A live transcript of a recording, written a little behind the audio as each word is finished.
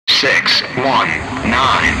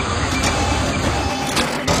619.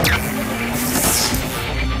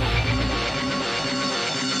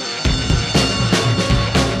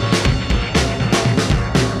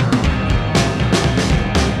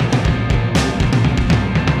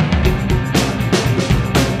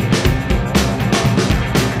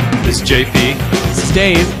 This is JP. This is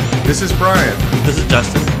Dave. This is Brian. This is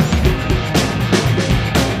Justin.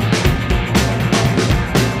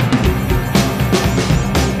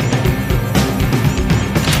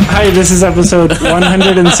 Hi, this is episode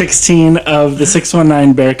 116 of the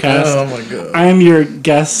 619 Bearcast. Oh my god. I am your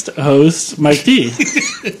guest host, Mike D. Yay.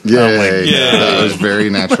 That was very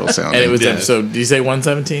natural sounding. And it was episode, did you say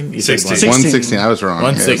 117? You said 16. 116. I was wrong.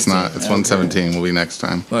 116. Yeah, it's not. It's 117. Will be next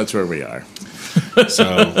time. Well, that's where we are.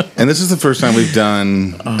 So And this is the first time we've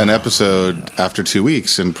done an episode after 2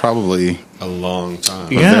 weeks in probably a long time.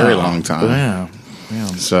 a very long time. Yeah. Yeah.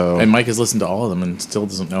 So And Mike has listened to all of them and still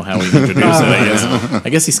doesn't know how we introduce it, I guess. I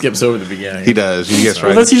guess he skips over the beginning. he does. He gets right.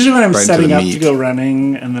 Well, that's usually when I'm right into setting the up meat. to go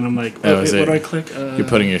running, and then I'm like, Oh, what is do it? I click? You're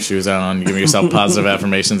putting your shoes on, giving yourself positive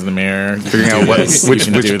affirmations in the mirror. Figuring out which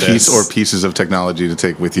do piece this. or pieces of technology to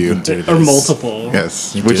take with you. Do Or this. multiple.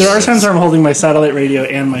 Yes. You Which do. There are times where I'm holding my satellite radio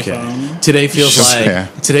and my Okay. phone. Today feels Yeah.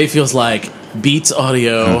 like Beats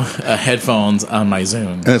Audio headphones on my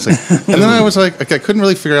Zune. And it's like, and then I was like, I couldn't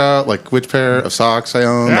really figure out like which pair of socks I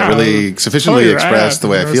own that really sufficiently Totally express the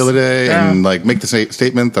way I feel today, Yeah. and like make the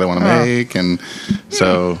statement that I want to make, and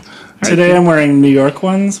so Today I'm wearing New York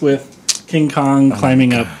ones with King Kong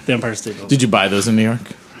climbing up the Empire State Building. Did you buy those in New York?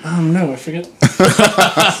 No, I forget.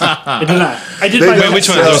 I did not. I did buy Wait, which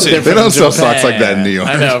one of those? they don't sell socks like that in New York.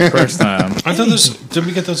 I know, first time. Aren't those? Did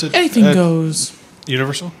we get those at Anything goes.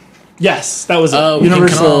 Universal? Yes, that was it. Oh,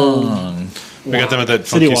 Universal. We got them at that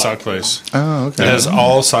City funky Walk. sock place. Oh, It okay. has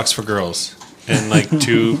all socks for girls and like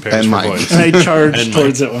 2 pairs And for Mike. boys. And I charged And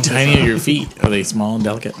towards it once. Tiny are your feet? Are they small and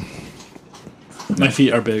delicate? My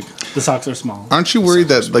feet are big. The socks are small. Aren't you worried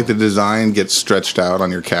that like the design gets stretched out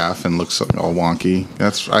on your calf and looks all wonky?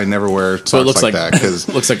 I never wear socks So it looks like that because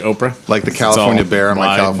looks like Oprah. like the It's California all bear on my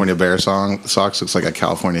wide. California bear socks looks like a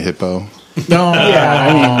California hippo. No,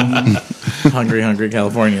 Yeah, I mean, hungry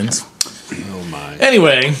Californians. Oh my.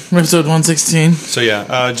 Anyway, episode 116. So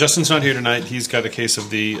yeah, Justin's not here tonight. He's got a case of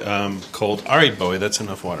the cold. All right, boy, that's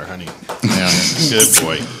enough water, honey. Yeah, Good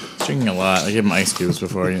boy. drinking a lot. I give him ice cubes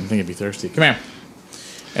before. You didn't think he'd be thirsty. Come here.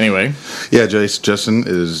 Anyway, Yeah, Justin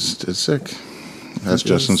is sick, as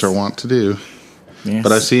Justins are wont to do. yes.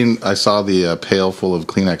 But I saw the pail full of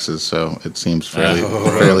Kleenexes, so it seems fairly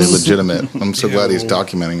legitimate. I'm so glad he's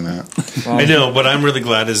documenting that. I know. What I'm really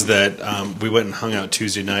glad is that we went and hung out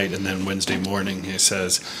Tuesday night, and then Wednesday morning he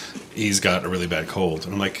says he's got a really bad cold.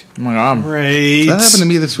 And I'm like, Oh my God. great. That happened to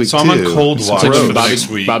me this week, So I'm on too. cold It's watch gross. for the next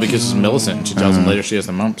week. Bobby kisses Millicent, and she tells him later she has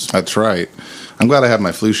the mumps. That's right. I'm glad I had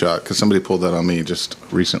my flu shot because somebody pulled that on me just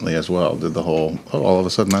recently as well. Did the whole, all of a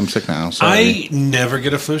sudden I'm sick now. Sorry. I never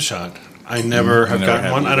get a flu shot. I never have never gotten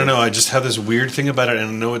had one. I either. don't know. I just have this weird thing about it, and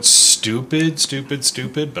I know it's stupid,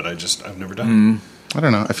 but I've never done it. I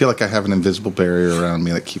don't know. I feel like I have an invisible barrier around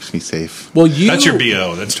me that keeps me safe. Well, you. That's your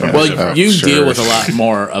BO. That's totally Well, different. you Sure. deal with a lot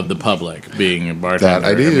more of the public being a bartender. That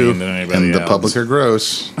I do. than anybody And the else. public are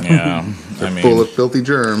gross. Yeah, I mean, Full of filthy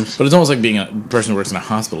germs. but it's almost like being a person who works in a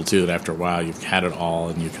hospital too. That after a while, you've had it all,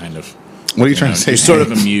 and you kind of. What are you trying to say? You're sort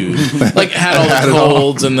of immune. Like had all Had the it all.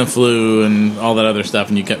 colds and the flu and all that other stuff,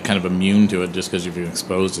 and you get kind of immune to it just because you've been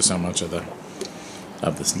exposed to so much of the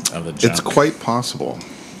junk. It's quite possible.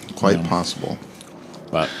 Quite possible.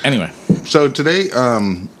 But anyway, So today,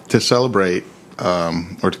 to celebrate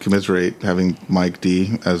or to commiserate having Mike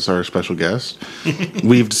D as our special guest,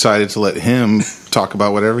 we've decided to let him talk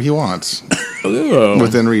about whatever he wants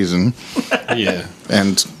within reason Yeah.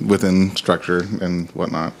 and within structure and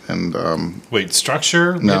whatnot. And Wait,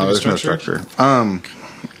 structure? no, there's no structure. yeah,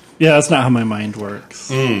 that's not how my mind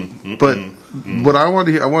works. But what I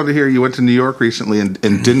wanted to hear, you went to New York recently and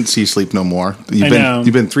didn't see Sleep No More. I know.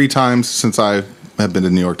 You've been 3 times since I have been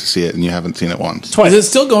to New York to see it, and you haven't seen it once. Twice. is it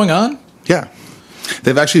still going on? Yeah.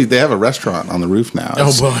 They have a restaurant on the roof now. Oh,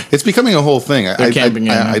 It's, boy. It's becoming a whole thing. I camping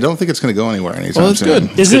in I don't think it's going to go anywhere anytime Well, that's soon.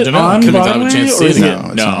 good. Is Good it to know. on Couldn't have Broadway, a chance to or see is it it- again.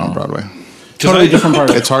 No, it's not on Broadway. Totally different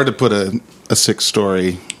part. It's hard to put a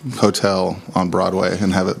 6-story hotel on Broadway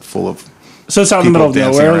and have it full of. So it's out in the middle of people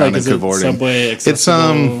dancing nowhere. around Like, is and it cavorting. subway It's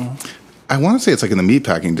accessible? I want to say it's like in the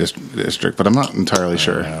meatpacking district, but I'm not entirely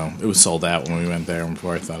sure. No, it was sold out when we went there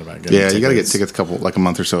before I thought about getting Yeah, you got to get tickets. tickets a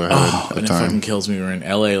month or so ahead Oh, of and it time. fucking kills me. We were in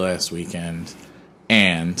LA last weekend,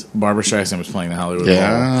 and Barbara Streisand was playing the Hollywood Bowl.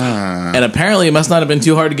 Yeah. And apparently, it must not have been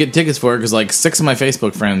too hard to get tickets for it because like 6 of my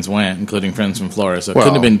Facebook friends went, including friends from Florida. So it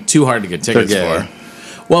couldn't have been too hard to get tickets they're gay.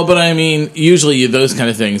 for. Well, but I mean, usually those kind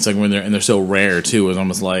of things, like when they're so rare too, is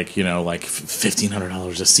almost like like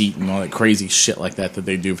 $1,500 a seat and all that crazy shit like that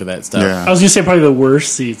they do for that stuff. Yeah. I was gonna say probably the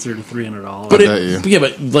worst seats are the $300. But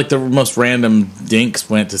but like the most random dinks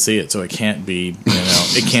went to see it, so it can't be,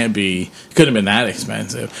 it couldn't have been that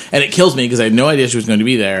expensive. And it kills me because I had no idea she was going to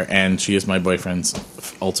be there, and she is my boyfriend's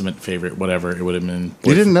ultimate favorite. Whatever it would have been.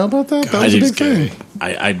 You didn't know about that? That was a big thing.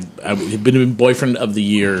 I had been a boyfriend of the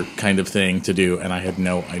year kind of thing to do, and I had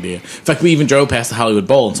no idea. In fact, we even drove past the Hollywood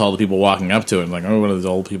Bowl and saw the people walking up to it, and like, what are those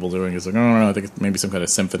old people doing? It's like, no, I think it's maybe some kind of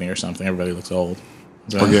symphony or something. Everybody looks old.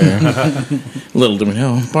 So, little do we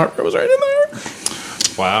know, Barbara was right in there.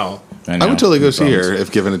 Wow. I would totally go see her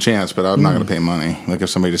if given a chance, but I'm not going to pay money. Like if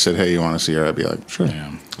somebody just said, "Hey, you want to see her?" I'd be like, "Sure,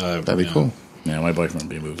 that'd be cool." Yeah, my boyfriend would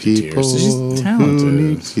be moved to tears. She's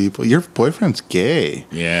talented. Your boyfriend's gay.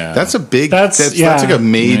 Yeah, that's a big. That's like a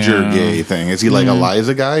major gay thing. Is he like a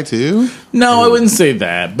Liza guy too? No, I wouldn't say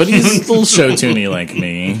that. But he's a little show tuney like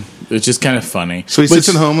me. It's just kind of funny. So he sits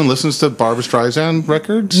at home and listens to Barbra Streisand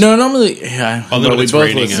records? No, normally, yeah. Although we it's both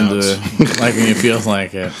raining listen out. to like when it feels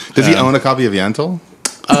like it. Does he own a copy of Yentl?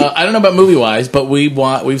 I don't know about movie wise, but we've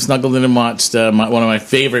snuggled in and watched one of my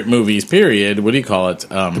favorite movies. Period. What do you call it?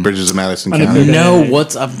 The Bridges of Madison County. No,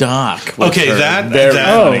 What's Up, Doc? Okay, that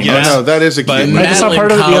yes. No, that is a But cute I just saw Madeline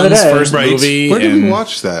part of it the other Collins' day. first Right. movie. Where did we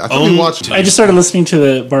watch that? I thought we watched. I just started listening to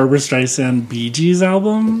the Barbra Streisand Bee Gees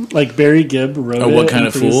album. Like Barry Gibb wrote it. What Kind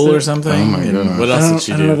of and produced Fool it. or something? Oh, my And goodness. what else did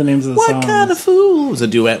she I do? don't know the names of the What songs. Kind of Fool? It was a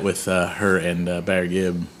duet with her and Barry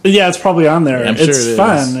Gibb. Yeah, it's probably on there. I'm sure It's it is.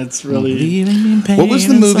 fun. It's really. What was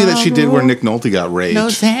the movie that she did where Nick Nolte got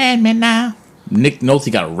raped? Send me now. Nick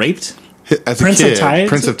Nolte got raped? As a Prince of kid, Tides?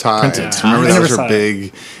 Prince of Tides. Prince of Remember Tides. I that never was her saw it.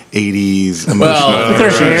 big 80s emotional. Well, With her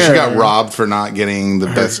hair. She got robbed for not getting the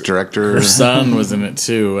best director. Her son was in it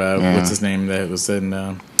too. What's his name? That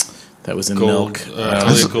was in Milk.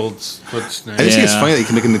 Gold's what's his name? I just think it's Yeah. funny that you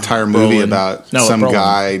can make an entire movie Brolin. about No, some Brolin.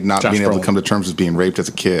 guy not Josh being able Brolin. to come to terms with being raped as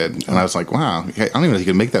a kid. And I was like, wow, I don't even know if you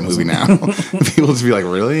can make that movie now. People just be like,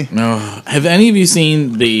 really? No. Have any of you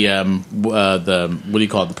seen the what do you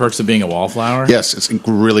call it? The Perks of Being a Wallflower? Yes, it's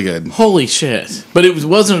really good. Holy shit! But it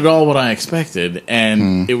wasn't at all what I expected,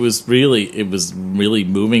 and it was really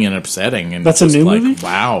moving and upsetting. And That's a just new like, movie?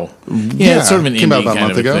 Wow. Yeah, it's sort of an came out indie about a kind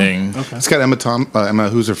month of a ago. thing. Okay. It's got Emma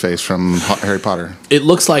Who's Her Face from Harry Potter. It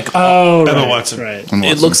looks like Oh, Emma right, Watson. right. Emma It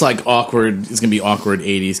Watson. looks like awkward. It's gonna be awkward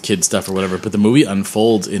 '80s kid stuff or whatever. But the movie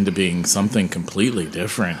unfolds into being something completely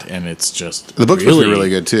different, and it's just The book's supposed to be really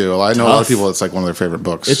good too. Well, I know a lot of tough. people. It's like one of their favorite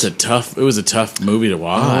books. It was a tough movie to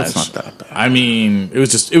watch. it's not that bad. I mean, it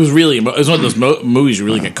was one of those movies you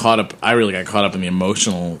really get caught up. I really got caught up in the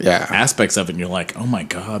emotional aspects of it, and you're like, oh my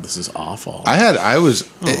god, this is awful.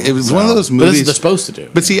 It was one of those But that's what movies they're supposed to do.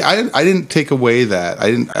 But see, I didn't take away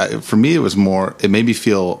that. For me, it was more. It made me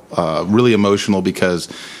feel really emotional because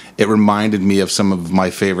it reminded me of some of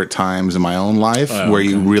my favorite times in my own life where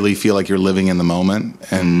you really feel like you're living in the moment,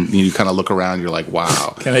 and you kind of look around. You're like,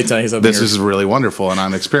 wow, Can I tell you something? this is really wonderful, and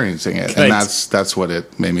I'm experiencing it. Can And I- that's what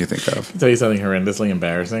it made me think of. tell you something horrendously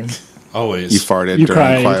embarrassing. Always. You farted You during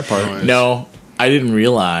cried. the quiet part. Always. No, I didn't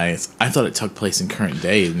realize. I thought it took place in current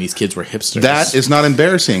day, and these kids were hipsters. That is not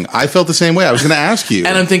embarrassing. I felt the same way. I was going to ask you.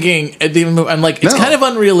 And I'm thinking, I'm like, it's No. kind of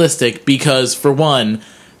unrealistic because, for one,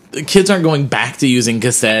 the kids aren't going back to using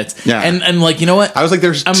cassettes. Yeah. And like, you know what? I was like,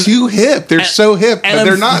 they're too hip. They're so hip, and but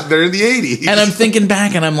they're I'm- not. They're in the 80s. And I'm thinking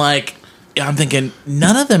back, and I'm thinking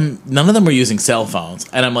none of them were using cell phones,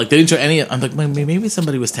 and I'm like, they didn't show any. I'm like, maybe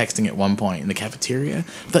somebody was texting at one point in the cafeteria,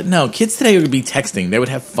 but no, kids today would be texting. They would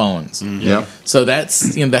have phones. Yep. So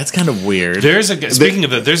that's kind of weird. Speaking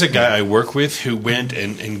of that, there's a guy I work with who went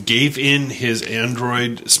and gave in his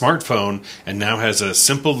Android smartphone and now has a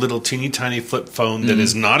simple little teeny tiny flip phone that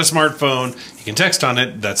is not a smartphone. He can text on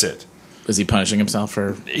it. That's it. Is he punishing himself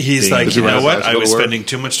for? He's being- like, Does you he know run what? his I eyes was go to work? spending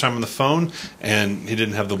too much time on the phone, and he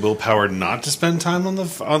didn't have the willpower not to spend time on the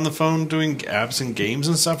phone doing apps and games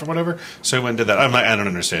and stuff or whatever. So he went and did that. I'm like, I don't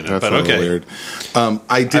understand it, That's but a little okay. weird.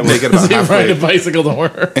 I did make it about Does he ride halfway. a bicycle to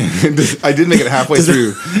work? I did make it halfway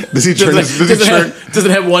through. Does he turn his? Does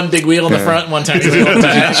it have one big wheel in the front and one tiny wheel in the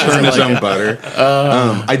back? Turn his Like, own butter.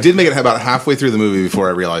 I did make it about halfway through the movie before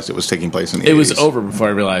I realized it was taking place in the 80s. It was over before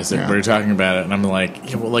I realized it. Yeah. We were talking about it, and I'm like,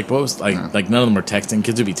 yeah, well, like, what was like none of them were texting.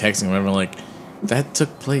 Kids would be texting, whatever. Like, that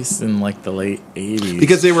took place in like the late '80s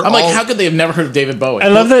Because they were I'm all- like, how could they have never heard of David Bowie? I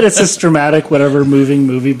love that it's this dramatic, whatever, moving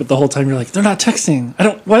movie, but the whole time you're like, they're not texting. I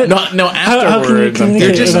don't. What? No, How can you afterwards, I'm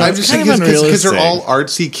communicate thinking, with I'm us? just kind saying of because they're unrealistic. all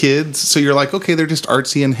artsy kids, so you're like, okay, they're just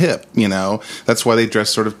artsy and hip, That's why they dress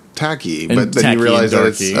sort of tacky. And But then tacky you realize and that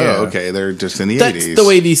it's dorky, yeah. okay, they're just in the That's 80s. the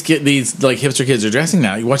way these like hipster kids are dressing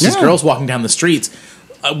now. You watch these Yeah. girls walking down the streets.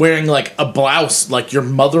 wearing like a blouse like your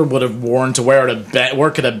mother would have worn to wear at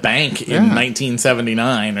work at a bank in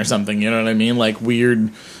 1979 or something. You know what I mean? Like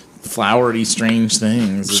weird, flowery, strange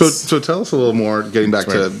things. So tell us a little more. Getting back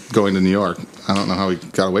to going to New York, I don't know how we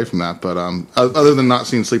got away from that, but other than not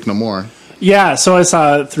seeing Sleep No More. Yeah, so I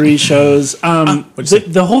saw 3 shows.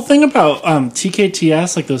 The whole thing about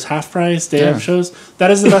TKTS, like those half-price day-of shows, that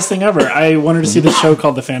is the best thing ever. I wanted to see the show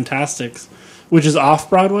called The Fantastics, which is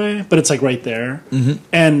off-Broadway, but it's like right there. Mm-hmm.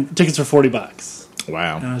 And tickets were $40.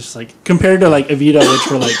 Wow. And I was just like, compared to like Evita,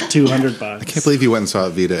 which were like $200. I can't believe you went and saw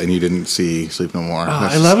Evita and you didn't see Sleep No More.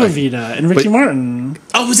 I love Evita and Ricky Martin.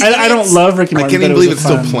 Oh, was he? I don't love Ricky Martin. I can't even believe it's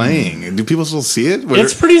still playing. Do people still see it?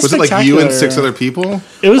 It's pretty was spectacular. Was it like you and 6 other people?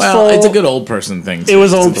 It was full. It's a good old person thing. It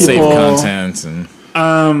was old people. Save content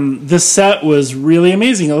and the set was really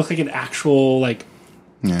amazing. It looked like an actual like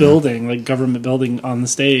building, like government building on the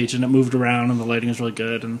stage, and it moved around, and the lighting was really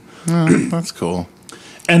good. And that's cool.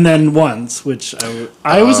 And then once, which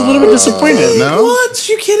I was a little bit disappointed. No? What?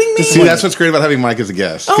 You kidding me? See, that's what's great about having Mike as a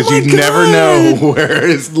guest, because Oh my you never God. know where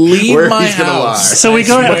he's Leave my he's going to lie. house. So we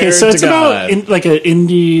go. I Okay, so swear it's to about God. like an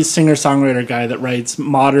indie singer songwriter guy that writes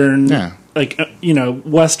modern, like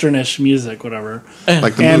westernish music, whatever.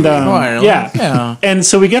 Like the And movie. Ireland. Yeah. And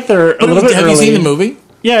so we get there a But little bit have early. you seen the movie?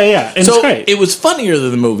 Yeah, and So it's great. it was funnier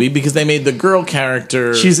than the movie because they made the girl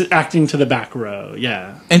character. She's acting to the back row,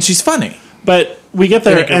 and she's funny. But we get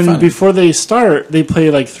They there, make her and funny. before they start, they play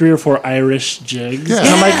like 3 or 4 Irish jigs. Yeah. And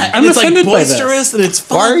I'm like, I'm it's offended like by this. boisterous and it's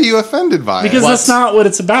fun. Why are you offended by Because it? that's not what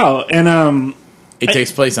it's about. And It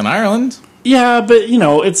takes place in Ireland. yeah, but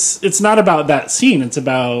it's not about that scene. It's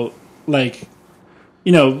about like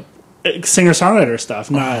singer-songwriter stuff,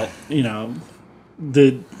 not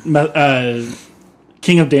the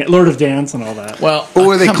King of Lord of Dance and all that. Well, Or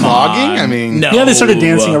were they come clogging? on. I mean, no. Yeah, they started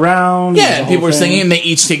dancing around. Yeah, the people whole were thing. singing, and they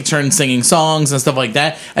each take turns singing songs and stuff like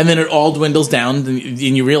that. And then it all dwindles down, and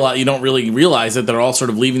you don't really realize that they're all sort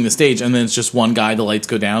of leaving the stage, and then it's just one guy. The lights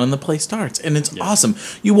go down, and the play starts, and it's awesome.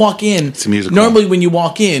 You walk in. It's a musical. Normally, when you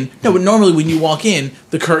walk in,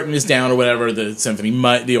 the curtain is down or whatever.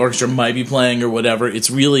 The orchestra might be playing or whatever. It's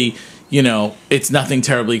really. It's nothing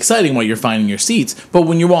terribly exciting while you're finding your seats. But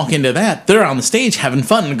when you walk into that, they're on the stage having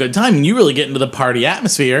fun and a good time, and you really get into the party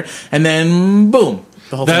atmosphere. And then, boom,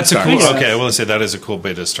 the whole That's thing a starts. cool. Okay, I will say that is a cool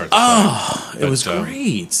way to start. The play. It was But,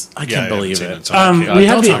 great. I yeah, can't I haven't believe seen it. so I can't- We don't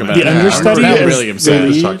had talk about the it. understudy. I'm as really the upset. I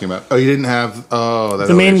was lead. talking about. Oh, you didn't have. Oh, that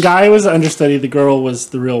The main always- guy was the understudy. The girl was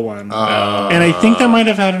the real one. And I think that might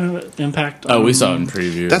have had an impact. Oh, on, we saw it in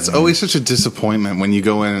previews. That's always such a disappointment when you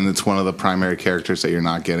go in and it's one of the primary characters that you're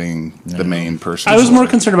not getting the main person. I was more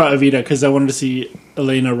concerned about Evita because I wanted to see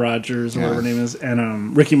Elena Rogers, or whatever her name is,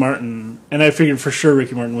 and Ricky Martin. And I figured for sure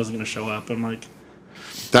Ricky Martin wasn't going to show up. I'm like,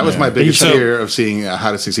 That was my biggest So- fear of seeing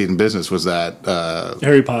How to Succeed in Business was that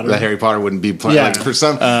Harry Potter. that Harry Potter wouldn't be playing. Yeah. Like for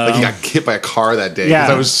some, like he got hit by a car that day. 'Cause Yeah.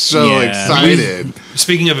 I was so Yeah. excited.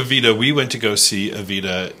 Speaking of Evita, we went to go see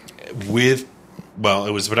Evita with,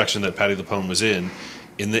 it was a production that Patti LuPone was in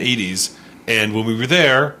the 80s. And when we were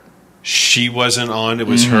there, she wasn't on. It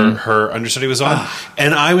was her understudy was on.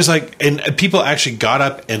 And I was like, and people actually got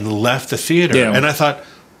up and left the theater. Yeah. And I thought,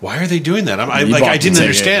 why are they doing that? I You didn't bought the ticket.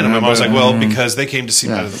 understand. And my mom was like, well, because they came to see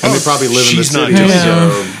Patti And LuPone. they probably live in the She's not city, doing Yeah.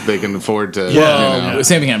 so they can afford to. Well,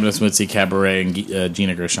 same thing happened with Woodsy Cabaret, and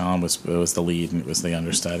Gina Gershon was the lead, and it was the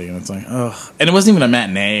understudy, and it's like, ugh. And it wasn't even a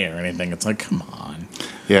matinee or anything. It's like, come on.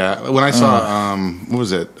 Yeah, when I saw what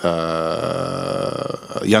was it,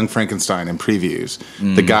 Young Frankenstein in previews,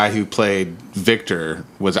 the guy who played Victor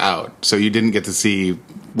was out, so you didn't get to see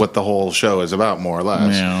what the whole show is about, more or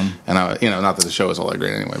less. Yeah. And not that the show is all that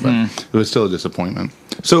great anyway, but it was still a disappointment.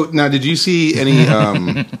 So now, did you see any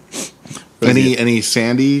any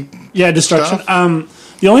Sandy? Yeah, destruction.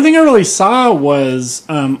 Stuff? The only thing I really saw was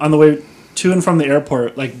on the way to and from the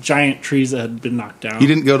airport, like giant trees that had been knocked down. You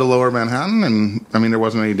didn't go to Lower Manhattan, and I mean there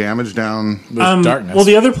wasn't any damage down. It was darkness. Well,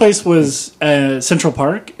 the other place was Central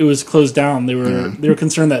Park. It was closed down. They were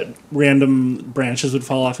concerned that random branches would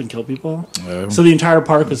fall off and kill people. Oh. So the entire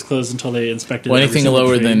park was closed until they inspected. every anything single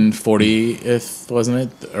lower tree. than 40th, wasn't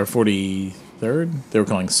it? Or 43rd? They were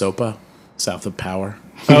calling SOPA, South of Power.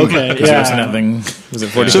 Okay, There was yeah. nothing. Was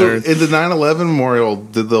it So 43rd? in the 9/11 memorial,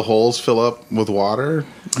 did the holes fill up with water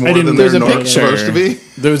more didn't- than there's they're a not picture. supposed to be?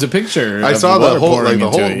 There was a picture. I of saw the water hole, pouring like the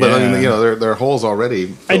into hole, it, but I yeah. mean, there are holes already.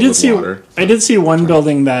 Filled I did with see. water. I did see one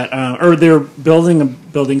building that, or they were building a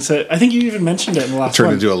building. So I think you even mentioned it in the last turned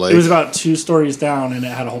one. into a lake. It was about 2 stories down, and it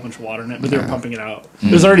had a whole bunch of water in it. But they were pumping it out.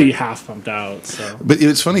 It was already half pumped out. So But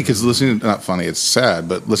it's funny because not funny, it's sad,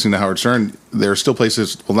 but listening to Howard Stern, there are still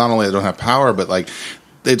places, well, not only that don't have power, but like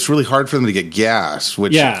it's really hard for them to get gas,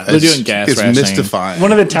 which Yeah. They're doing gas it's rationing. mystifying.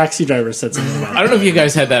 One of the taxi drivers said something about I don't know if you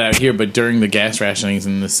guys had that out here, but during the gas rationings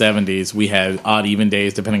in the 70s, we had odd even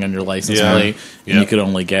days depending on your license Yeah. plate, and Yeah. you could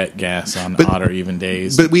only get gas on odd or even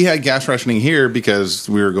days. But we had gas rationing here because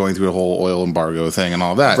we were going through a whole oil embargo thing and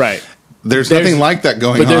all that. Right. There's nothing like that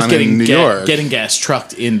going But there's on in New York. getting gas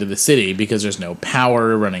trucked into the city because there's no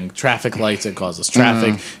power, running traffic lights. It causes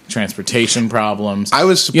traffic, transportation problems. I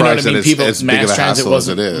was surprised that it's People, as big of a hassle as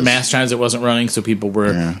it is. Mass transit wasn't running, so people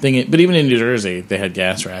were thinking. But even in New Jersey, they had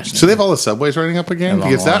gas rationing. So they have all the subways running up again? And all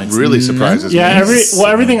Because the that lines. really surprises me. Yeah,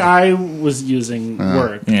 everything I was using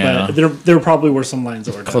worked, Yeah. but there probably were some lines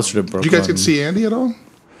that were down. closer to Brooklyn. Did you guys get to see Andy at all?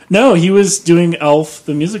 No, he was doing Elf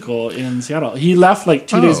the musical in Seattle. He left like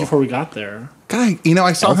 2 days Oh. before we got there. God,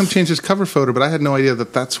 I saw him change his cover photo, but I had no idea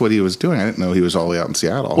that that's what he was doing. I didn't know he was all the way out in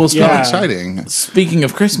Seattle. Well, It's yeah. exciting. Speaking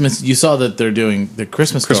of Christmas, you saw that they're doing the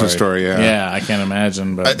Christmas Story, yeah. Yeah, I can't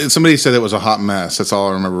imagine. But Somebody said it was a hot mess. That's all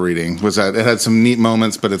I remember reading. Was that it had some neat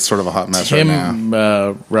moments, but it's sort of a hot mess right now.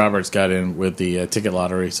 Tim Roberts got in with the ticket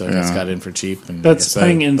lottery, so he Yeah. got in for cheap. And That's I guess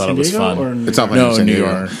playing I in thought San it was Diego fun. or It's not playing No, in San New Diego.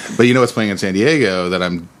 York. But you know what's playing in San Diego that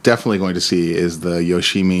I'm definitely going to see is the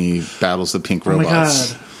Yoshimi Battles the Pink Oh my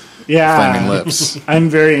Robots. god. Yeah. Flaming Lips. I'm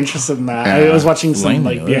very interested in that. I Yeah. was watching some Flaming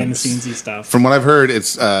like behind the Lips. scenesy stuff. From what I've heard,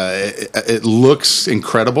 it looks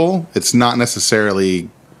incredible. It's not necessarily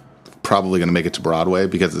probably going to make it to Broadway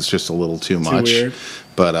because it's just a little too much. weird.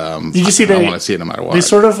 But Did you see I they- want to see it no matter what. They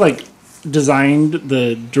sort of like designed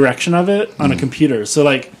the direction of it on a computer. So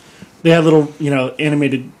like they had little,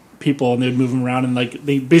 animated people and they would move them around and like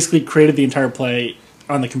they basically created the entire play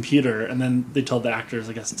on the computer and then they told the actors,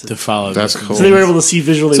 I guess, To follow. That's this. cool. so they were able to see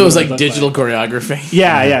visually. So it was what like looked digital choreography.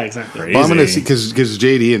 Yeah, exactly. Well, I'm going to Easy. see because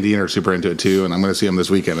JD and Dean are super into it too, and I'm going to see them this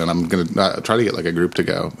weekend, and I'm going to try to get like a group to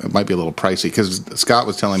go. It might be a little pricey because Scott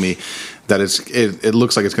was telling me that it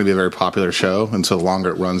looks like it's going to be a very popular show, and so the longer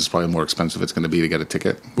it runs, the probably more expensive it's going to be to get a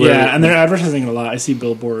ticket. Yeah, and they're advertising it a lot. I see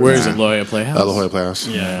billboards. Where is it? La Jolla Playhouse. La Jolla Playhouse.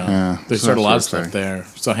 Yeah. They So started a lot of that's stuff exciting. there.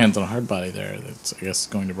 So Hands on a Hard Body there. That's, I guess,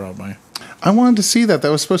 going to Broadway. I wanted to see that.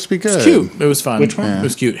 That was supposed to be good. Cute. It was fun. Which one? It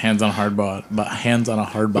was cute. Hands on a Hard Body. Hands on a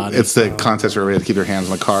Hard Body. It's the contest where everybody had to keep their hands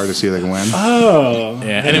on the car to see if they can win. Oh.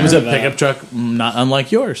 yeah, and it was a pickup truck, not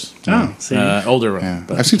unlike yours. Oh, see. Older one. Yeah.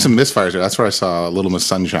 But, I've seen some misfires there. That's where I saw Little Miss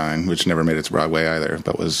Sunshine, which never made it to Broadway either,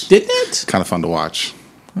 but was didn't it? kind of fun to watch.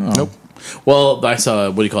 Nope. Well, I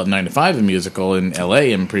saw, 9 to 5, the musical in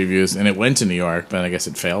L.A. in previews, and it went to New York, but I guess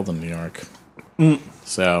it failed in New York.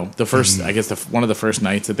 So the first, I guess, one of the first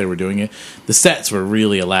nights that they were doing it, the sets were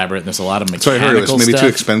really elaborate, and there's a lot of So mechanical I heard it was maybe stuff. too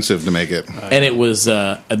expensive to make it. And it was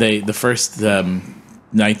the first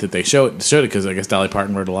night that they showed it because I guess Dolly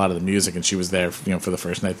Parton wrote a lot of the music, and she was there, for the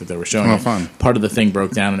first night that they were showing Oh, it. fun. Part of the thing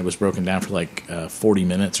broke down, and it was broken down for like 40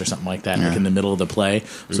 minutes or something like that, like in the middle of the play.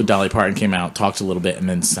 So Dolly Parton came out, talked a little bit, and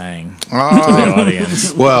then sang to the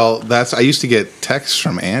audience. Well, I used to get texts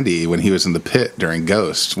from Andy when he was in the pit during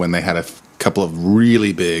Ghost when they had a couple of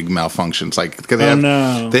really big malfunctions. Like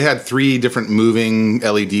 'cause they had 3 different moving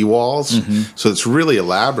LED walls, so it's really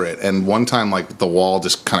elaborate. And one time, like the wall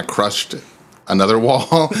just kind of crushed another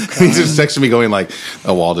wall. And he just texted me going like,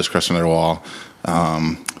 "A wall just crushed another wall."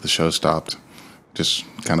 The show stopped. Just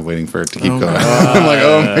kind of waiting for it to keep going. I'm like,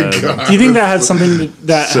 oh my god! Do you think that had something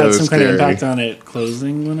that So had some kind of scary. impact on it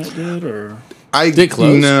closing when it did, or I Did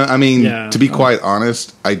close? No, I mean, Yeah. to be quite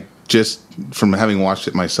honest, I just from having watched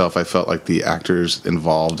it myself, I felt like the actors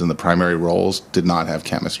involved in the primary roles did not have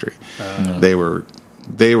chemistry. They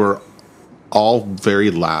were all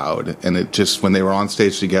very loud, and it just when they were on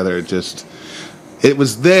stage together, it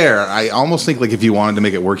was there. I almost think like if you wanted to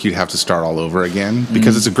make it work, you'd have to start all over again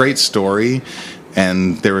because it's a great story,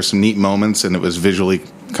 and there were some neat moments, and it was visually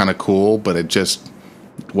kind of cool, but it just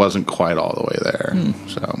wasn't quite all the way there.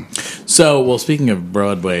 So, well, speaking of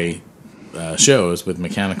Broadway shows with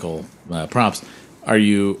mechanical props, are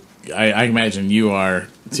you? I imagine you are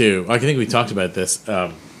too. I think we talked about this,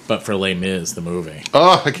 but for Les Mis, the movie.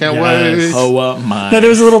 Oh, I can't Yes. wait! Oh my! no, there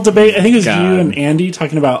was a little debate. I think it was God. you and Andy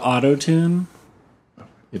talking about auto tune.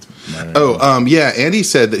 It's, Yeah. Andy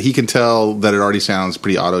said that he can tell that it already sounds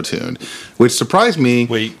pretty auto-tuned, which surprised me.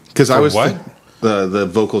 Wait, because I for was what? the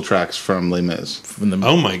vocal tracks from Les Mis, from the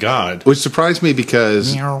Oh my god! which surprised me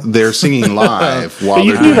because they're singing live while But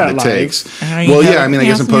you they're can do doing that the live. takes. Well, yeah, I mean, I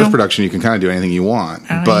guess in post-production you can kind of do anything you want,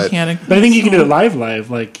 but But I think you can do it live,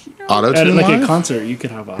 like auto-tune at like live? a concert. You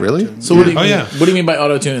could have auto Really? tune. So what do you? Oh, yeah. What do you mean by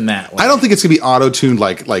auto tune in that? I don't think it's gonna be auto-tuned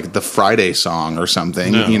like the Friday song or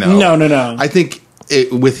something. No. No. I think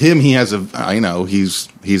with him, he has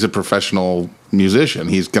he's a professional musician.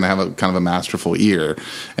 He's going to have a kind of a masterful ear,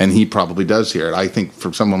 and he probably does hear it. I think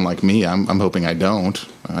for someone like me, I'm hoping I don't.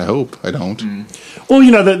 I hope I don't. Well,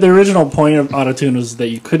 the original point of autotune was that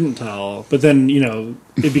you couldn't tell, but then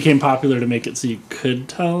it became popular to make it so you could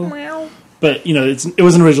tell. But it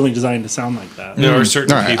wasn't originally designed to sound like that. There are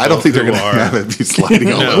certain people. I don't think they're going to have it be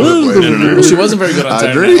sliding all over the place. No. She wasn't very good on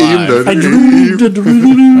Saturday Night I Live. dreamed.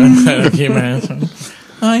 Can you imagine?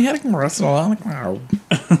 I had a commercial on the cloud.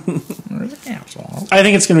 There's a castle. I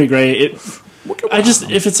think it's going to be great. If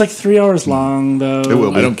it's like 3 hours long, though, It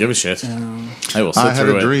will be. I don't give a shit. I will sit I had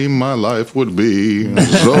through a it. dream my life would be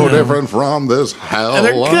so different from this hell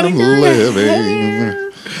they're I'm cutting her living.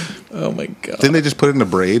 Oh my god. Didn't they just put it in a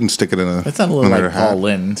braid and stick it in a? That sounded a little like Paul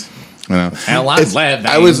Lind. You know. Hell, I'm glad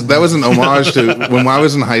That was an homage to when I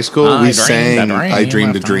was in high school. We sang "I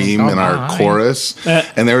Dreamed a Dream" in our chorus,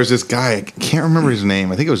 and there was this guy. I can't remember his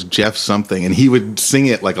name. I think it was Jeff something, and he would sing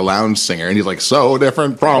it like a lounge singer, and he's like, "So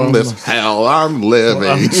different from this hell I'm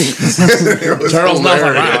living." Charles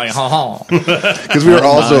Because we were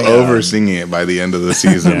also over singing it by the end of the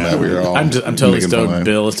season. That we were all. I'm totally making stoked. fun.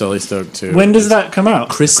 Bill is totally stoked too. When does that come out?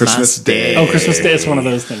 Christmas Day? Oh, Christmas Day. It's one of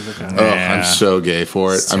those things. Okay. Oh, Yeah. I'm so gay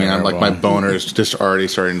for it. It's I mean, I'm like, my terrible. boner is just already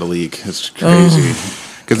starting to leak. It's crazy.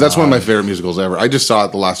 Because that's one of my favorite musicals ever. I just saw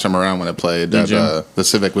it the last time around when it played at you? the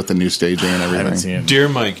Civic with the new staging and I haven't everything. seen it. Dear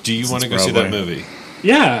Mike, do you want to go see that Broadway. movie?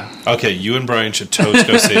 Yeah. Okay, you and Brian should toast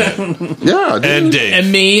go see it. Yeah, dude. And Dave.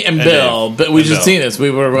 And me and Bill, Dave. but we And just Bill. seen this. We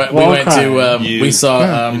went cry. to You- we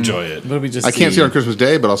saw enjoy it. What did we just? I can't see it on Christmas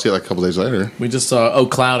Day, but I'll see it like a couple days later. We just saw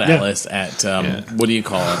Cloud Atlas at what do you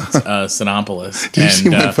call it? Sinopolis. Did you see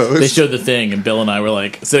my post? They showed the thing, and Bill and I were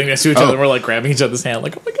like sitting next to each other, and we're like grabbing each other's hand,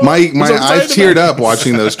 like, oh my god, My I'm so eyes excited teared about up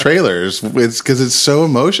watching those trailers. It's because it's so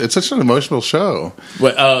emotional. It's such an emotional show. it.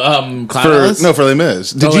 What, Cloud Atlas? For Les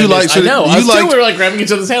Mis. Did Oh, you Les like? Mis. So I know. You We liked? were like grabbing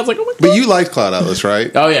each other's hands, like, oh my god. But you liked Cloud Atlas,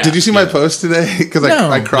 right? Oh, yeah. Did you see my post today? Because No.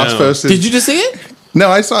 I cross posted. Did you just see it? No,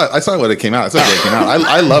 I saw it. I saw it when it came out. I saw it when it came out.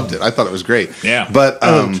 I loved it. I thought it was great. Yeah. But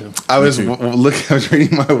I was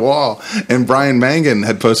reading my wall, and Brian Mangan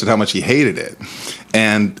had posted how much he hated it,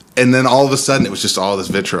 and then all of a sudden it was just all this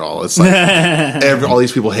vitriol. It's like all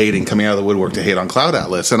these people coming out of the woodwork to hate on Cloud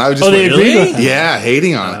Atlas, and I was just they like, agreed with that? yeah,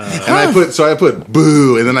 hating on it. And I put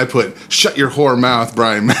boo, and then I put shut your whore mouth,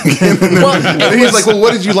 Brian Mangan. And then he's like, well,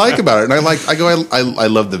 what did you like about it? And I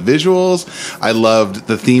loved the visuals. I loved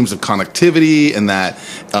the themes of connectivity, and that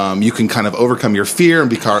you can kind of overcome your fear and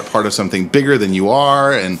be part of something bigger than you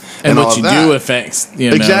are, and And all what of you that. do affects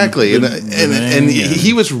Exactly, the and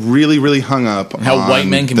he was really hung up how on white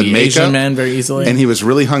men can the be makeup, Asian men very easily. and he was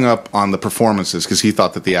really hung up on the performances because he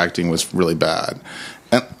thought that the acting was really bad.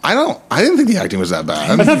 And I didn't think the acting was that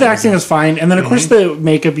bad. I thought the acting was fine, and then of course the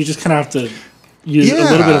makeup. You just kind of have to use a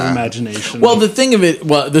little bit of imagination. Well, the thing of it,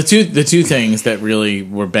 the two things that really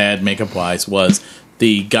were bad makeup wise was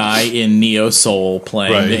the guy in Neo Soul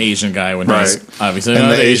playing Right. the Asian guy when Right. he's obviously and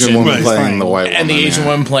not the Asian woman Right. playing the white woman, and the Asian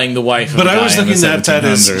woman playing the wife. But of the I was guy in the looking at that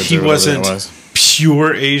as 1700s he or whatever it wasn't was.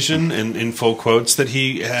 pure Asian, and in full quotes, that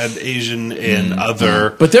he had Asian and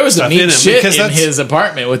other. But there was some stuff in neat him, shit because in that's- his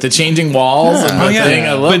apartment with the changing walls and the Oh, yeah. thing.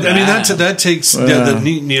 I love but that. I mean that takes the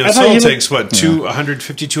Neo I thought Soul he takes what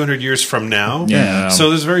 200 years from now. Yeah.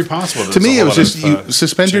 So it's very possible. To me, it was just you you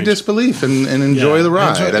suspend your disbelief and enjoy Yeah, the ride.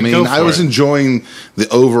 enjoy it. I mean, Go for I was it. enjoying the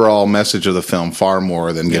overall message of the film far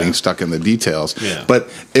more than getting stuck in the details. Yeah. But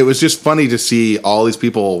it was just funny to see all these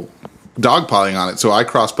people dogpiling on it. So I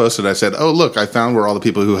cross-posted. I said, "Oh, look! I found where all the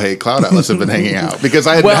people who hate Cloud Atlas have been hanging out," because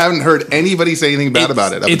I haven't heard anybody say anything bad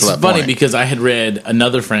about it. Up It's until that funny point. because I had read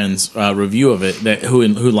another friend's review of it who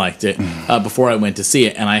liked it before I went to see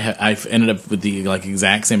it, and I've ended up with the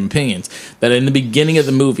exact same opinions. That in the beginning of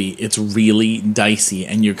the movie, it's really dicey,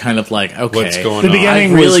 and you're kind of like, okay, What's going The on?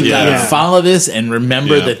 beginning I really was- gotta yeah. follow this and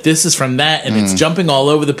remember Yeah. that this is from that, and it's jumping all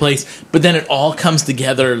over the place. But then it all comes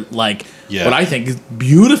together what I think is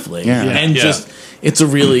beautifully, Yeah. and Yeah. just. It was a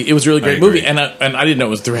really great agree. movie, and I didn't know it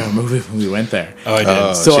was a 3-hour movie when we went there. Oh, I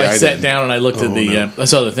did. So see, I I sat didn't. down and I looked at the. no. I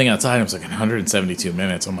saw the thing outside. I was like 172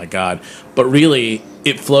 minutes. Oh my god! But really,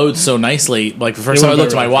 it flowed so nicely. Like the first time I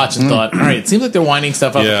looked at my watch and thought, all right, it seems like they're winding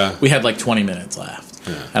stuff up. Yeah. We had 20 minutes left,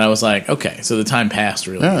 and I was like, okay, so the time passed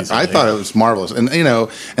really. Yeah, easily. I thought it was marvelous, and and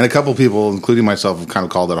a couple people, including myself, have kind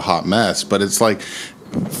of called it a hot mess. But it's like,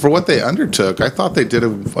 for what they undertook, I thought they did a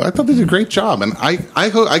great job, and I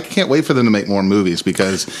can't wait for them to make more movies,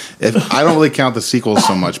 because if I don't really count the sequels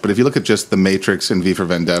so much, but if you look at just The Matrix and V for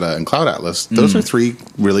Vendetta and Cloud Atlas, those are three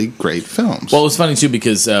really great films. Well, it was funny too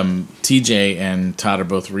because TJ and Todd are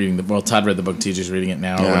both reading Todd read the book. TJ's reading it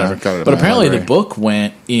now or Yeah, whatever. got it in But my apparently library. the book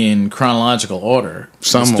went in chronological order.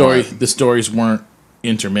 Somewhat. The stories weren't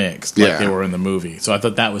intermixed like they were in the movie. So I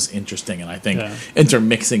thought that was interesting, and I think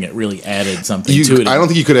intermixing it really added something to it. I don't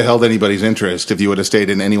think you could have held anybody's interest if you would have stayed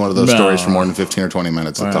in any one of those stories for more than 15 or 20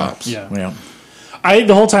 minutes at tops. Yeah.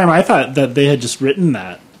 The whole time I thought that they had just written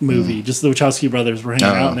that movie. Just the Wachowski brothers were hanging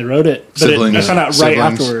out and they wrote it. But I found out right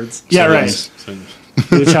afterwards. Yeah, right.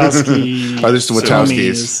 The Wachowski. Oh, this is the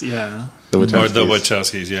Wachowskis. Yeah. The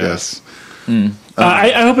Wachowskis, yes.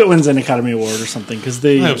 I hope it wins an Academy Award or something because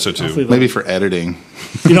they. I hope so too. Maybe for editing.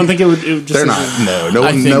 You don't think it would just? They're not.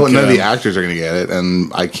 No, none of the actors are going to get it,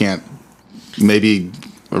 and I can't. Maybe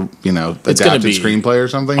adapted screenplay or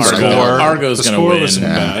something. Argo's going to win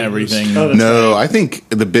everything. No, I think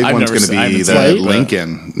the big one's going to be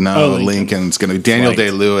Lincoln. No, Lincoln's going to be Daniel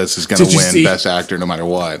Day-Lewis is going to win Best Actor no matter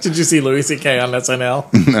what. Did you see Louis C.K. on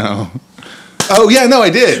SNL? No. Oh yeah, no, I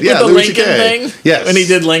did. Yeah, the Louis Lincoln thing. Yes, when he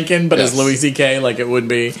did Lincoln, but as Louis C.K. like it would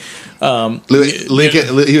be.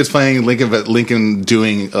 Lincoln. He was playing Lincoln, but Lincoln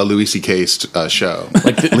doing a Louis C.K. show.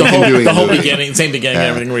 Like the whole beginning, same beginning, and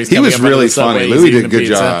everything. Where he's he was really funny. Louis did a good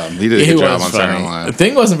job. He did a good job on Saturday Night Live. The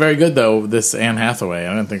thing wasn't very good though. This Anne Hathaway,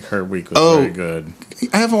 I don't think her week was very good.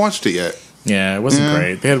 I haven't watched it yet. Yeah, it wasn't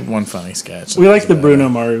great. They had one funny sketch. We like the Bruno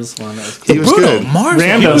Mars one. He was good. Mars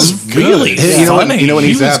Random. was really funny. You know what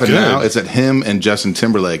needs to happen now is that him and Justin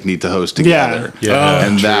Timberlake need to host together. Yeah,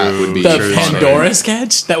 and that would be the Pandora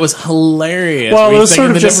sketch. That was hilarious. Well, it was sort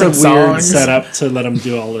of just a weird setup to let him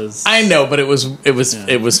do all his. I know, but it was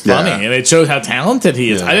funny, and it showed how talented he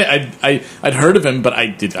is. Yeah. I'd heard of him, but I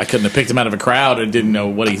couldn't have picked him out of a crowd. I didn't know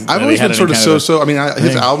what he. I've always been sort of so. I mean,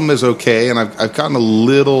 his album is okay, and I've gotten a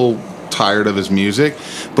little tired of his music,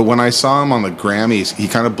 but when I saw him on the Grammys, he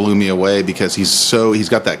kind of blew me away because he's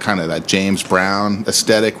got that kind of that James Brown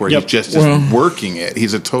aesthetic where he's just working it.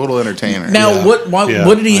 He's a total entertainer. Now,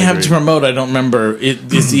 what did he have to promote? I don't remember.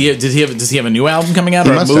 Does he have a new album coming out,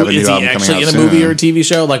 or a movie? Is he actually in a movie or a TV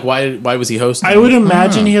show? Like why was he hosting? I would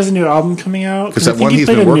imagine he has a new album coming out because that one he's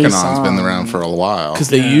been working on has been around for a while. Because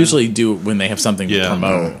they usually do when they have something to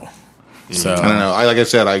promote. So I don't know. Like I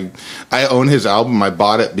said, I own his album. I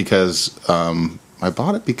bought it because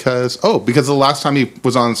because the last time he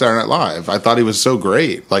was on Saturday Night Live, I thought he was so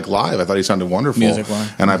great. Like live, I thought he sounded wonderful.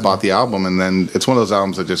 Music-wise. And I bought the album, and then it's one of those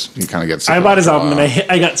albums that just you kind of get sick of. I bought his album, and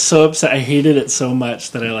I got so upset. I hated it so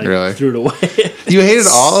much that I threw it away. You hated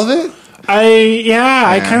all of it?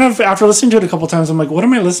 I kind of, after listening to it a couple times, I'm like, what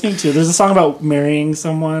am I listening to? There's a song about marrying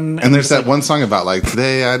someone. And there's that one song about, like,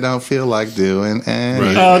 today I don't feel like doing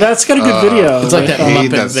anything. Oh, that's got a good video. It's like that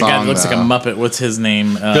Muppet. The guy looks like a Muppet. What's his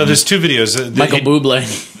name? No, there's two videos. Michael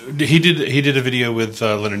Bublé. He did a video with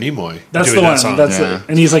Leonard Nimoy. That's doing the one. That song. That's it.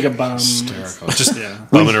 And he's like a bum. Hysterical. Just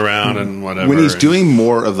bumming around and whatever. When he's doing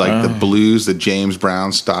more of like the blues, the James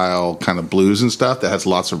Brown style kind of blues and stuff that has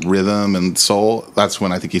lots of rhythm and soul, that's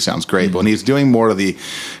when I think he sounds great. But when he's doing more of the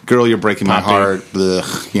 "Girl, You're Breaking My Heart,"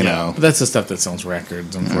 you know, but that's the stuff that sells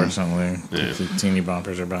records. Unfortunately, the teeny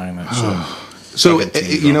boppers are buying that shit. So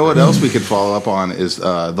you know what else we could follow up on is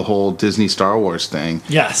the whole Disney Star Wars thing.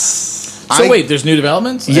 Yes. So wait, there's new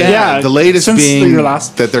developments? Yeah, the latest being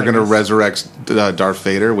that they're going to resurrect Darth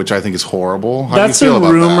Vader, which I think is horrible. How that's do you feel a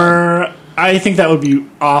about rumor. That? I think that would be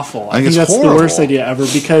awful. I think that's horrible. The worst idea ever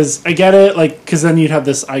because I get it, like because then you'd have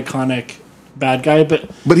this iconic bad guy, but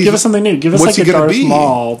give us something new. Give us like a Darth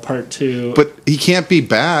Maul Part 2. But he can't be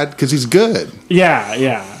bad because he's good. Yeah.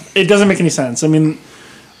 It doesn't make any sense. I mean,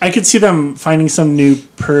 I could see them finding some new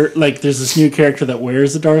like there's this new character that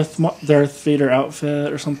wears the Darth Vader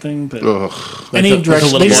outfit or something, but any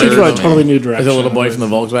direction they seem to go a totally new direction. Like a little boy from the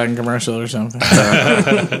Volkswagen commercial or something.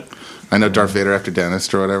 I know Darth Vader after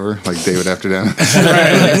dentist or whatever, like David after dentist.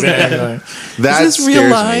 Right, exactly. That is this real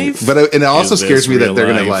life? But it also scares me that they're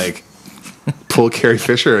going to like pull Carrie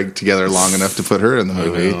Fisher together long enough to put her in the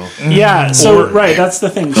movie. Yeah, so that's the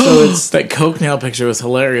thing. So it's that Coke nail picture was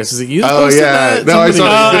hilarious. Is it you? Oh yeah, that? No, I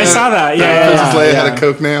saw that. Yeah, Princess Leia had a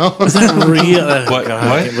Coke nail. Is that real? What?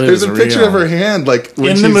 There's a picture of her hand, like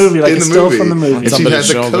when in the movie, like it's still from the movie, and she has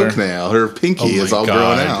a Coke nail. Her pinky is all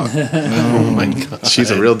grown out. Oh my god,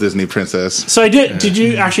 she's a real Disney princess. So I did. Did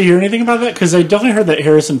you actually hear anything about that? Because I definitely heard that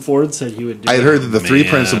Harrison Ford said he would do. I had heard that the three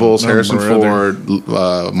principals, Harrison Ford,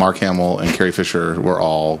 Mark Hamill, and Carrie Fisher, were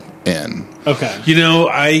all in. Okay. You know,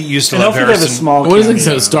 I used to love Harrison. What is it?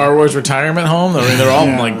 So Star Wars retirement home? I mean, they're all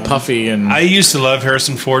like puffy and. I used to love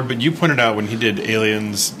Harrison Ford, but you pointed out when he did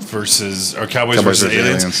Aliens Cowboys versus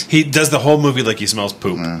Aliens, he does the whole movie like he smells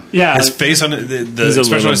poop. Yeah. His face on it, the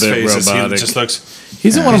expression on his face, he just looks.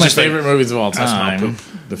 He's in one of my favorite movies of all time,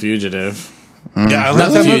 The Fugitive. Yeah, I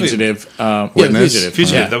love that movie. Fugitive. Witness.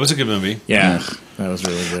 Fugitive. That was a good movie. Yeah. That was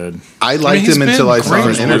really good. I liked him until I saw him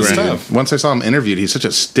great in interviewed. stuff. Once I saw him interviewed, he's such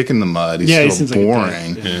a stick in the mud. He's he so seems like a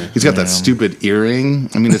boring. dick. Yeah. He's got that stupid earring.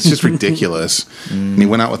 I mean, it's just ridiculous. And he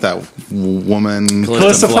went out with that woman,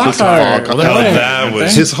 Calista Flockhart. Well, they're that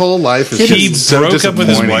was His whole life is he just so broke up with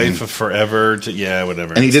his disappointing. wife forever.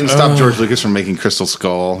 Whatever. And he didn't stop George Lucas from making Crystal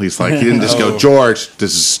Skull. He's like, he didn't just go, George,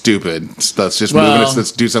 this is stupid. Let's just move it.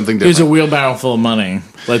 Let's do something different. Here's a wheelbarrow full of money.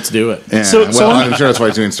 Let's do it. Yeah. So I'm sure that's why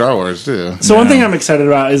he's doing Star Wars too. So one thing I'm excited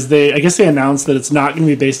about is I guess they announced that it's not going to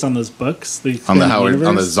be based on those books. On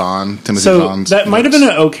the Zahn, Timothy So Zahn's that might have books. been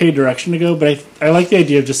an okay direction to go, but I like the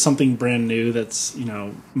idea of just something brand new that's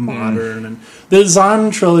modern. And the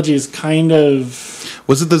Zahn trilogy is kind of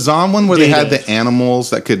Was it the Zahn one where they had dated. the animals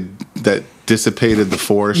that dissipated the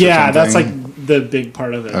force? yeah, or that's something? like the big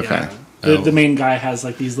part of it. Okay. Yeah. The main guy has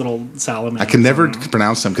like these little salamanders. I can never on him.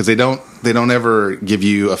 pronounce them because they don't ever give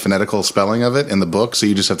you a phonetical spelling of it in the book, so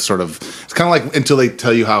you just have to sort of. It's kind of like until they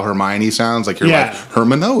tell you how Hermione sounds, like you're like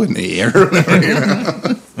Hermione or whatever. You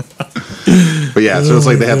know? But yeah, so it's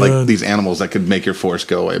like they had like these animals that could make your force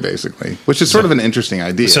go away, basically, which is sort of an interesting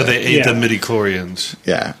idea. So they ate the midichlorians.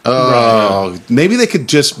 yeah. Oh, maybe they could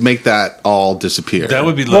just make that all disappear. That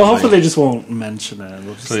would be lovely. Well, hopefully they just won't mention it.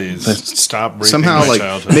 We'll just- Please stop raping somehow my like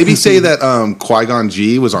childhood. maybe say that Qui-Gon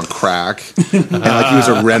Jinn was on crack and like he was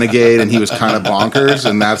a renegade and he was kind of bonkers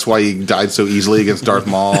and that's why he died so easily against Darth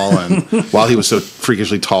Maul and while he was so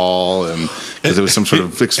freakishly tall and because it was some sort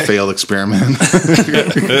of failed experiment.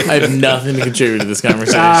 I have nothing to contribute to this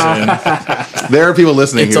conversation. There are people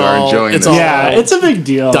listening It's who are all- enjoying it's this. all- Yeah, it's a big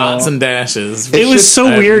deal. Dots and dashes. It was just- so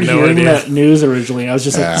I have weird no hearing idea. that news originally. I was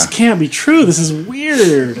just like, Yeah. this can't be true. This is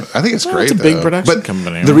weird. I think it's great. it's a big though. production but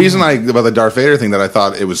company. The reason about the Darth Vader thing that I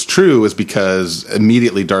thought it was true was because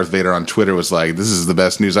immediately Darth Vader on Twitter was like, "This is the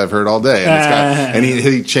best news I've heard all day," and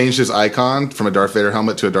he changed his icon from a Darth Vader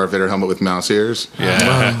helmet to a Darth Vader helmet with mouse ears.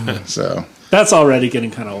 Yeah. So That's already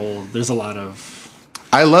getting kind of old. There's a lot of...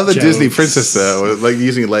 I love the Jokes. Disney princess though, like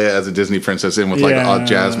using Leia as a Disney princess in with like Yeah.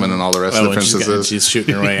 Jasmine and all the rest of the when princesses. she's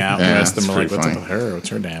shooting her way out. Yeah, The rest of them it's are like, pretty what's up funny. with her? What's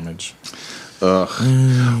her damage?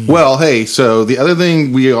 Well, hey, so the other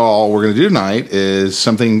thing we're going to do tonight is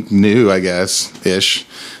something new, I guess, ish.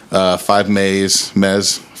 5 Mays,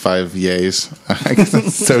 5 yays. I guess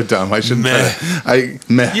that's so dumb. I shouldn't. Meh.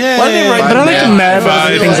 Meh. Yay. Well, I think right- But I like Yeah. the mad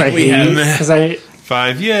Five. things I We hate. have- Because I...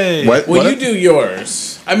 5 yay. What? Well, what? you do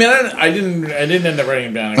yours. I mean, I didn't end up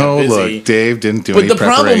writing them down. I got Oh, busy. look, Dave didn't do But any the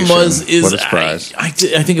problem preparation. What a I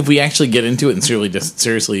surprise. think if we actually get into it and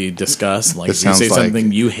seriously discuss, like It if you sounds say like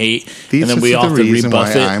something you hate, This and then is we all the have to reason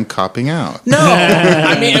rebuff why it. I'm copping out. No,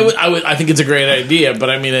 I mean, I think it's a great idea, but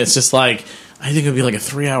I mean, it's just like I think it would be like a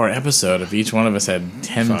 3-hour episode if each one of us had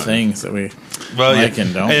 10 things that we like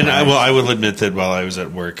and don't. And like. I will admit that while I was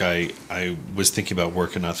at work, I was thinking about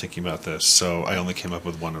work and not thinking about this, so I only came up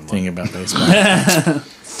with one and Thinking one. about baseball.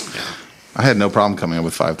 I had no problem coming up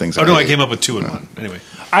with 5 things. Oh no, I hate. came up with 2 and 1. Anyway,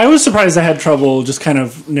 I was surprised I had trouble just kind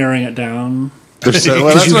of narrowing it down. There's so,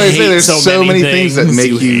 well, 'Cause that's you what I say. hate There's so so many many things that things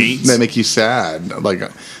make you you hate. sad. Like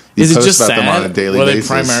you Is it post just about them on a sad? daily Were they basis.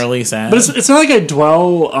 primarily sad? But it's not like I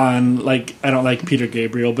dwell on, like, I don't like Peter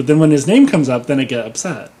Gabriel, but then when his name comes up, then I get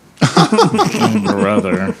upset.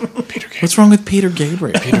 brother. What's wrong with Peter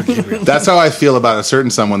Gabriel? That's how I feel about a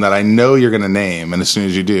certain someone that I know you're going to name, and as soon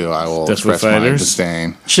as you do, I will Desperate express my Fighters?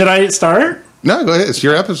 disdain. Should I start? No, go ahead. It's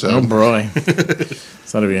your episode. Oh boy,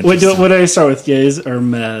 so that'd be What interesting. do I start with, Yays or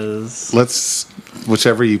Mez? Let's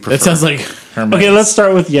whichever you prefer. That sounds like Hermes. Okay, let's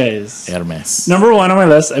start with Yays. Hermes. Number 1 on my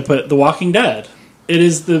list, I put The Walking Dead. It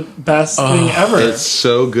is the best thing ever. It's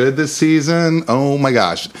so good this season. Oh my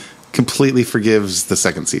gosh, completely forgives the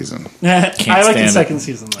second season. I like the stand it. second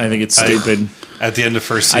season. I think it's stupid. at the end of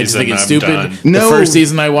first I just season, think it's I'm stupid. done. No. The first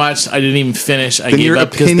season I watched, I didn't even finish. I Then gave your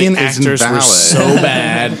up because the opinion isn't actors were valid. so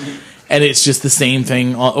bad. And it's just the same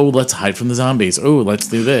thing. Oh, let's hide from the zombies. Oh, let's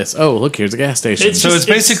do this. Oh, look, here's a gas station. It's So it's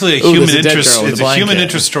basically a Ooh, human there's a dead interest. girl with It's a a human blanket.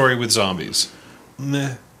 interest story with zombies.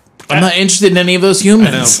 Meh. I'm not interested in any of those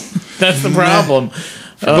humans. That's the problem.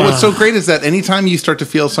 But what's so great is that anytime you start to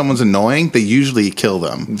feel someone's annoying, they usually kill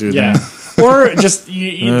them. Dude, Yeah. Or just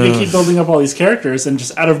they keep building up all these characters, and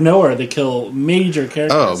just out of nowhere they kill major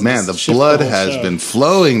characters. Oh man, the Just shift blood whole has show. been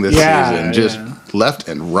flowing this season, just yeah. left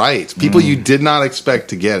and right. People you did not expect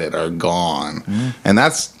to get it are gone, and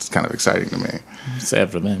that's kind of exciting to me. Sad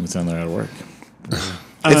for them. It's on their out of work.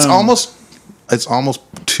 It's almost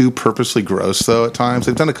too purposely gross though. At times,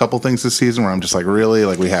 they've done a couple things this season where I'm just like, really,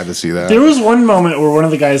 like we had to see that. There was one moment where one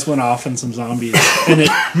of the guys went off on some zombies, and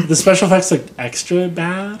the special effects looked extra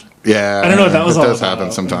bad. Yeah, I don't know what that was it all does about.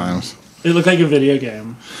 happen sometimes. It looked like a video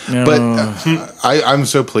game. But I'm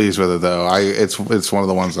so pleased with it though. It's one of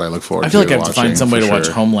the ones that I look forward to. I feel like I have to watching, find some way to watch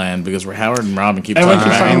sure. Homeland because Howard and Robin keep Everyone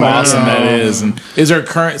talking keeps about talking how about awesome it. that is. And is there a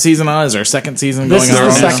current season on? Is there a second season This going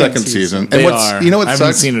is on? the now? second season. They And are. you know what I haven't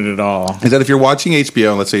sucks? seen it at all. Is that if you're watching HBO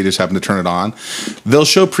and let's say you just happen to turn it on, they'll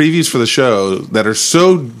show previews for the show that are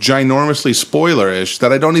so ginormously spoilerish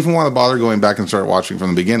that I don't even want to bother going back and start watching from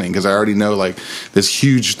the beginning because I already know like this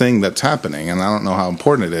huge thing that's happening and I don't know how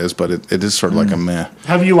important it is, but it is sort of like a meh.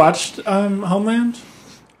 Have you watched Homeland?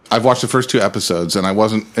 I've watched the first 2 episodes and I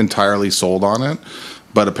wasn't entirely sold on it,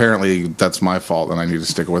 but apparently that's my fault and I need to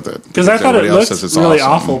stick with it. Because I thought it everybody else looked says it's really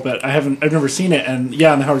awesome. awful, but I've never seen it. And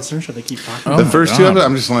yeah, on the Howard Stern show, they keep talking. The my first God. 2 episodes,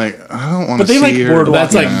 I'm just like, I don't want But to they see like her. Boardwalk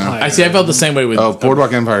That's like Empire. I see. I felt the same way with. Oh,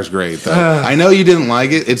 Boardwalk Empire is great. Though. I know you didn't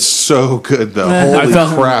like it. It's so good, though. Holy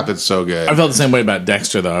crap, it's so good. I felt the same way about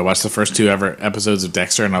Dexter though. I watched the first 2 episodes of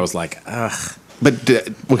Dexter and I was like, ugh. But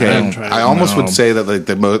don't try I it. almost No. would say that like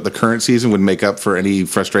the current season would make up for any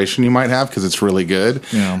frustration you might have because it's really good.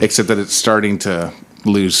 Yeah. Except that it's starting to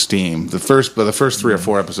lose steam. The first 3 or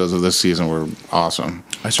 4 episodes of this season were awesome.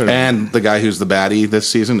 And the guy who's the baddie this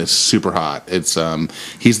season is super hot. It's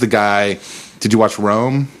he's the guy. Did you watch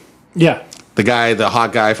Rome? Yeah. The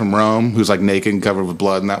hot guy from Rome who's like naked and covered with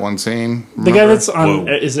blood in that one scene. The guy that's on,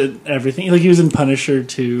 Whoa. is it everything? Like he was in Punisher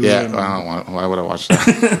too. Yeah, and- I don't want. Why would I watch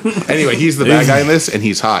that? Anyway, he's the bad guy in this, and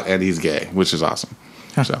he's hot and he's gay, which is awesome.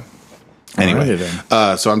 So, anyway, Alrighty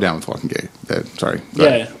then. so I'm down with Walking Gay. Sorry, Go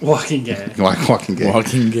ahead. yeah, Walking Gay. Walking Gay.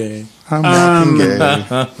 Walking gay. I'm walking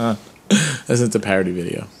gay. It's a parody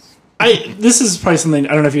video. This is probably something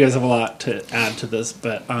I don't know if you guys have a lot to add to this,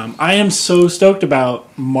 but I am so stoked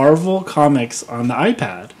about Marvel Comics on the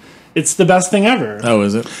iPad. It's the best thing ever. Oh,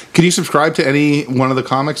 is it? Can you subscribe to any one of the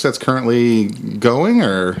comics that's currently going,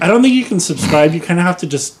 or I don't think you can subscribe. You kind of have to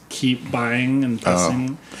just keep buying and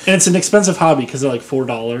pressing. And it's an expensive hobby because they're like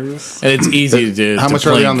 $4. And it's easy to do. how to much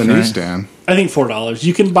are they on the right? newsstand? I think $4.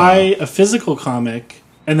 You can buy a physical comic,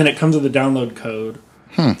 and then it comes with a download code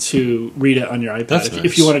to read it on your iPad. That's If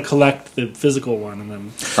nice. you want to collect the physical one, and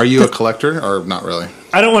then Are you a collector or not really?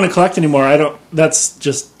 I don't want to collect anymore. I don't. That's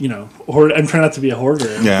just hoard. I'm trying not to be a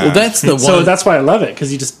hoarder. Yeah. Well, that's the one. So that's why I love it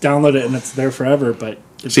because you just download it and it's there forever. But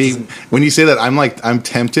it See, doesn't- when you say that, I'm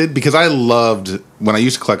tempted because I loved when I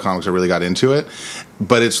used to collect comics. I really got into it,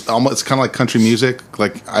 but it's kind of like country music.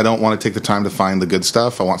 Like I don't want to take the time to find the good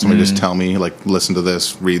stuff. I want somebody to just tell me, like, listen to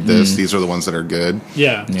this, read this. These are the ones that are good.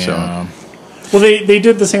 yeah. Yeah. Well, they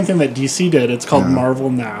did the same thing that DC did. It's called Marvel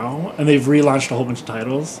Now, and they've relaunched a whole bunch of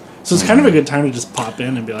titles. So it's kind of a good time to just pop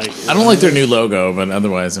in and be like, I don't like their new logo, but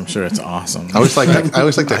otherwise, I'm sure it's awesome. I always like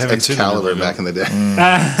the haven't seen Excalibur the logo. back in the day.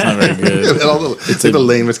 It's not very good. It's like the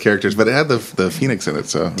lamest characters, but it had the Phoenix in it,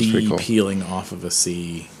 so it's pretty D cool. peeling off of a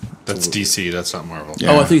C. That's DC. That's not Marvel.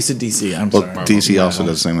 Yeah. Oh, I thought you said DC. I'm Well, sorry. DC also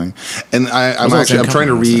does the same thing, and I'm all the same trying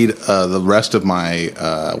to company, read the rest of my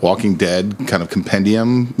Walking Dead kind of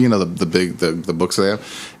compendium. You know, the books they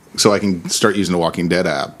have, so I can start using the Walking Dead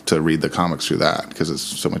app to read the comics through that because it's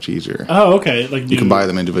so much easier. oh, okay. Like You can buy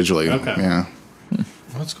them individually. Okay. Yeah.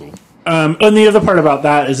 That's cool. And the other part about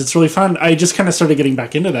that is it's really fun. I just kind of started getting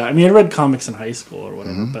back into that. I mean, I read comics in high school or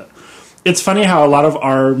whatever, but it's funny how a lot of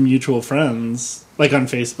our mutual friends, like on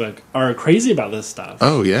Facebook, are crazy about this stuff.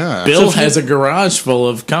 Oh yeah. Bill if you- has a garage full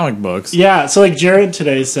of comic books. Yeah, so like Jared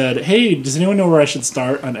today said, "Hey, does anyone know where I should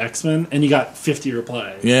start on X-Men?" And you got 50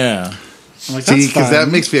 replies. Yeah. I'm like, See, that's because fun. that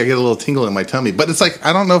makes me I get a little tingle in my tummy. But it's like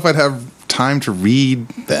I don't know if I'd have time to read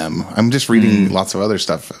them. I'm just reading lots of other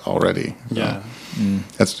stuff already. So yeah.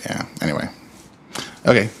 That's Anyway.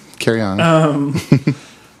 Okay, carry on.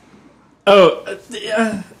 Oh,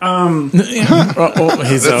 yeah.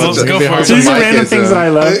 He's Let's go for it. So these are Mike random is, things that I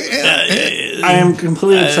love. yeah. I am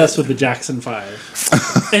completely obsessed with the Jackson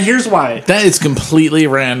 5. And here's why. That is completely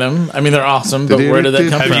random. I mean, they're awesome, but where did that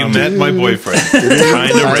come Have from? you met my boyfriend?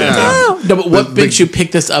 Kind of random. No, but what The- makes you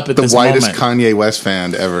pick this up at The this whitest moment? Kanye West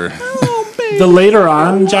fan ever. The later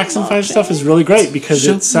on Jackson 5 stuff is really great because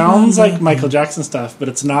it sounds like Michael Jackson stuff, but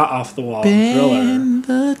it's not off the wall Thriller.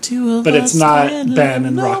 But it's not Ben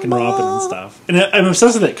and Rock and Robin and stuff. And I'm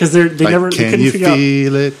obsessed with it because they Like, can couldn't you figure out.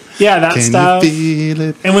 feel it? Yeah, that Can stuff. you feel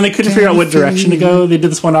it? And when they couldn't figure out what direction to go, they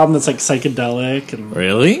did this one album that's like psychedelic and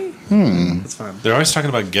Really? it's fun. They're always talking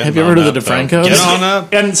about getting Have you ever on heard of the up, though. DeFrancos? Get on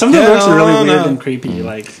up. And some of the Yeah, lyrics are really no, weird no. and creepy.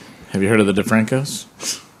 Like, Have you heard of the DeFrancos?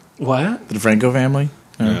 what? The DeFranco family?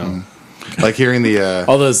 Yeah. Like hearing the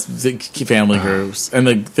all those family groups and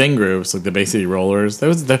the thing groups, like the Bay City Rollers. They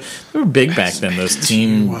were big back then. Those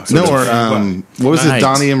team. No, or what was it?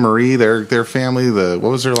 Donnie and Marie, their family. What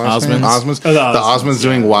was their last name? Osmonds. Oh, the Osmonds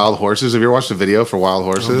doing Wild Horses. Have you ever watched the video for Wild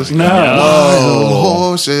Horses? No. Wild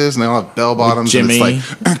Horses, and they all have bell bottoms. Jimmy. And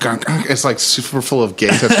it's like super full of gay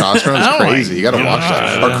testosterone. It's crazy. You got to watch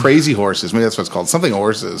that. Or Crazy Horses. Maybe that's what it's called. Something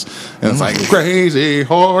Horses. And it's like Crazy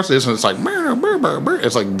Horses, and it's like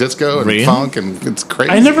it's like disco and funk, and it's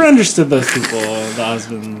crazy. I never understood those people, the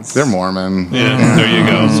Osmonds. They're Mormon. Yeah, there you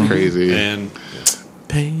go. It's crazy. And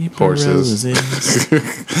Paper Horses.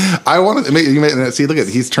 I want to see. Look at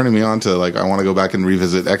he's turning me on to like. I want to go back and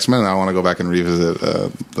revisit X-Men. And I want to go back and revisit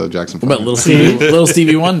the Jackson. What about little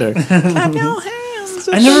Stevie Wonder? Clap your hands.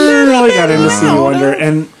 I never really got into Stevie Wonder,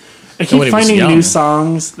 and I keep finding young. new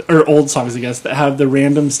songs or old songs, I guess, that have the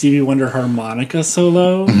random Stevie Wonder harmonica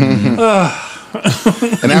solo.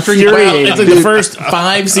 And after it's like the first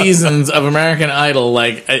 5 seasons of American Idol,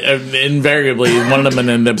 like invariably one of them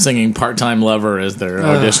ended up singing "Part-Time Lover" as their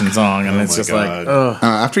audition song, and it's just God. like,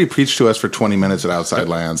 after he preached to us for 20 minutes at Outside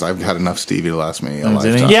Lands, I've had enough Stevie to last me a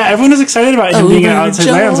lifetime. Yeah, everyone was excited about him being at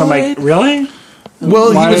Outside Lands. I'm like, really?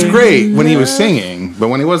 Well, he was great when he was singing, but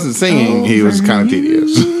when he wasn't singing, he was kind of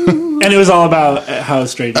tedious. And it was all about how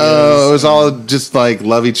straight he Oh, is. it was all just like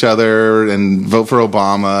love each other and vote for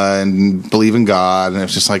Obama and believe in God, and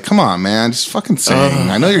it's just like, come on, man, just fucking sing.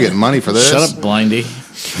 I know you're getting money for this. shut up, Blindy.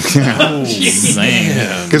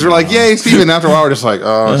 Because we're like, yay, Steve, and after a while we're just like,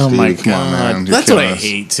 oh Oh my Steve, come on, man. god, you're that's what I killing us.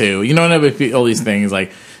 hate too. You know, what all these things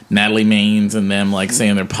like Natalie Maines and them like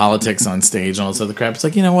saying their politics on stage and all this other crap. It's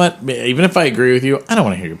like, you know what? Even if I agree with you, I don't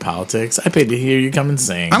want to hear your politics. I paid to hear you come and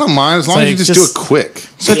sing. I don't mind as long as you just do it quick.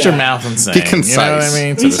 Shut your mouth and sing. Be concise. You know what I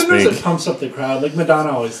mean? I So mean, to sometimes speak. it pumps up the crowd. Like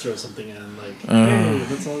Madonna always throws something in, like, "Hey,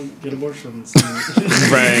 let's all get abortions."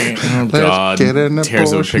 Right. Oh Let's God. get an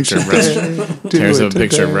Tears of a abortion picture of today. Rush. Do Tears it of a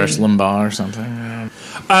picture of today. Rush Limbaugh or something.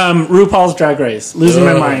 RuPaul's Drag Race, losing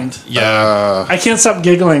my mind. yeah. I can't stop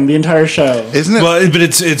giggling the entire show. Isn't it? Well, but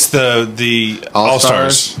it's the All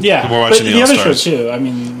Stars. Yeah, We're watching but the All other show Stars. too. I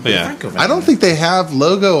mean, Yeah. I don't think they have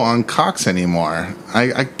logo on cocks anymore. I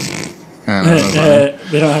don't know.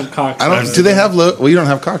 they don't have cocks. I don't. Do they have? Well, you don't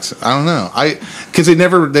have cocks. I don't know. Because they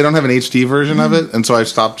don't have an HD version of it, and so I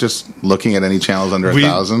stopped just looking at any channels under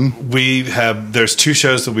 1,000. We have. There's 2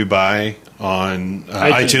 shows that we buy on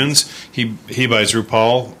iTunes. He buys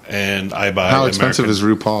RuPaul, and I buy. How expensive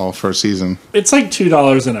American. is RuPaul for a season? It's like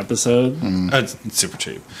 $2 an episode. It's super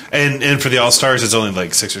cheap, and for the All Stars, it's only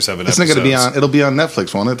like 6 or 7 It's not episodes. going to be on. It'll be on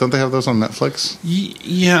Netflix, won't it? Don't they have those on Netflix?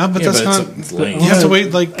 Yeah, but that's not. it's late. You have to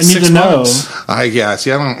wait like I need 6 to know. months. I guess.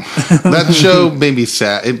 Yeah, I don't. That show made me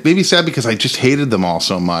sad. It made me sad because I just hated them all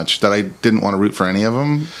so much that I didn't want to root for any of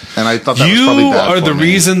them, and I thought that was probably You bad are for the me.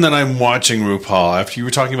 reason that I'm watching RuPaul. After you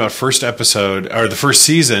were talking about first episode or the first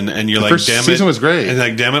season, and you're like, first "Damn it!" season was great. And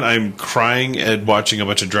like, "Damn it!" I'm crying at watching a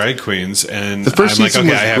bunch of drag queens, and The first I'm like, season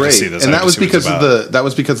 "Okay, was I have great, to see this." and I that have was to see what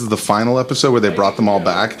it's because of the final episode where they brought them all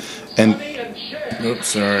back, and Oops,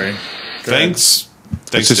 sorry. Thanks,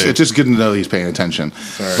 it's just good to know he's paying attention.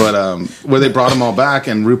 But where they brought them all back,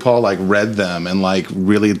 and RuPaul like read them and like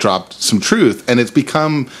really dropped some truth, and it's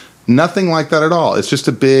become nothing like that at all. It's just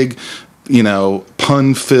a big,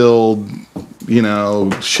 pun-filled,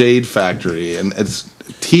 shade factory, and it's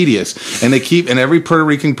tedious. And every Puerto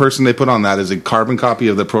Rican person they put on that is a carbon copy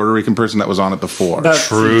of the Puerto Rican person that was on it before. That's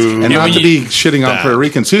True. And not to be shitting on that. Puerto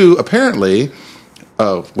Ricans who apparently,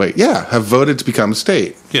 have voted to become a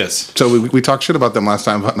state. Yes. So we talked shit about them last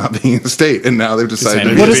time about not being a state, and now they've decided to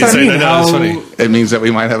What be. does that I mean? know, that's funny. It means that we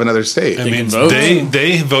might have another state. It means vote.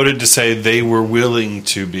 they voted to say they were willing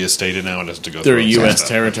to be a state, and now it has to go. They're a through all U.S. that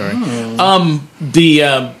territory. Oh.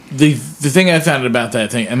 The thing I found about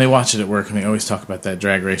that thing, and they watch it at work, and they always talk about that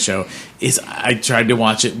Drag Race show, is I tried to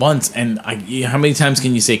watch it once, and how many times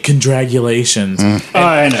can you say congratulations?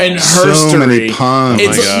 I know. And So herstory. many puns.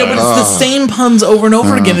 It's, Oh my no, but it's the same puns over and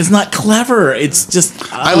over again. It's not clever. It's just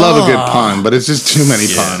I love a good pun, but it's just too many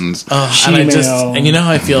puns. and She-mail. you know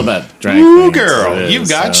how I feel about drag. Ooh, things, girl, so it you've is,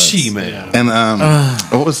 got so it's- she-mail. And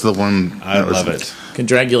what was the one? I love it.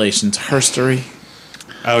 Congratulations, herstory.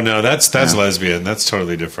 Oh no, that's lesbian. That's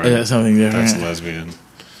totally different. That's something different. That's lesbian.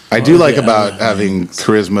 I do like about having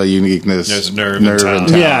charisma, uniqueness, There's nerve and talent.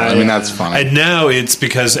 Yeah, I mean, yeah. that's funny. And now it's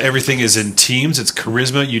because everything is in teams. It's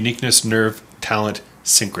charisma, uniqueness, nerve, talent,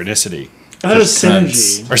 synchronicity, That is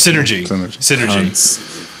synergy. or synergy. Synergy.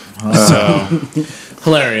 So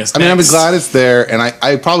Hilarious. I mean, I'm Next. glad it's there, and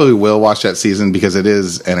I probably will watch that season because it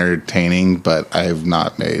is entertaining, but I have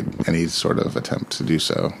not made any sort of attempt to do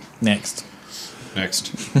so. Next.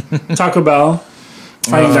 next, Taco Bell.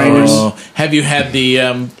 fine diners. Have you had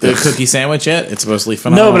the cookie sandwich yet? It's supposedly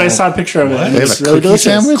phenomenal. No, but I saw a picture of it. They have It's a really cookie delicious.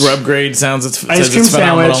 sandwich? Grub Grade sounds it's Ice says cream it's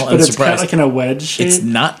phenomenal. sandwich, but and it's kind of surprised. like in a wedge shape. It's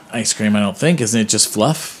not ice cream, I don't think. Isn't it just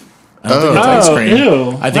fluff? I don't think it's ice cream.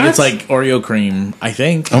 Ew. I think it's What? like Oreo cream. I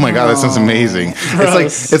think. Oh my god, that sounds amazing!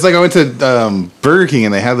 Gross. It's like I went to Burger King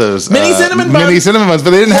and they had those Mini cinnamon buns? mini cinnamon buns, but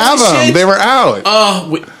they didn't have Holy them. shit. They were out.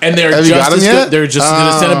 And they're Have you just got 'em as yet? good. They're just as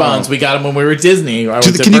good as Cinnabons. We got them when we were at Disney. I went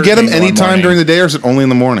to Can you Burger get them King one anytime morning. during the day, or is it only in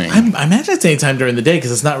the morning? I imagine it's anytime during the day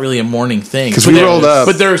because it's not really a morning thing. 'Cause But we they're- rolled up-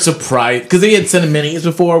 but they're surprised because they had cinnamon minis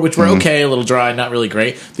before, which were okay, a little dry, not really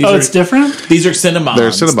great. These Oh, it's different? These are Cinnabons. They're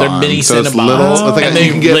Cinnabons. They're mini so it's Cinnabons. little. It's like And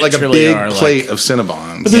you can get like a literally big are, plate of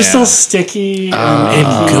Cinnabons. But they're Yeah. still sticky.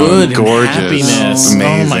 and good and gorgeous. happiness.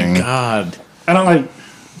 Amazing. Oh my god. I don't like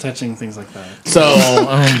touching things like that. So,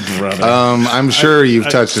 oh brother. I'm sure you've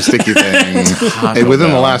touched a sticky thing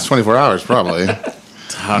within the last 24 hours, probably.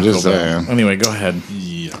 Taco just Bell. saying. Anyway, go ahead.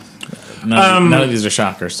 Yeah. None of these are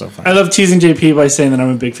shockers so far. I love teasing JP by saying that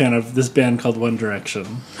I'm a big fan of this band called One Direction.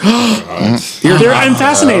 I'm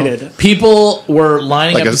fascinated. People were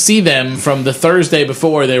lining Like up to see them from the Thursday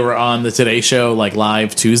before they were on the Today Show, like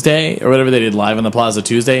live Tuesday or whatever they did live on the Plaza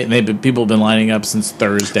Tuesday, and people have been lining up since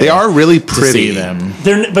Thursday. They are really to pretty. see them.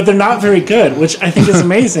 They're not very good, which I think is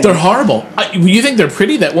amazing. They're horrible. You think they're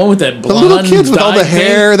pretty? That one with that The blonde little kids with all the dyed thing?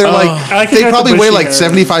 hair, they're Oh. I like the they guy with probably the weigh bushy like hair.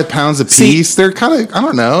 75 pounds a See- piece. They're kind of, I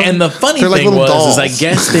don't know. And the funny They're like thing little was, dolls. I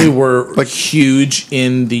guess they were huge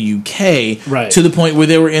in the UK, Right. to the point where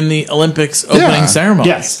they were in the Olympics opening Yeah. ceremony.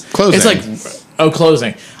 Yes. Closing. It's like,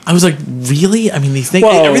 closing. I was like, really? I mean, these things,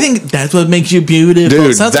 Well- everything, that's what makes you beautiful. Dude,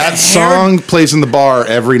 It sounds like that a hair- song plays in the bar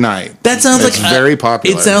every night. That sounds It's like very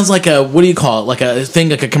popular. It sounds like a, what do you call it? Like a thing,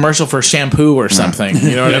 like a commercial for shampoo or something.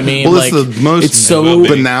 You know what I mean? Well, like, it's the most it's so will be.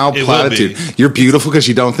 banal It will platitude. be. You're beautiful because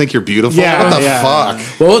you don't think you're beautiful. Yeah, what the yeah.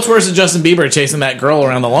 fuck? Well, what's worse than Justin Bieber chasing that girl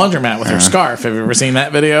around the laundromat with her scarf? Have you ever seen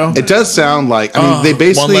that video? It does sound like. I mean, they One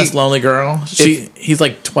basically Less Lonely Girl. He's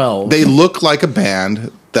like 12. they look like a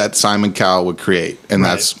band that Simon Cowell would create, and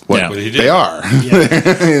that's what Yeah. What he did. they are.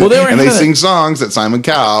 well, they were and they having a- sing songs that Simon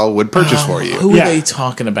Cowell would purchase for you. Who were Yeah. they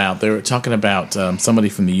talking about? They were talking about somebody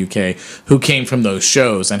from the UK who came from those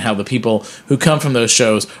shows, and how the people who come from those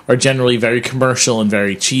shows are generally very commercial and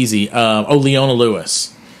very cheesy. Leona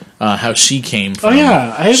Lewis, how she came from. Oh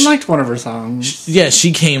yeah, I liked one of her songs. Yeah,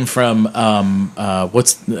 she came from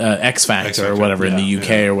what's X Factor or whatever in the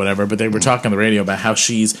UK or whatever. But they were talking on the radio about how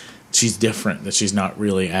she's different. That she's not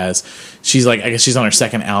really as she's like. I guess she's on her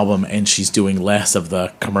second album and she's doing less of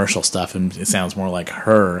the commercial stuff, and it sounds more like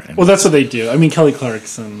her. And Well, that's what they do. I mean, Kelly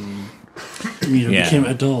Clarkson, Yeah. became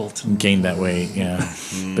adult. gained that weight. Yeah,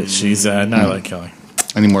 but she's not like Kelly.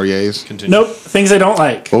 Any more yays? Continue. Nope, things I don't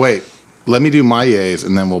like. Well, wait. Let me do my yays,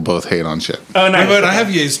 and then we'll both hate on shit. Oh no, But I have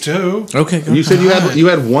yays too. Okay, go You said you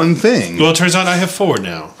had one thing. Well, it turns out I have 4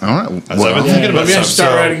 now. All right. I've been thinking about Maybe I some. should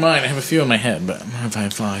start So- writing mine. I have a few in my head, but I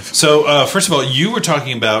have 5. So, first of all, you were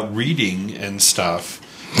talking about reading and stuff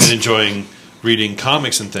and enjoying reading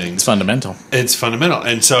comics and It's things. fundamental. It's fundamental.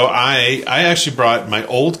 And so I actually brought my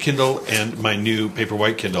old Kindle and my new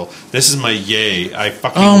Paperwhite Kindle. This is my yay. I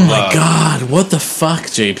fucking Oh love. my god! What the fuck,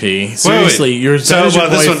 JP? Seriously, Wait. you're So, your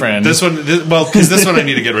this boyfriend. because this one I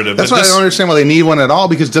need to get rid of. That's but why I this, don't understand why they need one at all.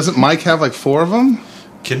 Because doesn't Mike have like 4 of them?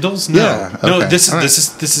 Kindles? No, Yeah, no. okay. This All right.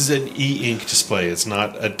 is an e-ink display. It's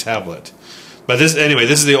not a tablet. But this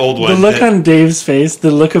is the old one. the look on Dave's face,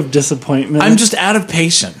 the look of disappointment. I'm just out of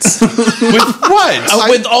patience with what?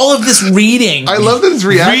 with all of this reading. I love that his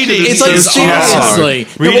reaction. Reading is It's like is so seriously.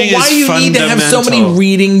 awesome. Reading Why is do you need to have so many fundamental.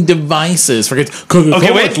 reading devices? Forget.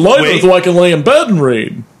 Okay, wait, wait. so I can lay in bed and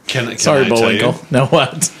read. Can Sorry, I tell you? Bullwinkle. No,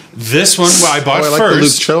 what? This one I bought Oh, I like the Luke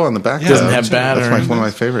first. Cho on the back. Doesn't though. have That's battery. one of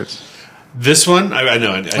my favorites. This one, I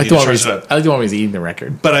know. I I need like to the one where charge he's, it up. I like the one where he's eating the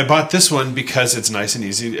record. But I bought this one because it's nice and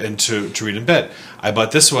easy and to read in bed. I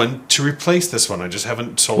bought this one to replace this one. I just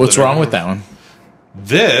haven't sold it. What's wrong with anymore. that one?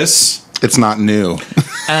 This. It's not new.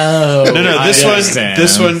 Oh, No, I this one. understand.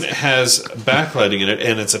 This one has backlighting in it,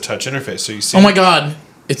 and it's a touch interface. So you see. Oh my god!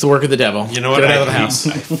 It's the work of the devil. You know what? Get it out of the house.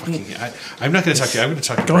 I'm not going to talk to you. I'm going to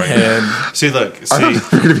talk to Go Brian. ahead. See, look. I See, don't know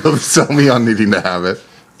if you're going to be able to sell me on needing to have it.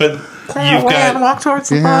 but you've got. walk towards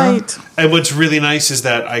the Yeah. light. And what's really nice is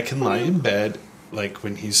that I can lie in bed, like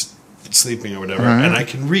when he's sleeping or whatever, and I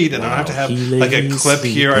can read, and I don't have to have He like a lays clip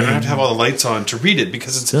here. I don't have to have all the lights on to read it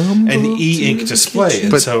because it's an e-ink display.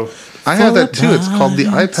 And But- so, I have that too. It's called the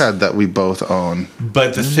iPad that we both own.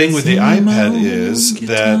 but the thing with the iPad is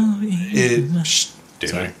that it. Shh,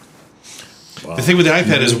 David. The thing with the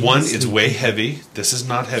iPad is, one, it's way heavy. This is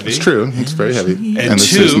not heavy. It's true. It's very heavy. And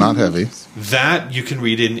this two, is not heavy. That you can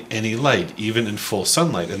read in any light, even in full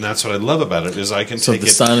sunlight. And that's what I love about it, is I can take the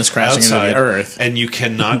it sun is crashing into outside, the earth. and you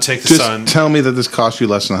cannot take the Just sun. tell me that this cost you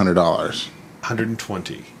less than $100.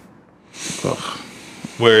 120. Ugh.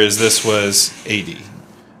 Whereas this was 80,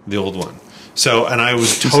 the old one. So, and I was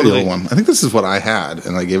This is totally... the old one. I think this is what I had,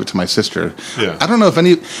 and I gave it to my sister. Yeah. I don't know if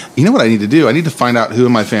any... You know what I need to do? I need to find out who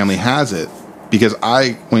in my family has it, because Well,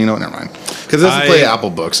 you know what? Never mind. Because it doesn't play Apple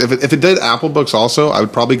Books. If it did Apple Books also, I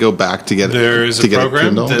would probably go back to get it. There is a program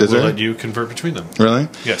Kindle. that Is will there? let you convert between them. Really?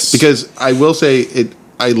 Yes. Because I will say it.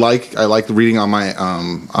 I like reading on my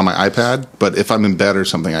iPad, but if I'm in bed or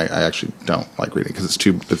something, I actually don't like reading because it's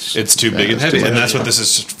too big and heavy, and that's what this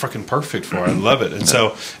is fucking perfect for. I love it,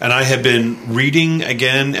 and I have been reading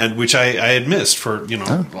again, and which I had missed for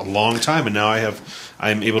a long time, and now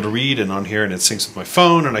I'm able to read and on here, and it syncs with my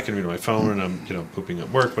phone, and I can read on my phone, and I'm pooping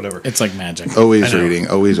at work, whatever. It's like magic. Always reading,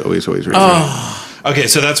 always reading. Oh. Okay,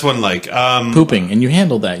 so that's one like Pooping, and you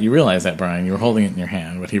handled that. You realize that, Brian. You were holding it in your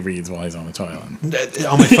hand, what he reads while he's on the toilet.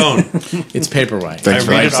 On my phone. It's paperwhite. Thanks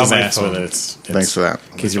for that. Wipes his On my ass phone. with it. Thanks for that.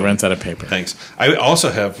 In case he runs out of paper. Thanks. I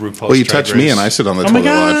also have RuPaul's Well, you Drag touch me, Race. and I sit on the Oh my toilet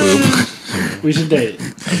while I God. poop. We should date.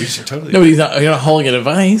 We should totally. No, but you're not holding a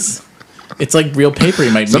device. It's like real paper. He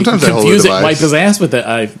might Sometimes I hold confuse a it, device. wipe his ass with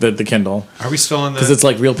the Kindle. Are we still on the? Because it's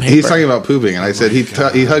like real paper. He's talking about pooping, and I said he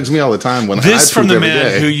hugs me all the time when I This poop from the every man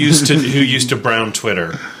day. who used to brown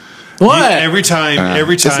Twitter. What? Every time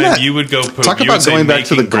Isn't that- you would go poop. Talk you about would say going back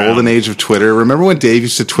to the making brown. golden age of Twitter. Remember when Dave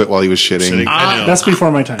used to twit while he was shitting? I know. That's before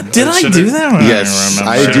my time. Did I do that? Yes,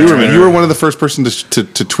 I Sure. do remember. You were one of the first person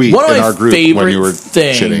to tweet One of in my our group favorite when you were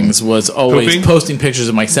things shitting. was always Pooping? posting pictures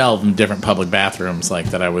of myself in different public bathrooms, like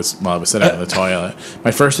that I was while I was sitting in the toilet. My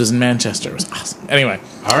first was in Manchester. It was awesome. Anyway,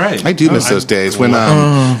 All right. I do miss those days when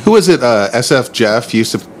who was it? SF Jeff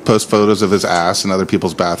used to post photos of his ass in other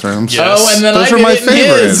people's bathrooms. Yes. oh, and then Those I were did my it in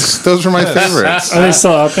favorites. his. Those were my favorites. Are they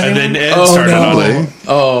still up? And anymore? then Ed started on it.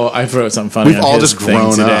 Oh, I wrote something funny. We've on all his just thing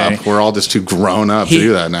grown today. up. We're all just too grown up to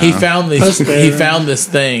do that now. He found this. Post there. He found this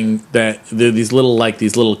thing that these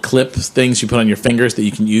little clips things you put on your fingers that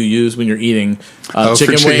you use when you're eating for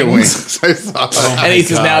chicken wings. I saw that. And he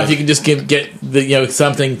says God. now if you can just get the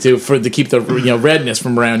something to keep the redness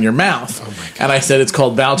from around your mouth. And I said it's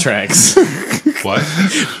called Valtrex What?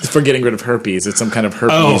 for getting rid of herpes. It's some kind of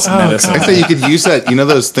herpes Oh, medicine. I say you could use that. You know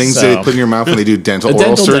those things So- they put in your mouth when they do dental A oral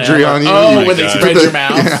dental surgery dam. on you? Oh, my when they God. spread your mouth.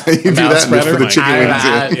 Yeah, you do A mouth that spreader? for the chicken wings.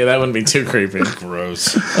 Yeah, that wouldn't be too creepy.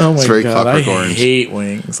 Gross. Oh my It's very god, I Clockwork Orange. hate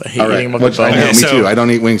wings. I hate All right, eating them which with I know, Okay, me so- too. I don't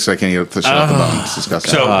eat wings, so I can't eat the shell off the bone. It's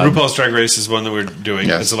disgusting. So RuPaul's Drag Race is one that we're doing.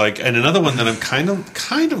 Yes. It's like, and another one that I'm kind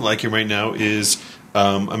of liking right now is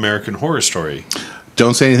American Horror Story.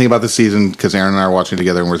 Don't say anything about the season because Aaron and I are watching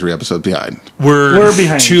together and we're 3 episodes behind. We're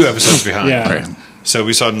behind. 2 episodes behind. Yeah. All right. So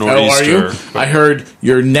we saw Oh, are Nor'easter. you? I heard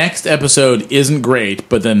your next episode isn't great,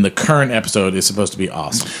 but then the current episode is supposed to be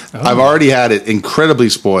awesome. I've already had it incredibly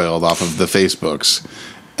spoiled off of the Facebooks,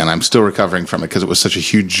 and I'm still recovering from it because it was such a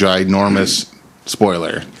huge, ginormous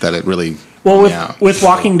spoiler that it really. Well, yeah. with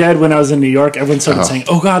Walking Dead, when I was in New York, everyone started saying,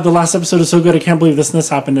 "Oh God, the last episode is so good! I can't believe this and this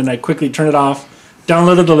happened." And I quickly turned it off,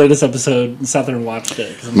 downloaded the latest episode, and sat there and watched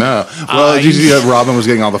it. 'Cause I'm No. Well, usually Robin was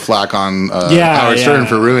getting all the flack on Howard Stern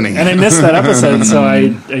for ruining and I it. missed that episode, so I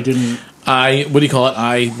didn't. What do you call it?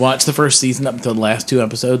 I watched the first season up until the last 2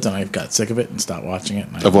 episodes, and I got sick of it and stopped watching it.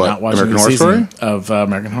 And I Of what? Not watching American the Horror season Story? of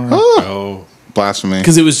American Horror. Oh, Blasphemy.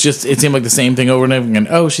 Because it seemed like the same thing over and over again.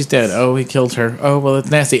 Oh, she's dead. Oh, he killed her. Oh, well, it's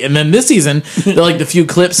nasty. And then this season, the few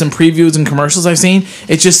clips and previews and commercials I've seen,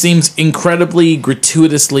 it just seems incredibly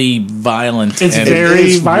gratuitously violent. It's and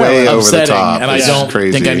very It's violent. way over the upsetting, top. and I It's don't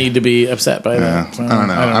crazy. think I need to be upset by Yeah. that. So, I don't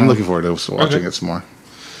know. I'm looking forward to watching it some more.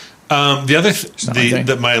 the other not my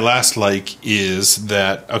thing. my last like is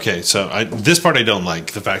that so this part I don't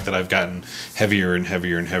like, the fact that I've gotten heavier and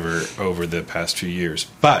heavier and heavier over the past few years,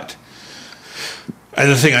 but. And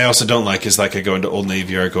the thing I also don't like is like I go into Old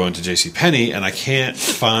Navy or I go into JCPenney and I can't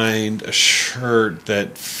find a shirt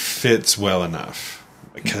that fits well enough.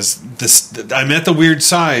 Because I'm at the weird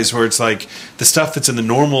size where it's like the stuff that's in the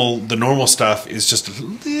normal stuff is just a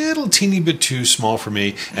little teeny bit too small for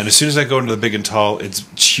me. And as soon as I go into the big and tall, it's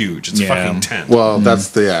huge. It's fucking 10. Well, that's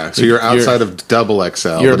the So you're outside of double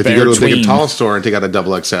XL. You're But if you go to a big and between. tall store and take out a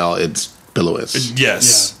double XL, it's Billowis.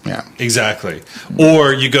 Yes. Yeah. Exactly.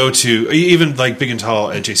 Or you go to even like Big and Tall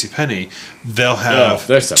at JCPenney, they'll have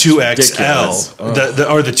their stuff's 2XL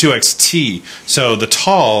or the 2XT. So the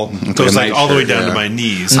tall goes like all the way down to my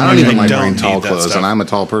knees. I don't even like wearing need tall that clothes, stuff. and I'm a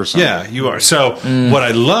tall person. Yeah, you are. So what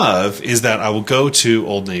I love is that I will go to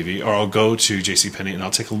Old Navy or I'll go to JCPenney and I'll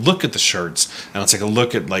take a look at the shirts and I'll take a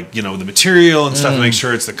look at like, the material and stuff and make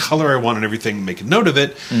sure it's the color I want and everything, make a note of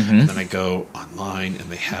it. And then I go online and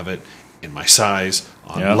they have it in my size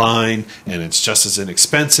online and it's just as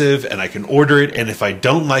inexpensive and I can order it, and if I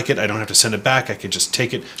don't like it I don't have to send it back. I can just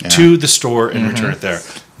take it to the store and return it there.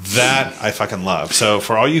 That I fucking love. So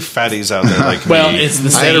for all you fatties out there like me, it's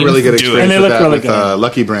the same. I had a really good experience And they with look that really with good.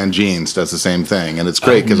 Lucky Brand Jeans does the same thing, and it's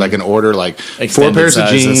great because I can order like 4 Extended pairs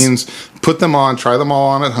sizes. of jeans, put them on, try them all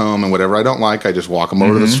on at home, and whatever I don't like, I just walk them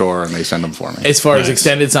over to the store and they send them for me. As far as Nice.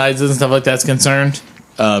 extended sizes and stuff like that's concerned,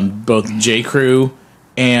 both J. Crew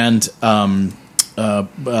and Banana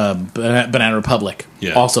Republic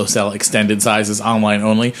also sell extended sizes online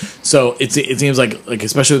only. So it seems like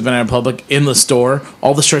especially with Banana Republic in the store,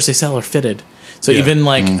 all the shirts they sell are fitted. So even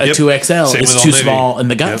like a 2XL Same is with too Old Navy. small in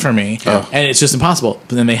the gut for me, and it's just impossible.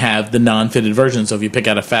 But then they have the non-fitted version. So if you pick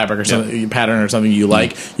out a fabric or something, pattern or something you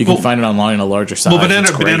like, you can find it online in a larger size. well,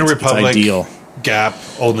 It's great. Banana It's Republic, ideal. Gap,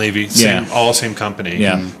 Old Navy, all same company.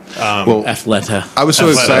 Yeah, Athleta. I was so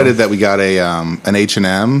excited that we got an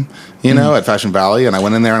H&M, at Fashion Valley, and I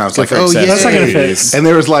went in there and I was like, oh yeah, That's not gonna fit. and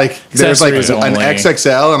there was like an Accessories only.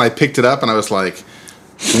 XXL, and I picked it up and I was like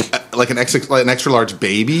an extra large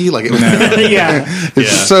baby, like it was. Yeah.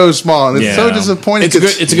 It's so small and it's so disappointing.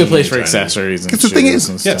 It's a good place for accessories. And Because the thing is,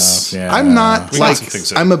 shoes and stuff. Yeah. I'm not We like also think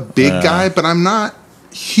so. I'm a big guy, but I'm not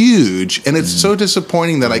huge, and it's so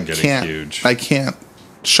disappointing that I getting huge. can't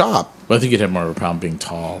shop. But I think you'd have more of a problem being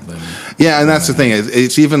tall than. Yeah, and that's the thing.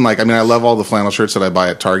 It's even like, I love all the flannel shirts that I buy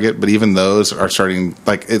at Target, but even those are starting,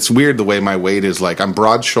 like, it's weird the way my weight is. Like, I'm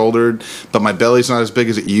broad-shouldered, but my belly's not as big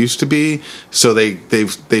as it used to be. So they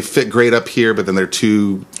fit great up here, but then they're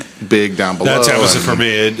too big down below. That's how it for me.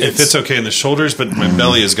 It fits okay in the shoulders, but my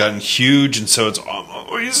belly has gotten huge, and so it's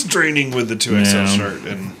always draining with the 2XL shirt.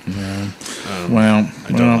 And I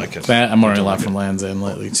don't like it. That I'm wearing a lot from Land's End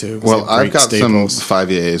lately too. Well, I've got some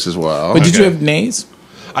 5As as well. But did you have nays?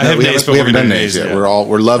 I have nays, but we we're haven't going done to nays yet. yet.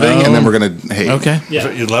 We're loving, and then we're going to hate. Okay. Yeah.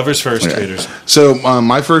 Your lovers first, haters. So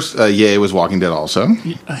my first yay was Walking Dead also.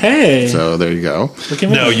 Hey. So there you go. Look at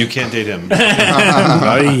me. No, you can't date him.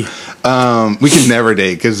 We could never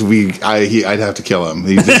date because I'd have to kill him.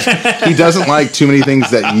 He doesn't like too many things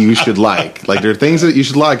that you should like. Like there are things that you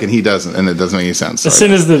should like, and he doesn't, and it doesn't make any sense. As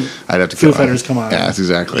soon as the I'd have to Foo kill him. Fighters come on. Yeah, that's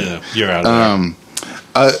exactly. Yeah, you're out of there.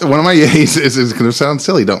 One of my yays is going to sound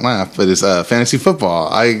silly. Don't laugh, but it's fantasy football.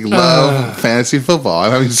 I love fantasy football.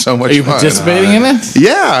 I'm having so much Are you fun. participating in it?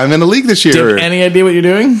 Yeah, I'm in a league this year. Do you have any idea what you're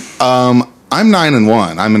doing? I'm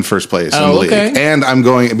 9-1. I'm in first place in the league, and I'm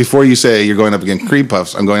going. Before you say you're going up against Creed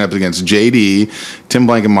Puffs, I'm going up against JD, Tim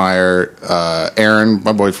Blankenmeyer, Aaron,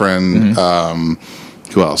 my boyfriend.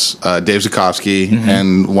 Who else? Dave Zukovsky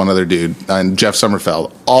and one other dude, and Jeff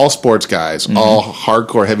Sommerfeld. All sports guys, all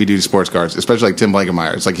hardcore, heavy duty sports guards. Especially like Tim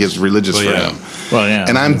Blankenmeyer. It's like his religious for him. Well, yeah.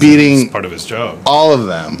 And I'm beating It's part of his job. all of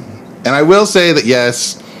them. And I will say that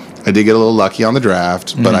yes, I did get a little lucky on the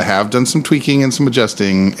draft, but I have done some tweaking and some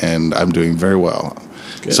adjusting, and I'm doing very well.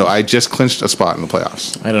 Good. So I just clinched a spot in the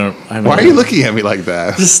playoffs. Why are you looking at me like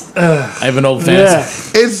that? Just, I have an old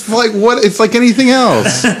fantasy. It's like what? It's like anything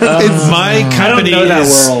else. It's My company know that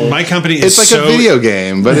is world. my company is like so a video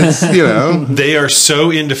game, but it's they are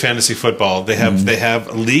so into fantasy football. They have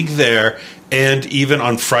a league there. And even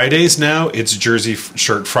on Fridays now, it's Jersey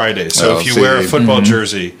Shirt Friday. So if you wear a football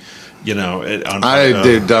jersey, don't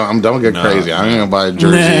get crazy. I'm gonna buy a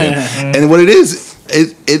jersey, and what it is.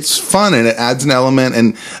 It's fun and it adds an element,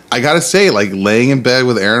 and I gotta say, like laying in bed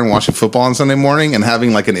with Aaron watching football on Sunday morning and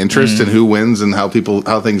having like an interest in who wins and how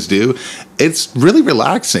things do, it's really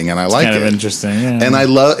relaxing and I like it. Kind of interesting, yeah. And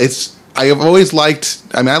I have always liked.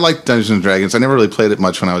 I liked Dungeons and Dragons. I never really played it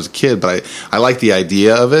much when I was a kid, but I like the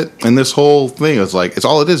idea of it. And this whole thing is like it's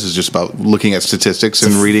all it is just about looking at statistics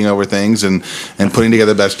and reading over things and putting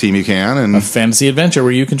together the best team you can. And a fantasy adventure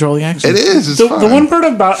where you control the action. it is. It's fun. the one part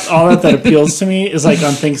about all that appeals to me is like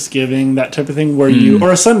on Thanksgiving, that type of thing where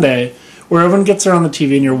or a Sunday, where everyone gets there on the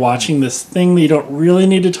TV and you're watching this thing that you don't really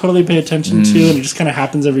need to totally pay attention to, and it just kind of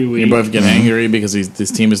happens every week. Your boyfriend getting angry because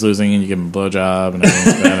his team is losing and you give him a blowjob and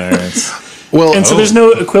everything's better. And so there's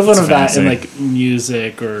no equivalent of that fancy. in like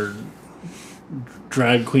music or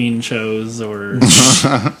drag queen shows or.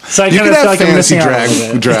 So I You kind can of feel have like I'm fancy missing out a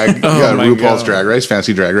little bit. RuPaul's Drag Race,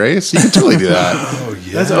 fancy drag race. You can totally do that. Oh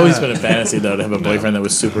yeah. That's always been a fantasy, though, to have a boyfriend that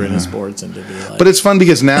was super into sports and to be like, But it's fun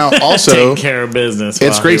because now also take care of business.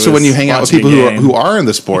 it's while great. he So when was you hang out with watching people a game. who are in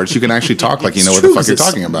the sports, you can actually talk like you know what the True, fuck you're it's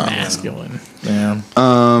talking about. masculine. Yeah.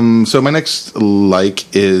 So my next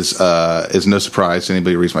like is no surprise to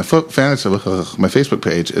anybody who reads my my Facebook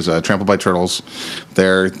page is Trampled by Turtles.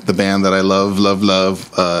 They're the band that I love.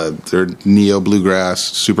 They're neo bluegrass,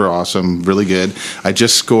 super awesome, really good. I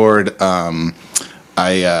just scored.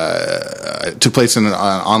 I took place in an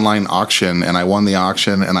online auction, and I won the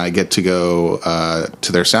auction, and I get to go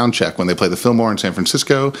to their sound check when they play the Fillmore in San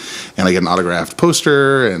Francisco, and I get an autographed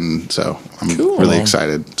poster, and so I'm really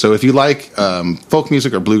excited. So if you like folk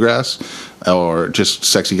music or bluegrass, or just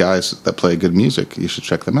sexy guys that play good music, you should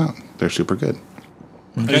check them out. They're super good.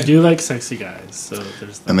 Okay. I do like sexy guys, so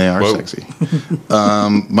there's that. And they are sexy.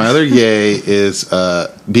 My other yay is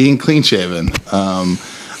being clean shaven.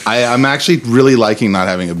 I'm actually really liking not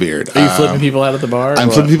having a beard. Are you flipping people out at the bar? I'm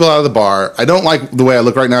flipping people out of the bar. I don't like the way I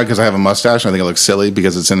look right now because I have a mustache. And I think I look silly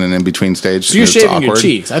because it's in an in-between stage. So you're It's shaving awkward. your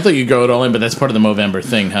cheeks. I thought you grow it all in, but that's part of the Movember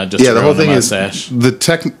thing, huh? Just Yeah, to the grow whole thing the is mustache.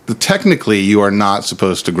 technically you are not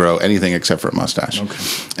supposed to grow anything except for a mustache.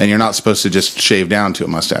 Okay. And you're not supposed to just shave down to a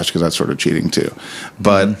mustache because that's sort of cheating too.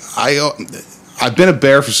 But I've been a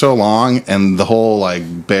bear for so long, and the whole like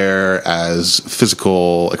bear as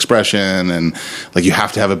physical expression and like you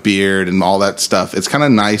have to have a beard and all that stuff. It's kind of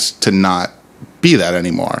nice to not be that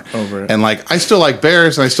anymore. Over it. And like I still like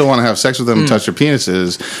bears and I still want to have sex with them and touch their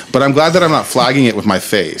penises, but I'm glad that I'm not flagging it with my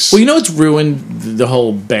face. Well, you know what's ruined the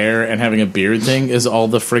whole bear and having a beard thing is all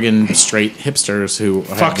the friggin' straight hipsters who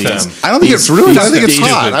Fuck have them. these. I don't think it's ruined. I think it's these-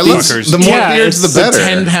 hot. I these love fuckers. the more Yeah, beards, it's the better.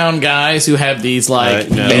 10-pound guys who have these like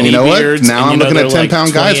No. mini And you know what? beards. Now and, I'm looking they're, at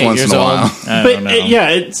 10-pound guys 28 once in years a old. while. I But don't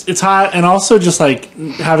know. it's hot, and also just like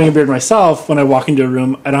having a beard myself. When I walk into a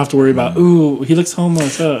room, I don't have to worry about ooh, he looks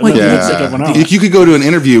homeless. He looks like everyone else. You could go to an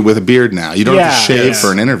interview with a beard now. You don't have to Yeah, shave yes.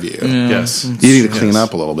 for an interview. Yes. You need to clean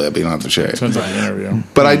up a little bit, but you don't have to shave. Depends on the interview.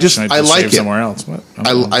 But I Might like shave it. somewhere else. What?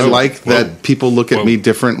 I like that people look at me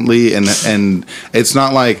differently, and it's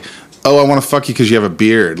not like, oh, I want to fuck you because you have a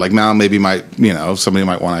beard. Like now, maybe somebody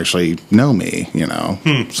might want to actually know me.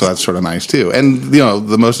 So that's sort of nice too. And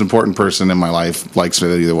the most important person in my life likes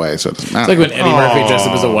it either way, so it doesn't matter. It's like when Eddie Murphy dressed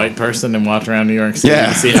up as a white person and walked around New York City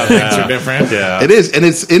Yeah. to see how things are different. Yeah. It is, and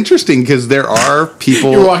it's interesting because there are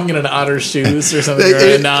people. You're walking in an otter's shoes or something. You're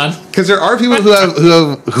in on. Because there are people who have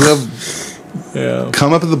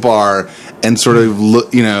come up at the bar and sort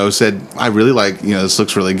of said, I really like, this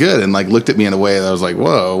looks really good, and like looked at me in a way that I was like,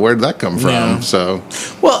 whoa, where did that come from? Yeah. So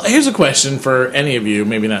Well, here's a question for any of you.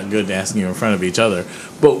 Maybe not good asking you in front of each other,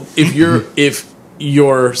 but if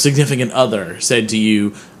your significant other said to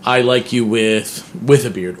you, "I like you with a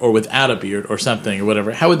beard or without a beard or something or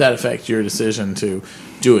whatever," how would that affect your decision to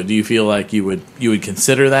do it? Do you feel like you would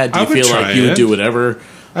consider that? Do I you would feel try like you would it. do whatever?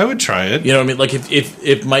 I would try it. You know what I mean? Like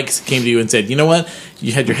if Mike came to you and said, "You know what?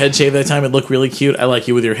 You had your head shaved that time. It looked really cute. I like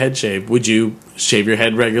you with your head shaved." Would you shave your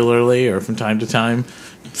head regularly or from time to time?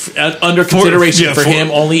 Under consideration for him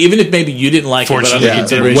only, even if maybe you didn't like it, but under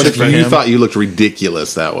consideration what if for you him. thought you looked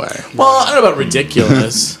ridiculous that way? Well, I don't know about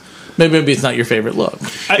ridiculous. Maybe it's not your favorite look.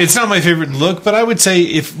 It's not my favorite look, but I would say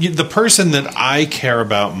if the person that I care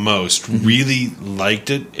about most really liked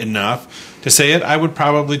it enough to say it, I would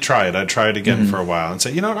probably try it. I'd try it again for a while and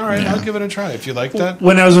say, all right, I'll give it a try. If you like that,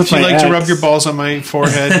 When I was with if you my like to ex- rub your balls on my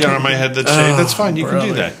forehead, on my head that's shaved, that's fine. You can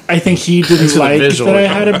do that. I think he Thanks didn't for the like visual. that I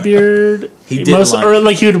had a beard. He did like or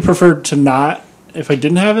like he would have preferred to not if I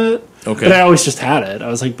didn't have it. Okay. But I always just had it. I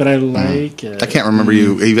was like, but I like it. I can't remember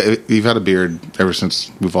you. You've had a beard ever since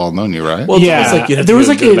we've all known you, right? Well, Yeah. it's like you have There to was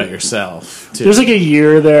feel like good a- about yourself. Too. There was like a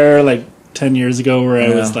year there, like 10 years ago, where I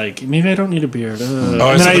Yeah. was like, maybe I don't need a beard. And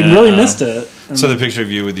I then I see. really missed it. So the picture of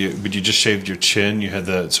you would you just shaved your chin? You had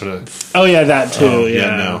the sort of Oh yeah, that too. Oh, yeah,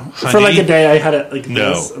 yeah, no. For like Honey? a day, I had it like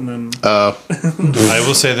No. this, and then. I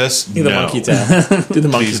will say this. Do the no. monkey tap. Do the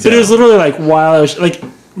monkey Please tap. But it was literally like while I was like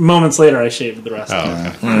moments later, I shaved the rest. Oh, of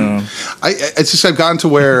it. okay. It's just I've gotten to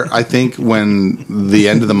where I think when the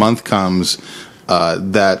end of the month comes,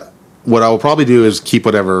 that what I will probably do is keep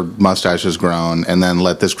whatever mustache has grown and then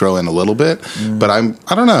let this grow in a little bit. But I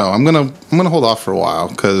don't know. I'm gonna hold off for a while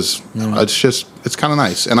because it's kind of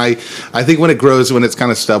nice. And I think when it grows, when it's kind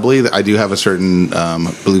of stubbly, I do have a certain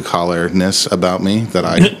blue collarness about me that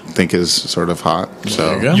I think is sort of hot.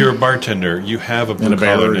 So you go. You're a bartender. You have a blue a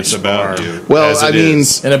bearish collarness about bar. you. Well, as I it mean-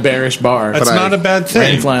 is. In a bearish bar. That's but not a bad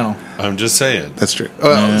thing. Rain flannel. I'm just saying. that's true.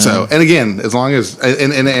 Well, so and again, as long as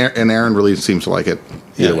and Aaron really seems to like it.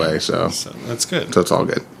 either way. So that's good. So it's all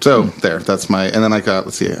good. So there, that's my. And then I've got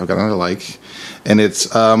another like, and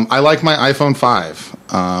it's I like my iPhone 5.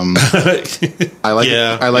 I like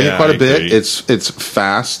it quite a bit. Agree. It's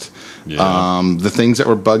fast. Yeah. The things that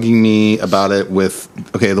were bugging me about it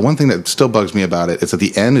the one thing that still bugs me about it is that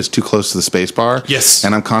the N is too close to the space bar. Yes.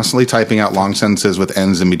 And I'm constantly typing out long sentences with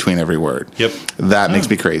N's in between every word. Yep. That makes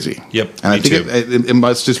me crazy. Yep. And I think it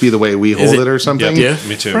must just be the way we hold it or something. Yep.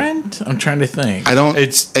 Me too. Friend? I'm trying to think.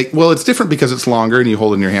 It's different because it's longer and you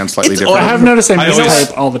hold it in your hand slightly different. I have noticed I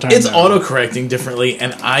type all the time. It's auto-correcting differently,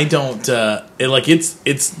 and I don't...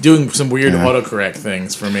 it's doing some weird autocorrect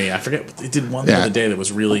things for me. I forget. It did one the other day that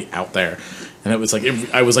was really out there. And it was like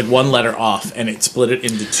I was like one letter off, and it split it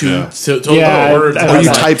into two words. Or you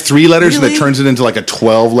type 3 letters and it turns it into like a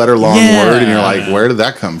 12-letter long word, and you're like, where did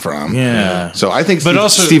that come from? Yeah. So I think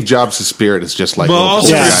Steve Jobs' spirit is just like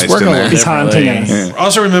poltergeist in there. He's haunting us. Yeah.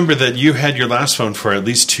 Also remember that you had your last phone for at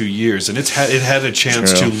least 2 years, and it had a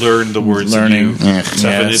chance to learn the words and it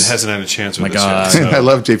hasn't had a chance with this yet. So. I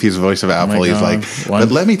love JP's voice of Apple. He's like,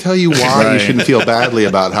 but let me tell you why you shouldn't feel badly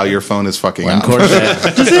about how your phone is fucking up.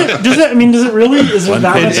 Does it really? Is it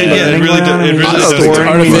that much? It really does.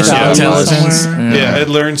 Artificial intelligence. Yeah, it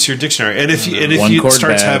learns your dictionary, and if it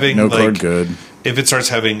starts having if it starts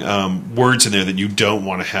having words in there that you don't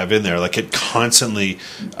want to have in there, like it constantly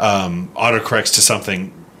autocorrects to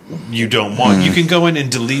something you don't want, you can go in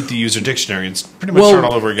and delete the user dictionary and pretty much start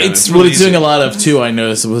all over again. It's really what it's doing a lot of too. I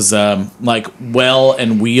noticed was like well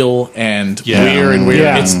and wheel and weir and weird.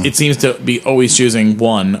 Yeah. It seems to be always choosing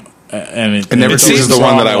one. And it never chooses the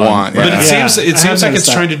one that I want. But it seems like it's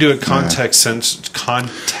trying to do it contextually.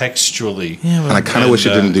 Yeah, and I kind of wish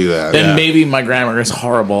it didn't do that. Then maybe my grammar is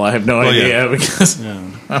horrible. I have no idea because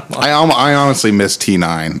I honestly miss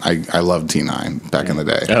T9. I loved T9 back in the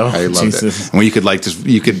day. I loved it. And when you could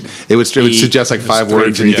it would suggest like 5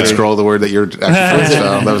 words and you could scroll the word that you're actually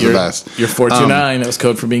that was the best. Your 429. That was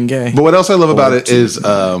code for being gay. But what else I love about it is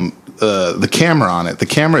the camera on it. The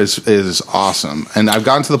camera is awesome, and I've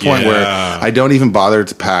gotten to the point where I don't even bother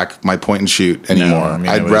to pack my point and shoot anymore.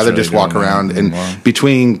 I'd rather just walk around, and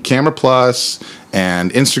between Camera Plus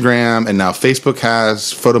and Instagram, and now Facebook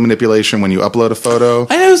has photo manipulation when you upload a photo.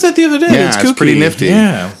 I noticed that the other day. Yeah, it's pretty nifty.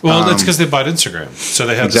 Yeah. Well, that's because they bought Instagram, so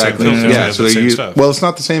they have the same filters. Yeah, so they use stuff. Well, it's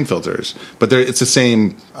not the same filters, but it's the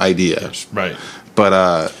same idea. Right.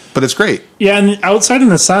 But it's great. Yeah, and outside in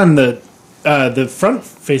the sun, the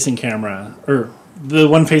front-facing camera, or the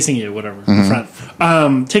one facing you, whatever, the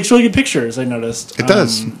front, takes really good pictures, I noticed. It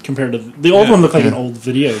does. Compared to the old one looked like an old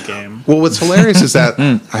video game. Well, what's hilarious is that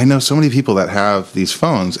I know so many people that have these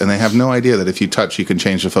phones, and they have no idea that if you touch, you can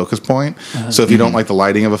change the focus point. So if you don't like the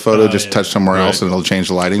lighting of a photo, just touch somewhere else, and it'll change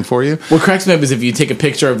the lighting for you. What cracks me up is if you take a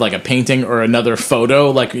picture of like a painting or another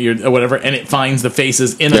photo, like or whatever, and it finds the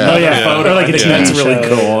faces in another photo. Like that's really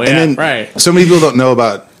cool. Yeah, and then, so many people don't know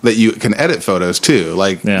about that you can edit photos too.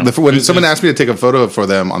 Like when someone asks me to take a photo for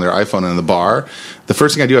them on their iPhone in the bar, the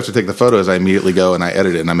first thing I do after take the photo is I immediately go and I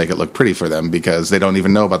edit it and I make it look pretty for them because they don't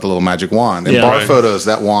even know about the little magic wand. And bar photos,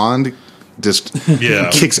 that wand just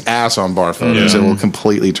kicks ass on bar photos. It will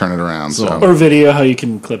completely turn it around. Or video, how you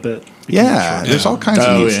can clip it. There's all kinds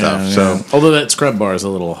of neat stuff. Yeah. So although that scrub bar is a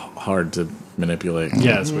little hard to manipulate.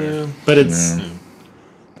 Yeah, it's weird. But it's...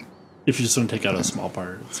 If you just want to take out a small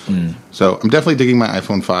part. So I'm definitely digging my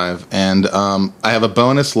iPhone 5. And I have a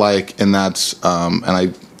bonus and that's...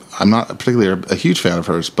 and I'm not particularly a huge fan of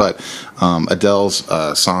hers, but Adele's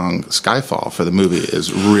song "Skyfall" for the movie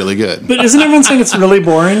is really good. But isn't everyone saying it's really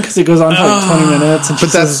boring because it goes on for like 20 minutes?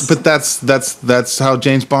 And that's how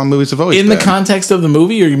James Bond movies have always been. In the context of the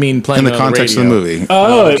movie, or you mean playing in the context of the movie?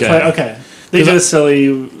 Oh, okay. They did a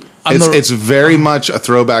silly. It's very much a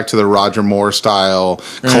throwback to the Roger Moore style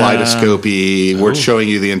kaleidoscopy. We're showing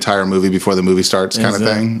you the entire movie before the movie starts, kind of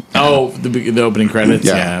thing. Oh, the opening credits.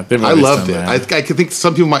 Yeah, I loved it. I think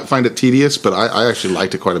some people might find it tedious, but I actually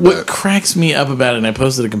liked it quite a bit. What cracks me up about it, and I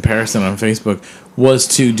posted a comparison on Facebook, was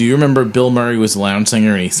do you remember Bill Murray was a lounge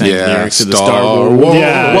singer and he sang lyrics to the Star Wars?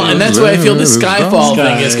 Yeah. Well, and that's why I feel the Skyfall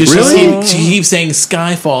thing is because she keeps saying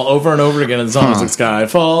Skyfall over and over again in the song. It's like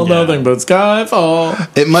Skyfall, nothing but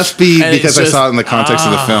Skyfall. It must be because I saw it in the context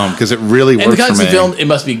of the film because it really works for me. In the context of the film, it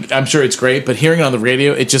must be. I'm sure it's great, but hearing it on the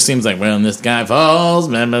radio, it just seems like when the sky falls,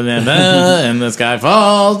 blah, blah, blah, blah, and the sky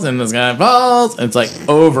falls, and the sky falls. And it's like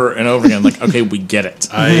over and over again. Like, okay, we get it.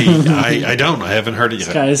 I don't. I haven't heard it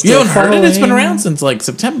yet. You haven't heard it? It's been around since like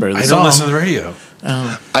September. I don't listen to the radio.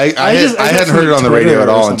 I hadn't heard it on the radio at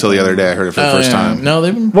all until the other day. I heard it for the first time.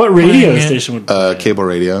 No, what radio station would cable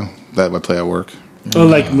radio that I play at work. Oh,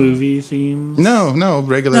 like movie themes? No,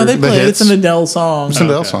 regular. No, they play it. hits. It's an Adele song. It's an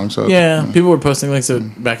Adele song. So Yeah, people were posting links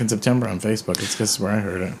back in September on Facebook. It's just where I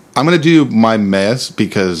heard it. I'm gonna do my mess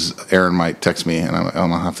because Aaron might text me and I'm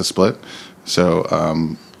gonna have to split. So,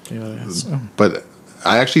 but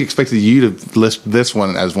I actually expected you to list this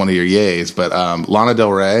one as one of your yays. But Lana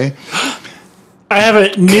Del Rey. I have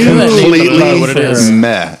a new Completely what it is.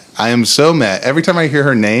 meh. I am so meh. Every time I hear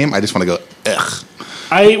her name, I just want to go ugh.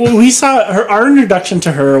 We saw her. Our introduction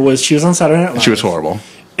to her was she was on Saturday Night Live. She was horrible.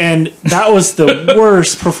 And that was the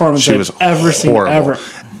worst performance She was I've ever seen. horrible. Ever.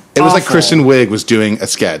 It was like Awful. Kristen Wiig was doing a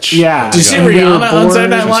sketch. Yeah. Did you see And we were Rihanna on bored.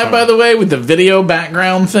 Saturday Night Live, by the way, with the video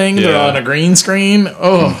background thing? They're Yeah. on a green screen.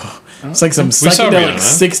 Oh, it's like some saw psychedelic Rihanna.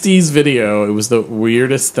 60s video. It was the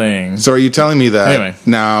weirdest thing. So are you telling me that Anyway.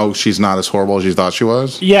 now she's not as horrible as you thought she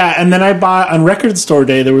was? Yeah, and then I bought on Record Store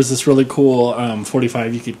Day. There was this really cool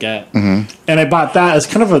 45 you could get, and I bought that as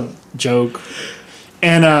kind of a joke.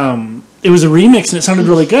 And it was a remix, and it sounded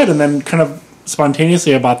really good. And then, kind of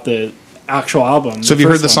spontaneously, I bought the actual album. So have you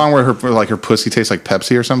heard the song where her pussy tastes like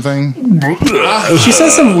Pepsi or something? She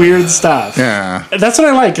says some weird stuff. Yeah. That's what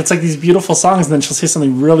I like. It's like these beautiful songs, and then she'll say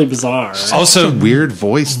something really bizarre. Also, Weird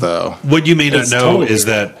voice though. what you may not It's know totally is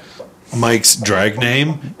that Mike's drag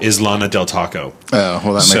name is Lana Del Taco. Oh,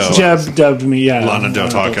 well that makes So- sense. Jeb dubbed me, yeah. Lana Del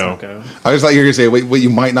Taco. I just thought you were going to say, what you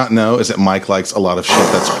might not know is that Mike likes a lot of shit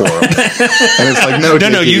that's horrible. And it's like, no,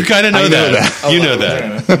 No, Dickie, you kind of know I that. You know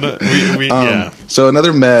that. But yeah. So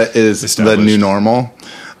another Met is the Established. new normal.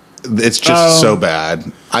 It's just so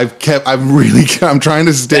bad. I'm trying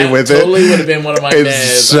to stay That with totally it. would have been one of my It's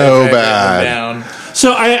days. so I tried bad. to get them down.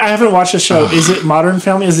 So I haven't watched the show. Is it Modern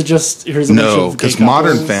Family? Is it just here's a bunch No, of because gay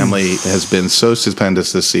Modern couples? Family has been so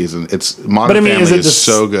stupendous this season. It's Modern But I mean, Family is it is just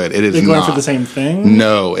so good. It is They're going not for the same thing.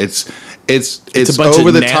 No, it's It's a bunch over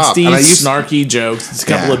of the top. nasty, And I used snarky jokes. It's a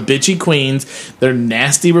couple Yeah. of bitchy queens. Their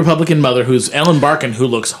nasty Republican mother, who's Ellen Barkin, who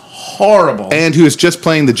looks horrible. and who is just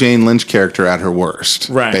playing the Jane Lynch character at her worst,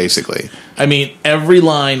 Right. basically. I mean, every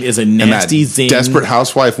line is a And that nasty zing. desperate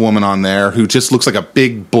housewife woman on there who just looks like a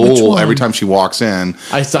big Which bull one? every time she walks in.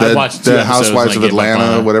 I watched two the episodes Housewives and of I gave up on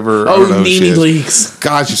Atlanta, her. whatever. I Oh, don't know who she Nene is. Leakes.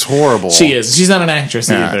 God, she's horrible. She is. She's not an actress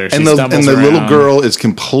Yeah. either. She And the stumbles little around. girl is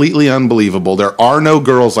completely unbelievable. There are no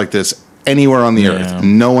girls like this anywhere on the Yeah. earth.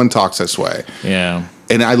 No one talks this way. Yeah.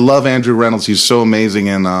 And I love Andrew Reynolds. He's so amazing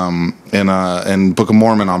in Book of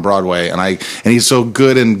Mormon on Broadway, and he's so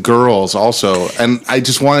good in Girls also. And I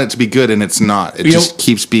just want it to be good, and it's not. It just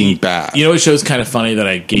keeps being bad. You know what show's kind of funny that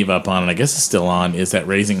I gave up on, and I guess it's still on, is that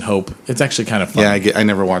Raising Hope. It's actually kind of funny. Yeah, I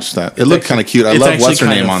never watched that. It looked actually- kind of cute. I it's love actually what's her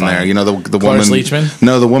kind name of on fun. there. You know the Cloris woman. Leachman?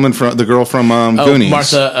 No, the girl from Goonies.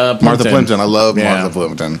 Martha Martha Plimpton. Plimpton. I love Yeah. Martha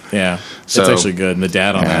Plimpton. Yeah. So- it's actually good, and the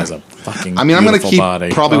dad on Yeah. that has a fucking I mean, I'm going to beautiful keep body.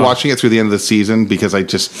 probably Oh. watching it through the end of the season because I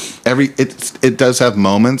just it does have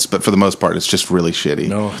moments, but for the most part, it's just really shitty.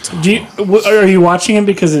 No, it's awful. Are you watching it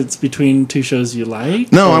because it's between two shows you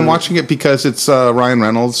like? No, Or- I'm watching it because it's Ryan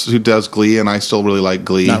Reynolds who does Glee, and I still really like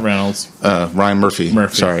Glee. Not Reynolds. Ryan Murphy.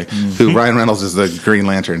 Sorry, who Ryan Reynolds is the Green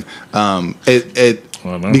Lantern.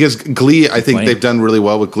 Well, no. Because Glee, I think Lame. they've done really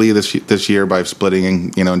well with Glee this year by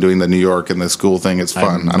splitting and doing the New York and the school thing. It's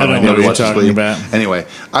fun. I don't know nobody what watches you're talking Glee. about. Anyway,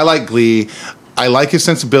 I like Glee. I like his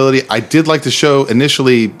sensibility. I did like the show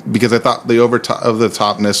initially because I thought the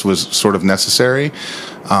topness was sort of necessary,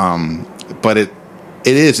 but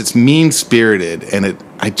it's mean spirited, and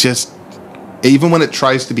even when it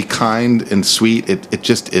tries to be kind and sweet, it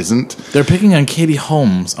just isn't. They're picking on Katie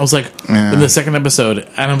Holmes. I was like, in the second episode,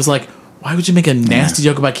 and I was like, why would you make a nasty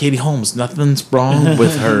joke about Katie Holmes? Nothing's wrong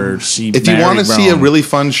with her. If you want to see a really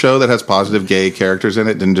fun show that has positive gay characters in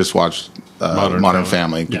it, then just watch Modern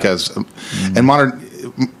Family because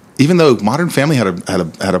even though Modern Family had a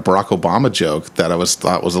Barack Obama joke that I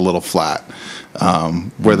thought was a little flat,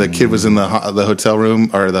 where the kid was in the hotel room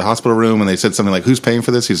or the hospital room, and they said something like, "Who's paying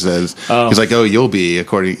for this?" He says, "He's like, oh, you'll be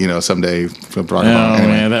according, someday." For Barack Obama.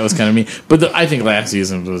 Anyway. Man, that was kind of mean. But I think last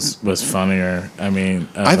season was funnier. I mean,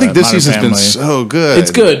 I think this Modern season's been Family. so good.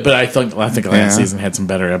 It's good, but I think last Yeah. season had some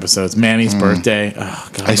better episodes. Manny's birthday. Oh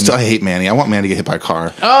God, I hate Manny. I want Manny to get hit by a car.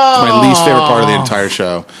 It's my least favorite part of the entire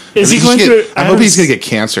show. Is he Just going through- I hope he's going to get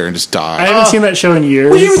cancer and just die. I haven't seen that show in years.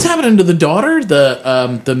 Well, you know what's happening to the daughter,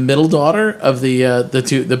 the middle daughter of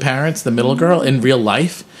the parents, the middle girl in real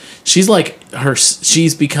life? She's like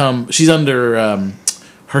she's under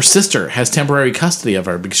her sister has temporary custody of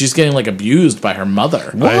her because she's getting like abused by her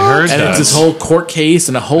mother. I heard and that. it's this whole court case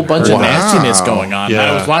and a whole bunch of nastiness going on. Yeah,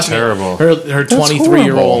 and I was watching terrible. her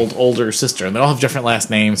 23-year-old older sister, and they all have different last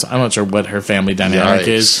names. So I'm not sure what her family dynamic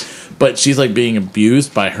is, but she's like being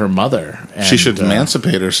abused by her mother. And, she should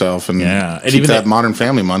emancipate herself and keep even that Modern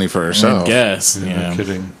Family money for herself. I guess. No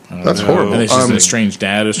kidding. That's horrible. And then she's an estranged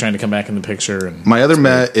dad who's trying to come back in the picture. And my other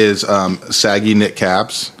Met is saggy knit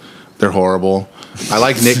caps. They're horrible. I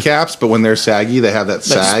like knit caps, but when they're saggy, they have that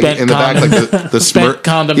sag in the back, like the Smurf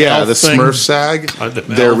condom. Yeah, the thing. Smurf sag.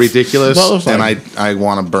 They're ridiculous, and I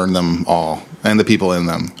want to burn them all and the people in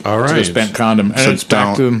them. All right, so spent condom. And so it's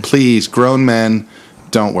back to them. Please, grown men,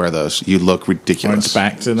 don't wear those. You look ridiculous. It's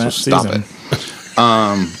back to that so season.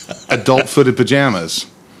 Stop it. Adult footed pajamas.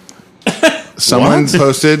 Someone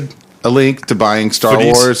posted a link to buying Star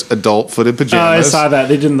Wars adult footed pajamas. I saw that.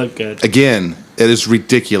 They didn't look good. Again, it is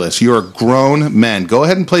ridiculous. You are grown men. Go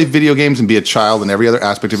ahead and play video games and be a child in every other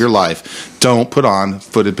aspect of your life. Don't put on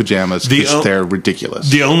footed pajamas because they're ridiculous.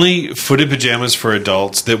 The only footed pajamas for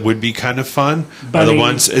adults that would be kind of fun are the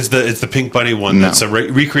ones. It's the pink bunny one. No. That's a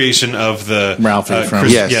recreation of the Ralphie from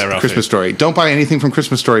Ralphie. Christmas Story. Don't buy anything from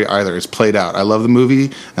Christmas Story either. It's played out. I love the movie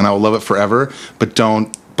and I will love it forever. But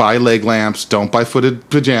don't buy leg lamps. Don't buy footed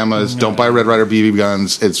pajamas. Don't buy Red Ryder BB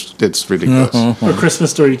guns. It's ridiculous. Or Christmas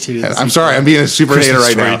Story 2. I'm sorry, I'm being a super hater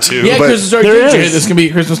right now. Yeah, Christmas Story 2. This can be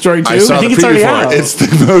Christmas Story 2. I think it's already out. It's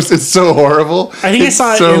the most. It's so horrible. I think I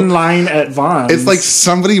saw it in line at Vaughn's. It's like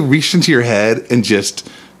somebody reached into your head and just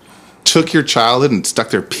took your childhood and stuck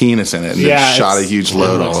their penis in it and then shot a huge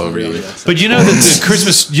load all over you. But you know that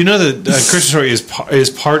Christmas Story is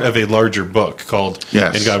part of a larger book called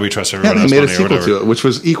 "In God We Trust." Everyone they Else made a Money sequel to it, which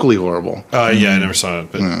was equally horrible. I never saw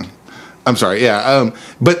it. But. I'm sorry. Yeah,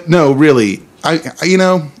 but no, really. I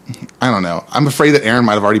don't know. I'm afraid that Aaron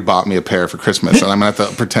might have already bought me a pair for Christmas, and I'm gonna have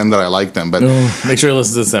to pretend that I like them. But make sure you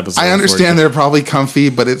listen to this episode. I understand they're probably comfy,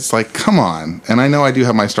 but it's like, come on. And I know I do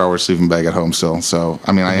have my Star Wars sleeping bag at home still, so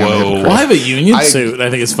I mean, I am. Well, I have a Union suit.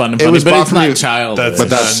 I think it's fun and funny, but it's not child. But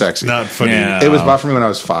that's sexy. Not funny. Yeah. It was bought for me when I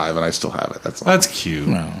was 5, and I still have it. That's all. That's cute.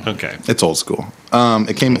 No. Okay, it's old school.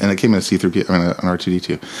 It came in a C-3PO, an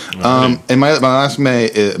R2D2. And my last meh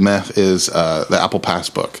is the Apple Pass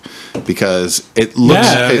book because it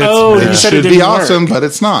looks. It should be awesome, but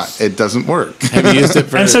it's not. It doesn't work. Have you used it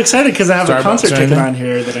for? I'm so excited because I have a concert ticket on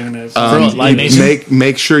here that I'm going to. Live Nation.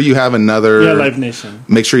 Make sure you have another. Yeah, Live Nation.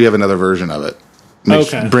 Make sure you have another version of it.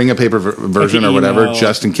 Bring a paper version or whatever,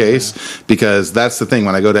 just in case, because that's the thing.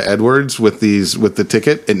 When I go to Edwards with the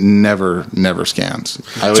ticket, it never scans.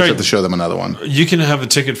 I always have to show them another one. You can have a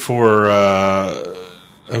ticket for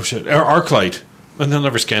ArcLight. And they'll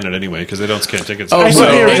never scan it anyway because they don't scan tickets. Oh, so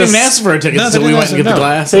they didn't ask for a ticket, so we went and get the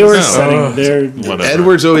glass. They were setting their...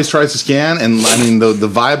 Edwards always tries to scan, and I mean, the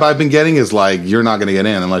vibe I've been getting is like, you're not going to get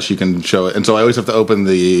in unless you can show it. And so I always have to open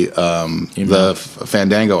the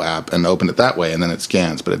Fandango app and open it that way, and then it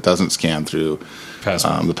scans, but it doesn't scan through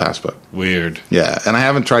the Passbook. Weird. Yeah, and I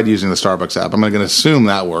haven't tried using the Starbucks app. I'm going to assume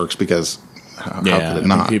that works because... How could it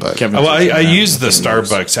not? I use the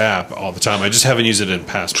Starbucks app all the time. I just haven't used it in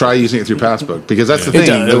Passbook. Try using it through Passbook because that's the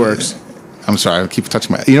thing. It works. I'm sorry. I keep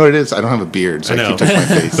touching my... You know what it is? I don't have a beard, so I keep touching my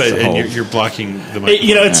face. But you're blocking the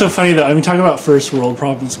microphone. It's so funny, though. I mean, talking about first world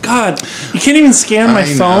problems. God, you can't even scan my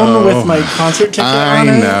phone with my concert ticket on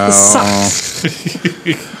it. It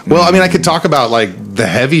sucks. Well, I mean, I could talk about, like, the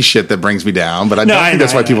heavy shit that brings me down, but I don't think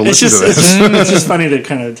that's why people listen to this. It's just funny to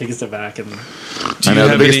kind of take a step back. And I know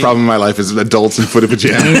the biggest problem in my life is adults in footed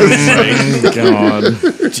pajamas. God.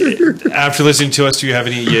 After listening to us, do you have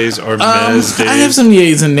any yays or mehs? I have some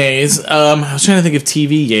yays and nays. I was trying to think of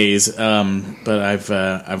TV yays, but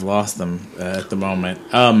I've lost them at the moment.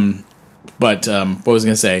 But what was I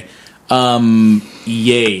going to say?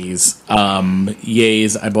 Yays.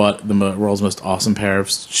 I bought the world's most awesome pair of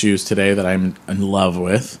shoes today that I'm in love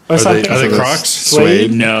with. Are they Crocs?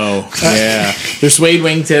 Suede? No. Yeah. They're suede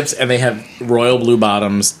wingtips, and they have royal blue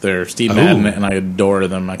bottoms. They're Steve Madden, and I adore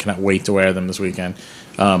them. I cannot wait to wear them this weekend.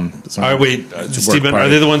 Steve Madden, are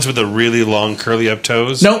they the ones with the really long curly up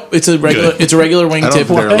toes? No, it's a regular. It's a regular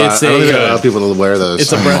wingtip. I don't think there are a lot of people to wear those.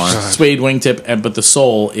 It's a brushed suede wingtip, but the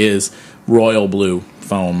sole is royal blue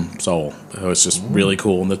foam sole. So it's just really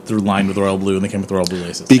cool, and they're lined with royal blue, and they came with royal blue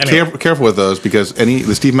laces. Be careful with those because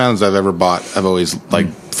the Steve Maddens I've ever bought have always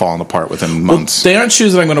fallen apart within months. They aren't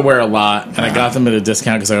shoes that I'm going to wear a lot, and I got them at a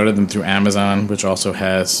discount because I ordered them through Amazon, which also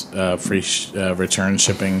has free return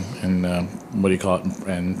shipping and what do you call it?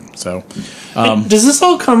 And so, does this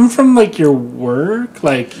all come from like your work,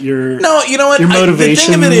 like your you know what? Your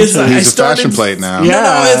motivation? The thing of it is, he's a fashion plate now. Yeah,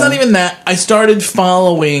 no, it's not even that. I started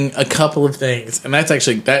following a couple couple of things, and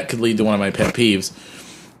that could lead to one of my pet peeves,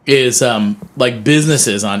 is like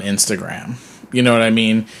businesses on Instagram. You know what I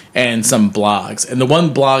mean? And some blogs. And the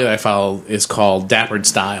one blog that I follow is called Dappered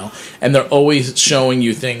Style. And they're always showing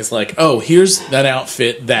you things like, oh, here's that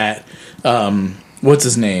outfit that, what's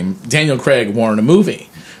his name? Daniel Craig wore in a movie.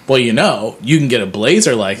 Well, you can get a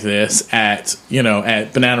blazer like this at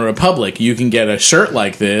Banana Republic. You can get a shirt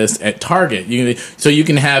like this at Target. So you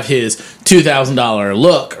can have his $2,000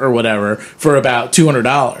 look or whatever for about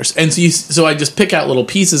 $200. And so I just pick out little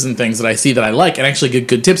pieces and things that I see that I like and actually get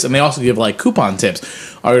good tips. And they also give like coupon tips.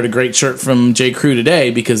 I got a great shirt from J. Crew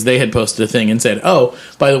today because they had posted a thing and said, oh,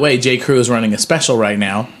 by the way, J. Crew is running a special right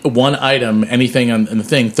now. One item, anything on the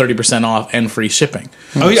thing, 30% off and free shipping.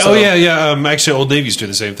 Oh, yeah. Actually, Old Navy's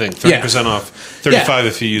doing the same thing. 30% off, 35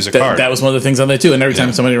 if you use a card. That was one of the things on there, too. And every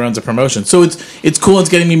time somebody runs a promotion. So it's cool. It's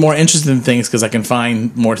getting me more interested in things because I can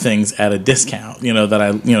find more things at a discount,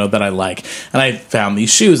 that I like. And I found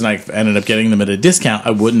these shoes, and I ended up getting them at a discount.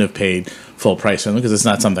 I wouldn't have paid full price for them because it's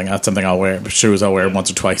not something I'll wear. Shoes I'll wear once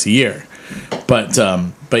or twice a year. But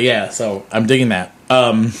yeah, so I'm digging that.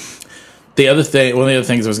 One of the other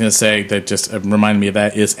things I was going to say that just reminded me of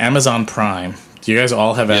that is Amazon Prime. Do you guys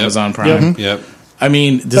all have Amazon Prime? Yep. I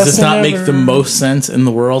mean, does this not make the most sense in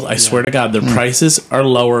the world? I swear to God, their prices are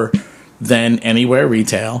lower than anywhere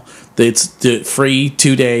retail. It's free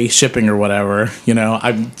 2-day shipping or whatever.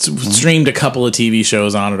 I've streamed a couple of TV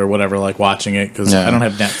shows on it or whatever, like watching it because I don't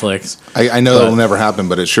have Netflix. I know that'll never happen,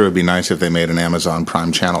 but it sure would be nice if they made an Amazon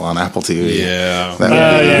Prime channel on Apple TV. Yeah.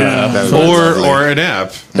 Or an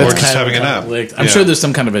app. That's or just having an app. I'm sure there's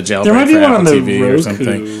some kind of a jailbreak there might be for one Apple on the TV Roku. or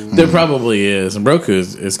something. There probably is. And Roku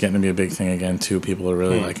is getting to be a big thing again, too. People are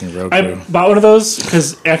really liking Roku. I bought one of those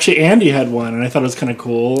because actually Andy had one, and I thought it was kind of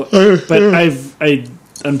cool. But I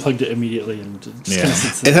unplugged it immediately and just kind of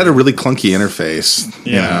sits there. It had a really clunky interface.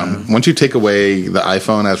 Once you take away the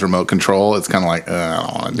iPhone as remote control, it's kind of like I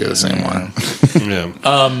don't want to do the same one.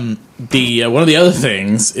 One of the other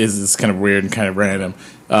things is it's kind of weird and kind of random.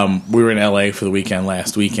 We were in LA for the weekend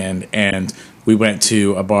last weekend, and we went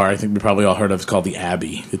to a bar I think we probably all heard of. It's called the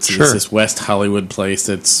Abbey. It's this West Hollywood place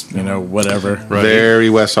that's, whatever. Right?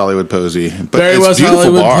 Very West Hollywood posy. But very it's West beautiful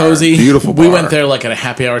Hollywood bar. posy. Beautiful bar. We went there like at a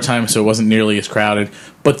happy hour time, so it wasn't nearly as crowded.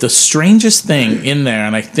 But the strangest thing in there,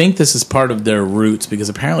 and I think this is part of their roots, because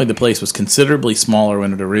apparently the place was considerably smaller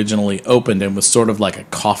when it originally opened and was sort of like a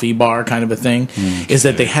coffee bar kind of a thing, is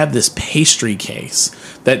that they had this pastry case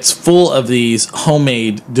that's full of these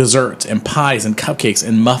homemade desserts and pies and cupcakes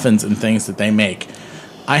and muffins and things that they make.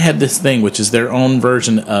 I had this thing, which is their own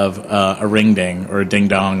version of a ring ding or a ding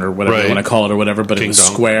dong or whatever they want to call it or whatever, but it was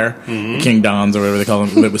square. King Dons or whatever they call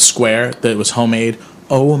them. It was square, that it was homemade.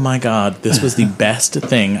 Oh my God, this was the best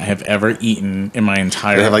thing I have ever eaten in my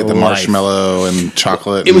entire life. They had like the marshmallow and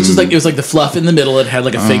chocolate. It was just it was like the fluff in the middle. It had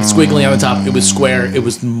like a fake squiggly on the top. It was square. It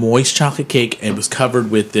was moist chocolate cake, and it was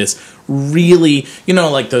covered with this really,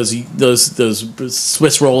 like those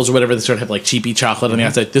Swiss rolls or whatever that sort of have like cheapy chocolate on the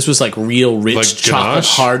outside. This was like real rich like chocolate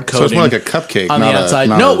hard coating. So it's more like a cupcake on the outside.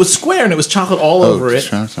 No, it was square and it was chocolate all over it.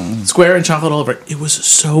 Square and chocolate all over it. It was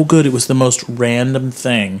so good. It was the most random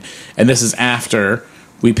thing. And this is after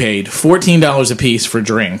we paid $14 a piece for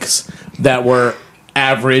drinks that were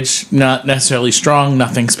average, not necessarily strong,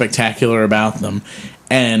 nothing spectacular about them.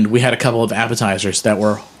 And we had a couple of appetizers that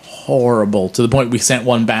were horrible, to the point we sent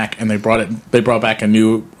one back and they brought back a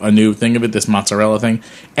new thing of it, this mozzarella thing,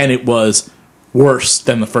 and it was worse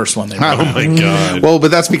than the first one they brought. Oh my God. Well, but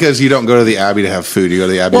that's because you don't go to the Abbey to have food. You go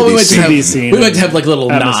to the Abbey to we be seen. went to have like little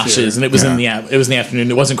atmosphere. noshes, and it was in the afternoon.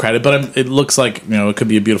 It wasn't crowded, but it looks like it could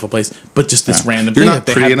be a beautiful place. But just this random You're thing not that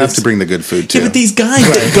they pretty have enough to bring the good food too. Yeah, but these guys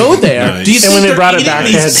that go there, Nice. do you And when think they brought they're it back,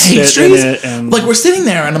 eating they had these spit in pastries? it and- Like we're sitting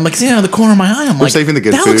there, and I'm like sitting out of the corner of my eye. I'm like, saving the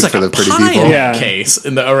good that food looks like for a the pretty pie people. Yeah. case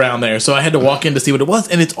around there. So I had to walk in to see what it was,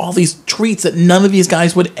 and it's all these treats that none of these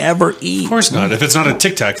guys would ever eat. Of course not. If it's not a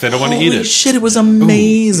Tic Tac, they don't want to eat Holy it. shit, it was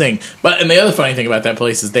amazing. And the other funny thing about that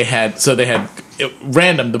place is they had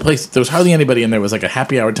random, the place, there was hardly anybody in there. It was like a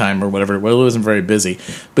happy hour time or whatever. Well, it wasn't very busy,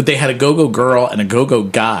 but they had a go-go girl and a go-go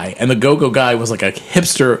guy, and the go-go guy was like a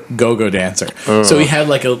hipster go-go dancer. So he had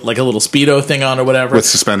like a little Speedo thing on or whatever With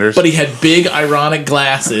suspenders. but he had big ironic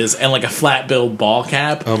glasses and like a flat-billed ball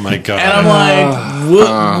cap. Oh my God. And I'm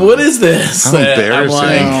like, what is this? How embarrassing. I'm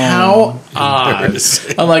like, how odd.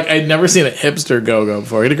 I'm like, I'd never seen a hipster go-go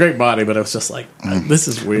before. He had a great body, but I was just like, this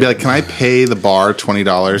is weird. Be like, can I pay the bar $20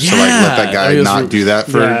 to like let that guy it was not do that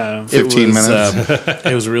for 15 minutes.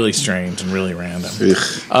 It was really strange and really random.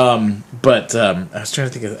 But I was trying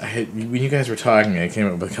to think of when you guys were talking, I came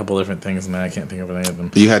up with a couple different things, and I can't think of any of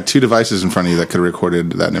them. You had 2 devices in front of you that could have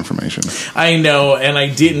recorded that information. I know, and I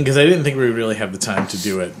didn't because I didn't think we would really have the time to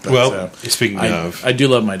do it. But, Well, speaking of, I do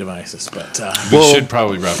love my devices, but we should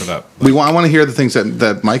probably wrap it up. I want to hear the things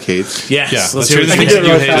that Mike hates. yes, Yeah, let's hear the things that you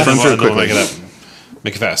hate, and then we'll make it up.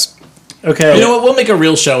 Make it fast. Okay. You know what? We'll make a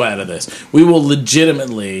real show out of this. We will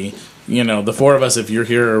legitimately, the 4 of us, if you're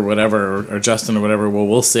here or whatever, or Justin or whatever,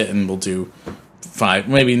 we'll sit and we'll do 5.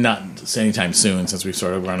 Maybe not anytime soon, since we've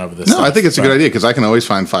sort of run over this. No, I think it's a good idea because I can always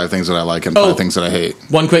find 5 things that I like and 5 things that I hate.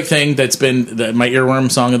 One quick thing that's been my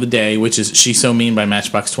earworm song of the day, which is "She's So Mean" by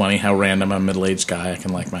Matchbox 20. How random! I'm a middle-aged guy. I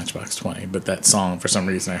can like Matchbox 20, but that song, for some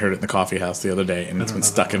reason, I heard it in the coffee house the other day, and it's been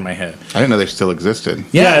stuck in my head. I didn't know they still existed.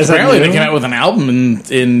 Yeah, is that apparently they new? came out with an album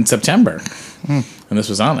in September, and this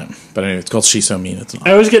was on it. But anyway, it's called "She's So Mean." It's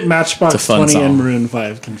I always get Matchbox It's a fun 20 song. and Maroon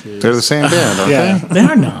 5 confused. They're the same band, aren't Yeah. they?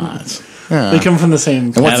 They're not. Yeah. They come from the same.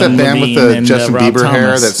 And what's Adam that band with Levine the and, Justin Rob Bieber hair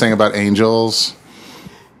Thomas. that sang about angels?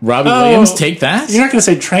 Robbie Oh. Williams, Take That. You're not going to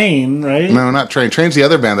say Train, right? No, not Train. Train's the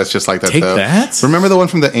other band that's just like that, Take though. That? Remember the one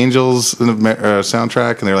from the Angels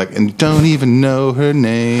soundtrack? And they're like, and don't even know her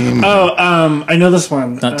name. Oh, I know this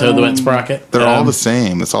one. Not Toad the Wet Sprocket. They're all the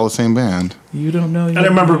same. It's all the same band. You don't know. I don't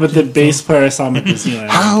remember, but the bass player I saw him at Disneyland.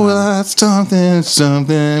 How will I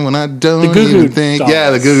something when I don't The Goo Goo even think? Dolls. Yeah,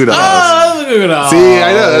 the Goo Goo Dolls. Oh, the Goo Goo Dolls. See,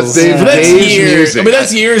 I know that's Dave's, But that's Dave's years. music. But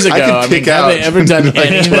that's years ago. I could pick have out. I ever done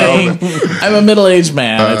anything? I'm a middle-aged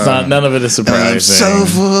man. It's not. None of it is surprising. I'm so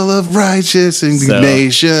full of righteous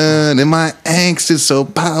indignation, and my angst is so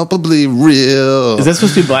palpably real. Is that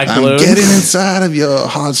supposed to be Black I'm Balloons? getting inside of your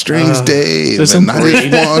heartstrings, Dave, there's and some I just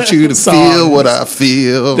great want you to songs. feel what I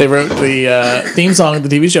feel. They wrote the theme song of the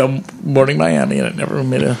TV show Morning Miami, and it never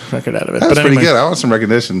made a record out of it. That was But pretty anyway, good. I want some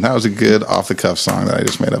recognition. That was a good off-the-cuff song that I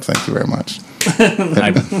just made up. Thank you very much. I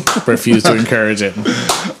refuse to encourage it.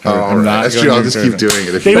 All right. That's going true. to I'll just keep encourage it. doing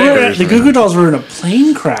it. If They you were encourage the me. Goo Goo Dolls were in a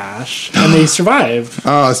plane crash and they survived.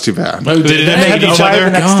 Oh, that's too bad. Oh, They didn't They had eat to each fly other.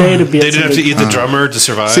 the next day to be. They at didn't have some to big- eat the drummer to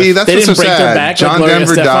survive. See, that's They what's so didn't break their sad. back like John Gloria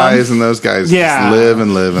Denver Estefan? dies, and those guys Yeah. live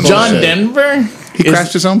and live and John live. Denver. He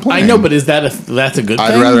crashed his own plane. I know, but is that's a good thing?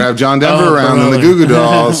 I'd rather have John Denver Oh, around than the really? Goo Goo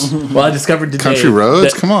Dolls. Well, I discovered today Country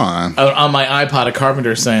Roads? that Come on. on my iPod, a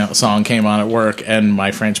Carpenter song came on at work, and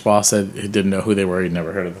my French boss said he didn't know who they were. He'd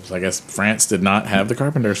never heard of them. So I guess France did not have the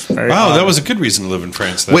Carpenters. Very Wow, odd. that was a good reason to live in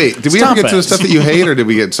France. Then. Wait, did we Stop ever get to it. the stuff that you hate, or did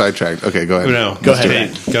we get sidetracked? Okay, go ahead. No, Go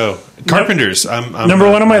ahead. Okay, go. Carpenters. I'm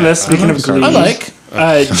Number one on my list. Speaking of sorry. Glee, I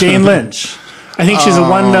like. Jane Lynch. I think she's a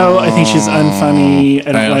one note. I think she's unfunny.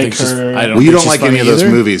 I don't like her. I don't Well, you think don't she's like any funny of those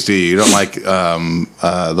either. movies, do you? You don't like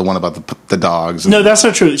the one about the dogs? No, that's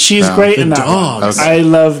not true. She's great in that dogs. one. I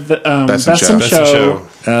love the Best in Best Show. in Best in Show.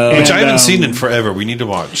 Show. Which I haven't And, seen in forever. We need to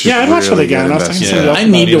watch. Yeah, I'd watch it really again. good I was in talking to Best somebody in else I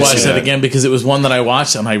about need it. to to watch see that that. again because it was one that I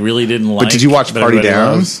watched and I really didn't like. But did you watch Party everybody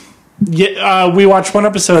Down? loves. Yeah, we watched one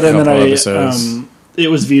episode and then Couple episodes. it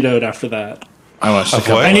was vetoed after that. I watched. Of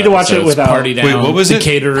what? I need to watch it episodes. without- Party Down. Wait, what was the it?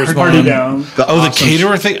 Caterers Party one. Down. The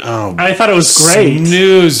caterer thing. Oh, I thought it was great.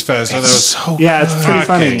 Snooze fest. That was so Yeah, it's pretty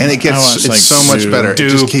funny. and it I gets watched, it's like, so much better. It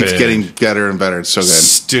just keeps stupid. getting better and better. It's so good.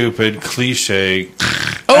 stupid, cliche.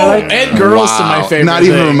 Oh, like- and Girls to my Wow. favorite. Not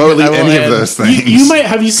even thing. remotely I will any add- of those things. You might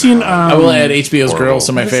have you seen? I will add HBO's Girls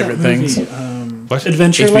to my what is that favorite things. movie? What?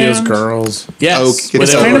 Adventureland. HBO's Girls. Yes, Okay. where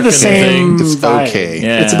It's they Kind of work the in same thing. It's vibe. okay.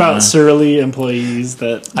 Yeah. It's about surly employees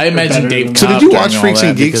that. I imagine are better Dave. than So that. did you Cobb watch doing all Freaks and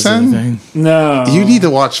that Geeks because of the then? thing. No, You need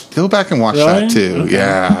to go back and watch Really? that too. Okay.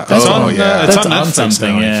 Yeah. It's oh on. yeah. It's That's on on Netflix something,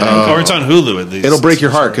 now, I yeah. think. Or it's on Hulu at least. It'll break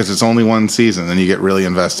your heart because it's only one season, and you get really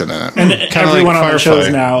invested in it. and everyone like on the show is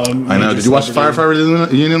Firefly. now. I know. Did you watch the Firefly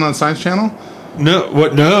Reunion on Science Channel? No,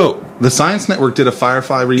 what? No. The Science Network did a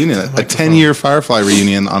Firefly reunion, a 10-year Firefly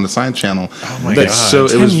reunion on the Science Channel. Oh my God. So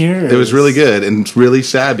 10 years. it was really good and it's really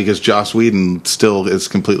sad because Joss Whedon still is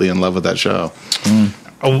completely in love with that show.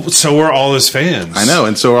 Oh, so we're all his fans. I know,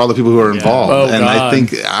 and so are all the people who are involved. Oh, and I God.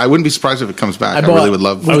 think I wouldn't be surprised if it comes back. I really would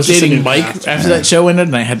love. I was Just a dating new Mike hat. after that show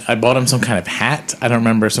ended, and I bought him some kind of hat. I don't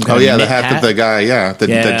remember some kind Oh of yeah, the knit hat that the guy,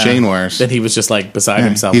 that Jane wears. Then he was just like beside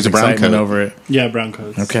himself. he's a with brown excitement coat. over it. Yeah, brown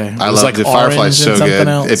coats. Okay, I It was love like the orange Firefly's so and something good.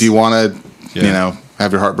 else. If you want to, Yeah.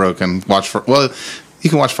 have your heart broken, you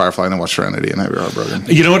can watch Firefly and then watch Serenity and have your heart broken.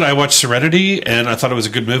 You know what? I watched Serenity, and I thought it was a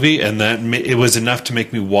good movie, and that it was enough to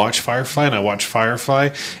make me watch Firefly. And I watched Firefly,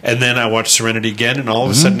 and then I watched Serenity again, and all of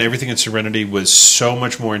a sudden, everything in Serenity was so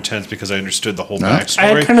much more intense because I understood the whole backstory. I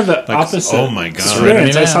had kind of the opposite Oh my god!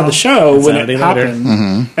 experience. I saw the show when it Saturday later.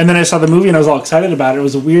 happened, and then I saw the movie and I was all excited about it. It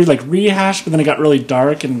was a weird rehash, but then it got really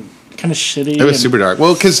dark and kind of shitty. It was super dark.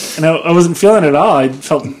 Well, because and I wasn't feeling it at all. I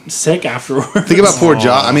felt sick afterwards. think about poor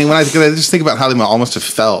Josh. I mean, when I just think about how they almost have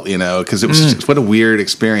felt, because it was just, what a weird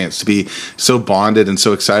experience to be so bonded and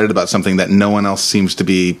so excited about something that no one else seems to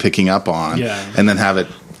be picking up on, and then have it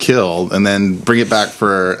killed and then bring it back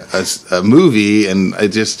for a movie, and I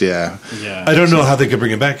just I don't know how they could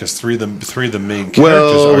bring it back because three of the main characters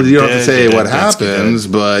well, you don't dead, have to say dead, what dead, happens,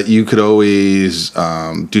 but you could always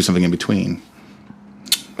do something in between.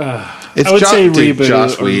 It's I would say reboot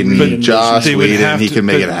Joss or Whedon. reinvention. Joss They would Whedon, have he to- can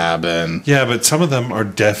make but- it happen. Yeah, but some of them are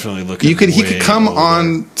definitely looking. He way could come older.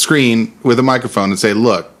 on screen with a microphone and say,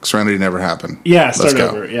 "Look, Serenity never happened." Yeah, Let's start go.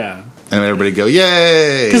 over. Yeah. And everybody go,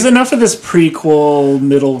 "Yay!" Because enough of this prequel,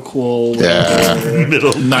 middle-quel. Yeah.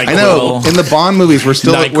 middle. I know. In the Bond movies, we're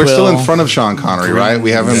still in front of Sean Connery, right?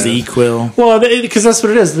 We haven't. Z-Quill. Well, because that's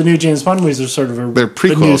what it is. The new James Bond movies are sort of They're a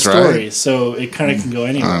prequels, new story, right? so it kind of can go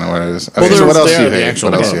anywhere. I don't know what it is. Okay, so what else do you hate?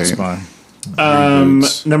 What else do you hate?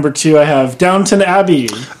 Number 2, I have Downton Abbey.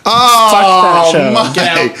 Oh, Fuck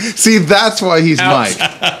that show. Mike! See, that's why he's Mike.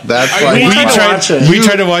 That's why you he's trying Mike. to watch it? We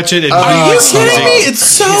tried to watch it. And Are you kidding me? It's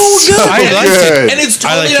so good. I liked good. And it's I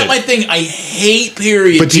totally liked not it. my thing. I hate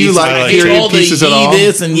period But do you pieces. like I hate period all the pieces at ye all?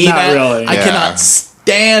 this and ye Not that. really. I Yeah. cannot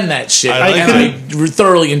stand that shit. I like I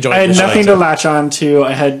thoroughly enjoyed I had the show. nothing to latch on to.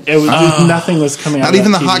 Nothing was coming out. Not of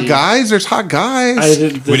even the that hot TV. guys. There's hot guys.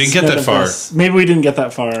 We didn't get that far. Maybe we didn't get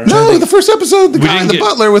that far. No, the first episode, the guy, didn't the get-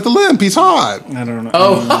 butler with the limp, he's hot. I don't know.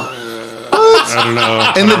 I don't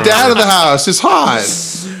know. And the dad of the house is hot.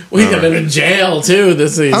 We got been in jail too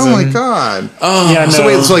this season. Oh my god. yeah, no. So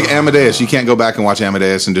wait, it's like Amadeus. You can't go back and watch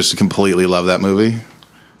Amadeus and just completely love that movie?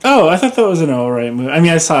 Oh, I thought that was an alright movie. I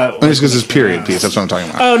mean, I saw it. Just because it's period piece. That's what I'm talking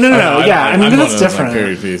about. Oh, no. Yeah, I mean, but that's one of those, like, different.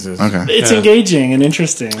 period pieces. Okay. It's engaging and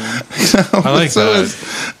interesting. I like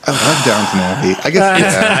that. I love Downton Abbey. I guess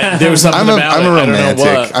yeah. There was something I'm a about it. I'm a I don't know romantic.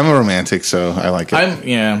 what. I'm a romantic, so I like it.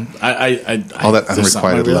 I All that there's something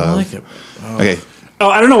I unrequited really love. like it. Okay. Oh,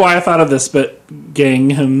 I don't know why I thought of this, but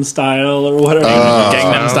Gangnam Style or whatever.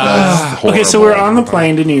 Gangnam Style. Okay, so we're on the Horrible.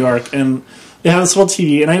 plane to New York, and they have this little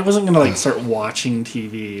TV, and I wasn't going to like start watching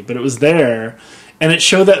TV, but it was there, and it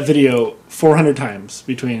showed that video 400 times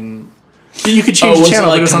between. You could change Oh, the was it channel.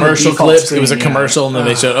 but like was on the commercial default clips? screen, It was a yeah. commercial, and then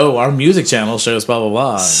they showed, our music channel shows blah blah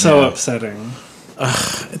blah. So upsetting.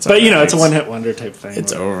 It's But you know, alright. it's a one-hit wonder type thing.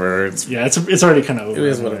 It's over. It's, Yeah, it's already kind of over. it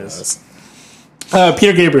is what it anyways. is.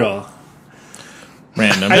 Peter Gabriel.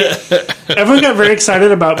 Random. Everyone got very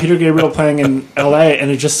excited about Peter Gabriel playing in L.A., and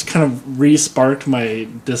it just kind of re-sparked my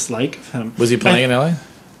dislike of him. Was he playing in LA?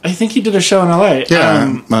 I think he did a show in L.A.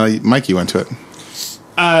 Yeah, Mikey went to it.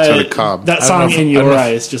 So did Cobb. That I don't song know if- "In I Your don't know if-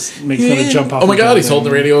 Eyes" just makes me want to jump off. Oh my the god, he's building.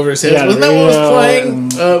 holding the radio over his head. Yeah, Wasn't that what was radio,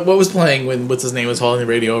 playing? What was playing when what's his name was holding the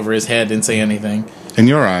radio over his head, didn't say anything? In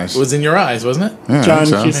Your Eyes. It was In Your Eyes, wasn't it? Yeah, I John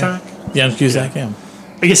think so. Cusack. Jan Cusack, yeah.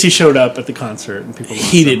 I guess he showed up at the concert and people.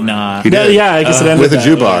 He did not. He did. Yeah, I guess it ended With a that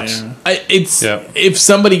jukebox. way, yeah. If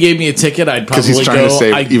somebody gave me a ticket, I'd 'Cause probably he's trying go. to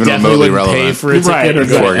stay I even definitely remotely wouldn't pay relevant. for a ticket Right, or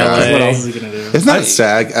go Poor to guy. LA. What else is he gonna do? Isn't that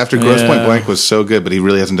SAG? After Gross Point Blank was so good, but he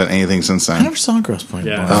really hasn't done anything since I then. never saw Gross Point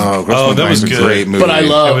Yeah. Blank. Oh, Gross Oh, Point that Blank was is a good. great movie. But I It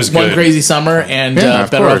love was One good. Crazy Summer and Yeah,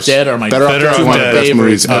 of Better Off course. Dead are my Better Off Better Dead is Off one of the Dead. best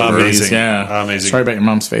movies ever. Amazing. Yeah. Amazing. Sorry about your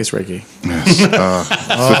mom's face, Ricky. It's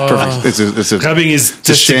perfect. It's a Rubbing his it's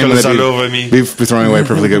a shame testicles that all over me. we've throwing away a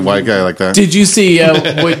perfectly good white guy like that. Did you see?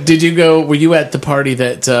 Did you go? Were you at the party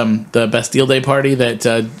that the Bastille Day party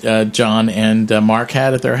that John and Mark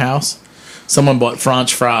had at their house? Someone bought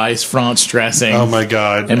French fries, French dressing. Oh my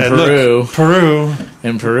god! In And Peru. look, Peru.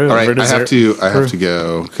 In Peru. All right, for I have dessert. to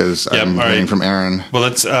go because Yep, I'm all waiting right. from Aaron. Well,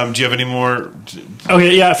 let's. Do you have any more?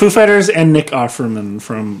 Okay, yeah, Foo Fighters and Nick Offerman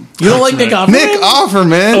from. You don't like Nick Offerman? Nick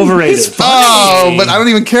Offerman, Overrated. He's funny. Oh, but I don't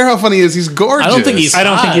even care how funny he is. He's gorgeous. I don't think he's. I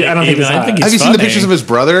don't think he- I don't think even. he's I think hot. he's Have you seen the funny. pictures of his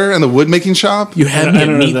brother and the wood making shop? You had I me don't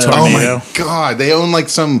at know Meat that. Oh Tornado. my god, they own like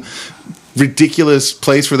some ridiculous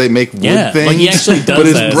place where they make wood Yeah, things. like he actually does but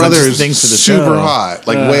his that. It's brother like is things for the super show. hot,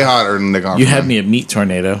 like way hotter than Nick Offerman. You had me at Meat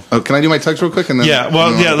Tornado. Oh, can I do my tugs real quick? And then Yeah.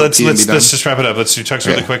 Well, yeah. Let's pee and be done? just wrap it up. Let's do tugs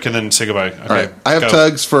really Okay. quick and then say goodbye. Okay, All right, I have go.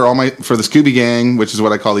 tugs for for the Scooby Gang, which is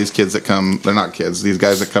what I call these kids that come. They're not kids; these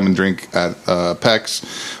guys that come and drink at Percs,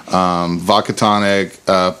 vodka tonic,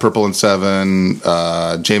 Purple and Seven,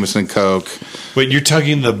 Jameson and Coke. Wait, you're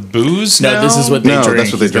tugging the booze No, now? this is what they No, drink.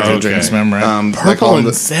 that's what they drink. He drinks, Okay. remember? I call Purple them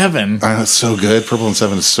and Seven. I know, it's so good. Purple and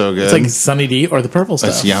Seven is so good. It's like Sunny D or the purple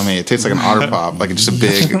stuff. It's yummy. It tastes like an Otter Pop, like just a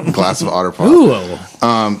big glass of Otter Pop. Ooh.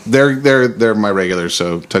 They're my regulars.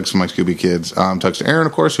 So Tugs to my Scooby kids. Tugs to Aaron,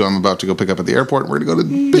 of course, who I'm about to go pick up at the airport. We're going to go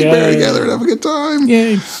to Big Bear together and have a good time.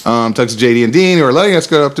 Yay. Tugs to JD and Dean, who are letting us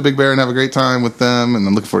go up to Big Bear and have a great time with them, and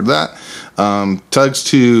I'm looking forward to that. Tugs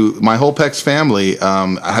to my whole Percs family.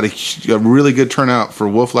 I had a really good turnout for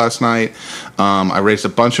Wolf last night. I raised a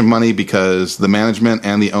bunch of money because the management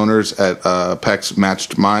and the owners at Percs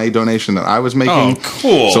matched my donation that I was making. Oh,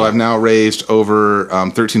 cool. So I've now raised over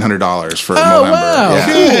 $1,300 for Wow. Movember. Yeah.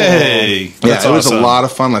 Hey, Yeah, it was a lot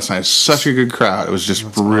of fun last night. It was such a good crowd. It was just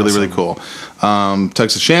really cool.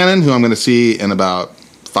 Tugs to Shannon, who I'm going to see in about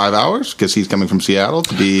 5 hours because he's coming from Seattle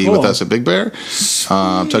to be with us at Big Bear.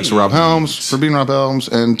 Tugs to Rob Helms for being Rob Helms,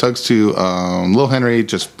 and tugs to Lil Henry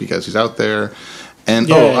just because he's out there.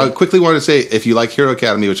 And I quickly wanted to say, if you like Hero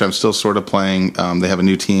Academy, which I'm still sort of playing, they have a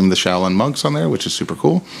new team, the Shaolin Monks, on there, which is super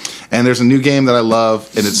cool. And there's a new game that I love,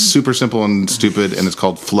 and it's super simple and stupid, and it's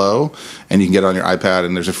called Flow, and you can get it on your iPad,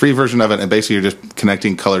 and there's a free version of it, and basically you're just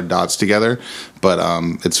connecting colored dots together, but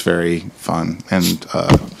it's very fun and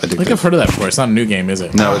addictive. I think I've heard of that before. It's not a new game, is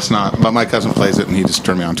it? No, it's not. But my cousin plays it, and he just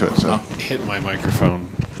turned me on to it. So hit my microphone.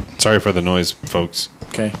 Sorry for the noise, folks.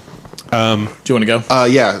 Okay. Do you want to go?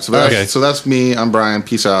 yeah. So that's me. I'm Brian.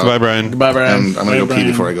 Peace out. Goodbye, Brian. Goodbye, Brian. And I'm gonna go Brian.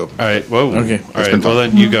 pee before I go. All right. Whoa. Okay. All right. Well,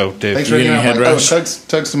 then you go, Dave. Thanks for You getting hanging a out. head rush?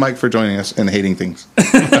 Tugs to Mike for joining us and hating things.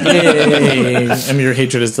 Yay. And your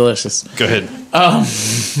hatred is delicious. Go ahead.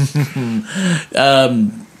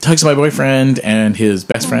 Tugs to my boyfriend and his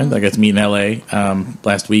best friend I got to meet in L.A.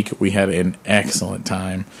 Last week. We had an excellent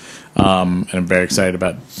time. And I'm very excited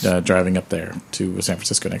about driving up there to San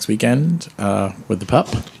Francisco next weekend with the pup.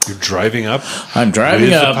 You're driving up? I'm driving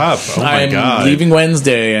With up. the pup. Oh, my I'm God. leaving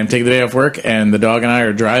Wednesday. I'm taking the day off work, and the dog and I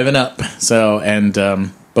are driving up. So,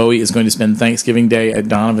 and Bowie is going to spend Thanksgiving Day at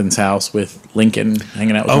Donovan's house with Lincoln,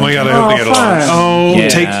 hanging out with Oh, my Lincoln. God. I hope they get fun. along. Oh, Yeah.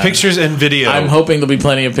 take pictures and video. I'm hoping there'll be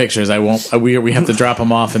plenty of pictures. I won't. We have to drop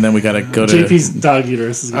them off, and then we got to go to JP's dog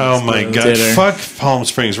eaters. Is Oh, my God. Dinner. Fuck Palm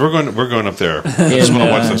Springs. We're going up there. I just want to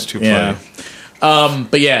watch those two play. Yeah.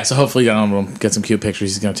 But yeah, so hopefully Donald will get some cute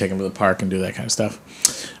pictures. He's going to take him to the park and do that kind of stuff.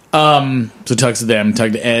 So tugs to them,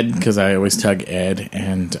 tug to Ed, because I always tug Ed,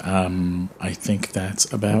 and I think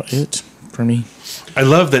that's about it for me. I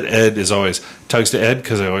love that Ed is always tugs to Ed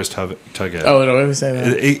because I always tug Ed. Oh, do I always say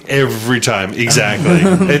that? Every time. Exactly.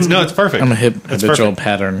 It's perfect. I'm a It's habitual perfect.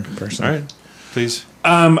 pattern person. All right. Please.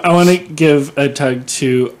 I want to give a tug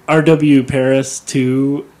to RW Paris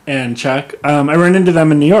too and Chuck. I ran into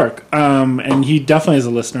them in New York, and he definitely is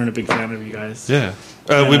a listener and a big fan of you guys. Yeah.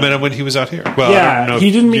 We met him when he was out here. Well, I don't know Yeah, if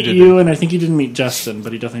he didn't meet did. you, and I think he didn't meet Justin,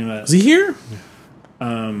 but he definitely met. Is he here?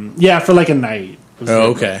 Yeah, for like a night. It was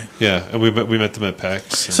Oh, like- Yeah. Yeah, and we met them at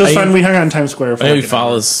PAX. So it's fun. We hung out in Times Square for I know like he an hour.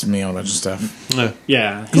 follows me on a bunch of stuff. Yeah.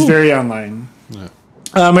 Yeah, he's very online.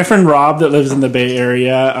 My friend Rob that lives in the Bay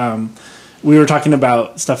Area, we were talking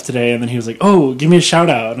about stuff today, and then he was like, "Oh, give me a shout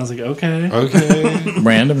out," and I was like, "Okay." Okay.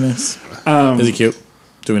 Randomness. Is he cute?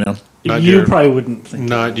 Do we know? Not You your- probably wouldn't think.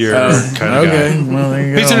 Not your kind of Okay. guy. Well, there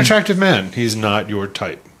you go. He's an attractive man. He's not your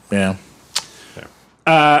type. Yeah.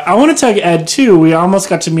 I want to tag Ed too. We almost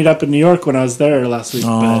got to meet up in New York when I was there last week.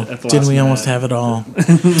 Oh, but at the didn't last we minute. almost have it all?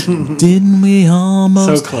 Didn't we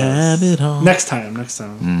almost So close. have it all? Next time.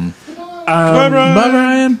 Bye, Brian. Bye,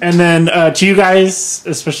 Brian. And then to you guys,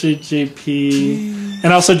 especially JP,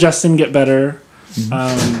 and also Justin, get better.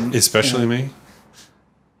 Especially me.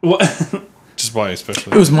 What? Just why,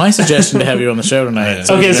 especially. It was my suggestion to have you on the show tonight. Yeah.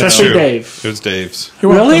 So Okay, you know. especially True. Dave. It was Dave's.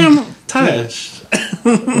 You're Really, welcome. I'm touched.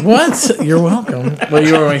 What? You're welcome. Well,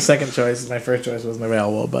 you were my second choice. My first choice wasn't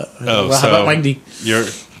available, but Oh, well, so how about Mike D? You're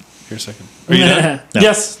second. Are you done?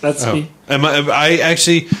 Yes, that's Oh. me. I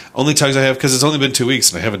actually only tugs I have because it's only been 2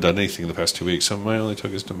 weeks and I haven't done anything in the past 2 weeks. So my only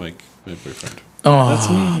tug is to my boyfriend. Oh,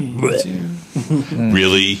 That's me.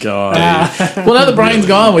 Really? God. Well, now that Brian's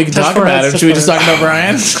gone, we can talk for about us, him. Should we just just talk about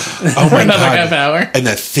Brian? Oh For my another god! half hour? And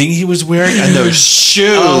that thing he was wearing and those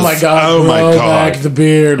shoes. Oh my god! Oh my Roll god! back the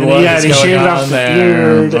beard. What Yeah, is and he going shaved on off the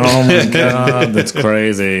there? beard. Oh my god, that's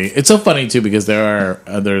crazy. It's so funny too because there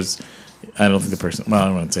are there's. I don't think the person. Well, I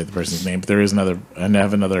don't want to say the person's name, but there is another. I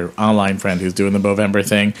have another online friend who's doing the Movember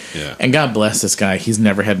thing. Yeah. And God bless this guy. He's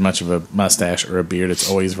never had much of a mustache or a beard. It's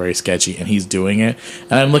always very sketchy, and he's doing it.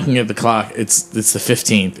 And I'm looking at the clock. It's the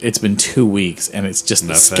 15th. It's been 2 weeks, and it's just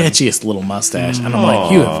Nothing. the sketchiest little mustache. And I'm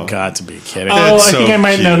like, you have got to be kidding. Oh, That's I think so I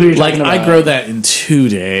might know cute. who you're Like talking about. I grow that in 2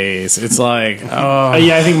 days. It's like, oh.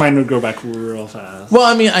 Yeah, I think mine would grow back real fast. Well,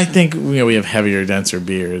 I mean, I think we have heavier, denser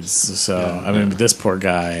beards. So I mean, this poor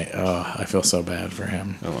guy. I feel so bad for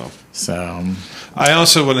him. Oh well. So I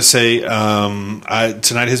also want to say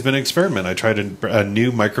tonight has been an experiment. I tried a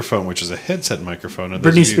new microphone, which is a headset microphone. And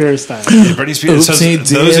Britney Spears style. Yeah, Britney Spears. Oops, So he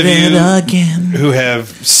those of did you it again. who have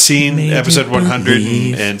seen Made episode you 100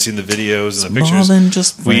 believe and seen the videos and the more pictures, than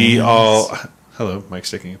just we friends. all. Hello,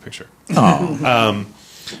 Mike's taking a picture. Oh,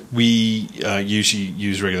 We usually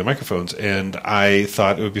use regular microphones, and I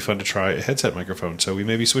thought it would be fun to try a headset microphone. So we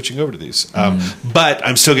may be switching over to these. But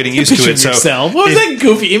I'm still getting used to picture it. So yourself. What was that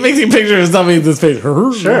goofy? He makes a picture of somebody with this face.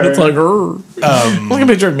 Sure, it's like look a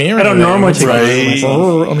picture of me. I don't normally take Right.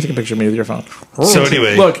 Let me take a picture of me with your phone. So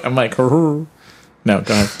anyway. look, I'm like, no,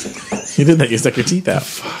 go ahead. You did that. You stuck your teeth out.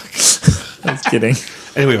 Fuck. I was kidding.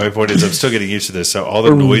 Anyway, my point is I'm still getting used to this. So all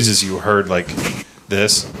the noises you heard, like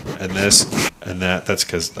this and this and that, that's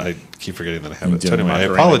because I keep forgetting that I have it. So anyway, I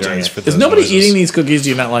apologize for this. Is nobody eating these cookies? Do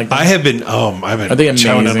you not like them? I have been. I've been they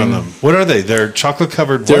chowing in amazing? on them. What are they? They're chocolate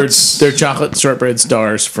covered. They're chocolate shortbread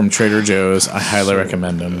stars from Trader Joe's. I highly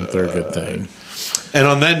recommend them. They're a good thing. And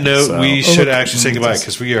on that note, we should look. actually say goodbye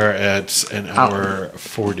because we are at an hour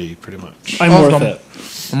 40, pretty much. I'm worth it.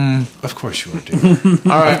 Of course you are, dude.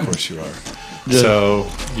 All right. Of course you are. So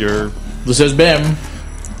you're This has been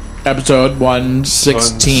episode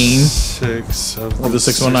 116 of the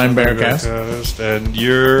 619 Bearcast. And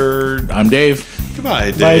you're. I'm Dave.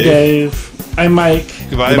 Goodbye, Dave. Bye, Dave. I'm Mike.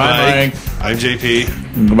 Goodbye, Mike. I'm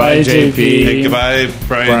JP. Goodbye, Bye, JP. JP. And goodbye,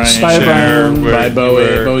 Brian. Brian. Bye, Chair, Brian. where Bye, you Bowie.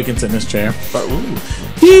 were- Bowie can sit in his chair.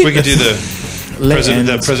 We could do the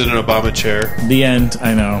End. President Obama chair. The end.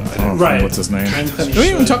 I know. Right. What's his name? Trying to finish We didn't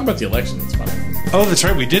even it. talk about the election. It's funny. Oh, that's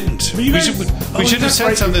right. We didn't. We should have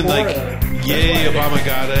said something like, "Yay, Obama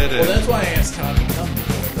got it." And That's why I asked Tom.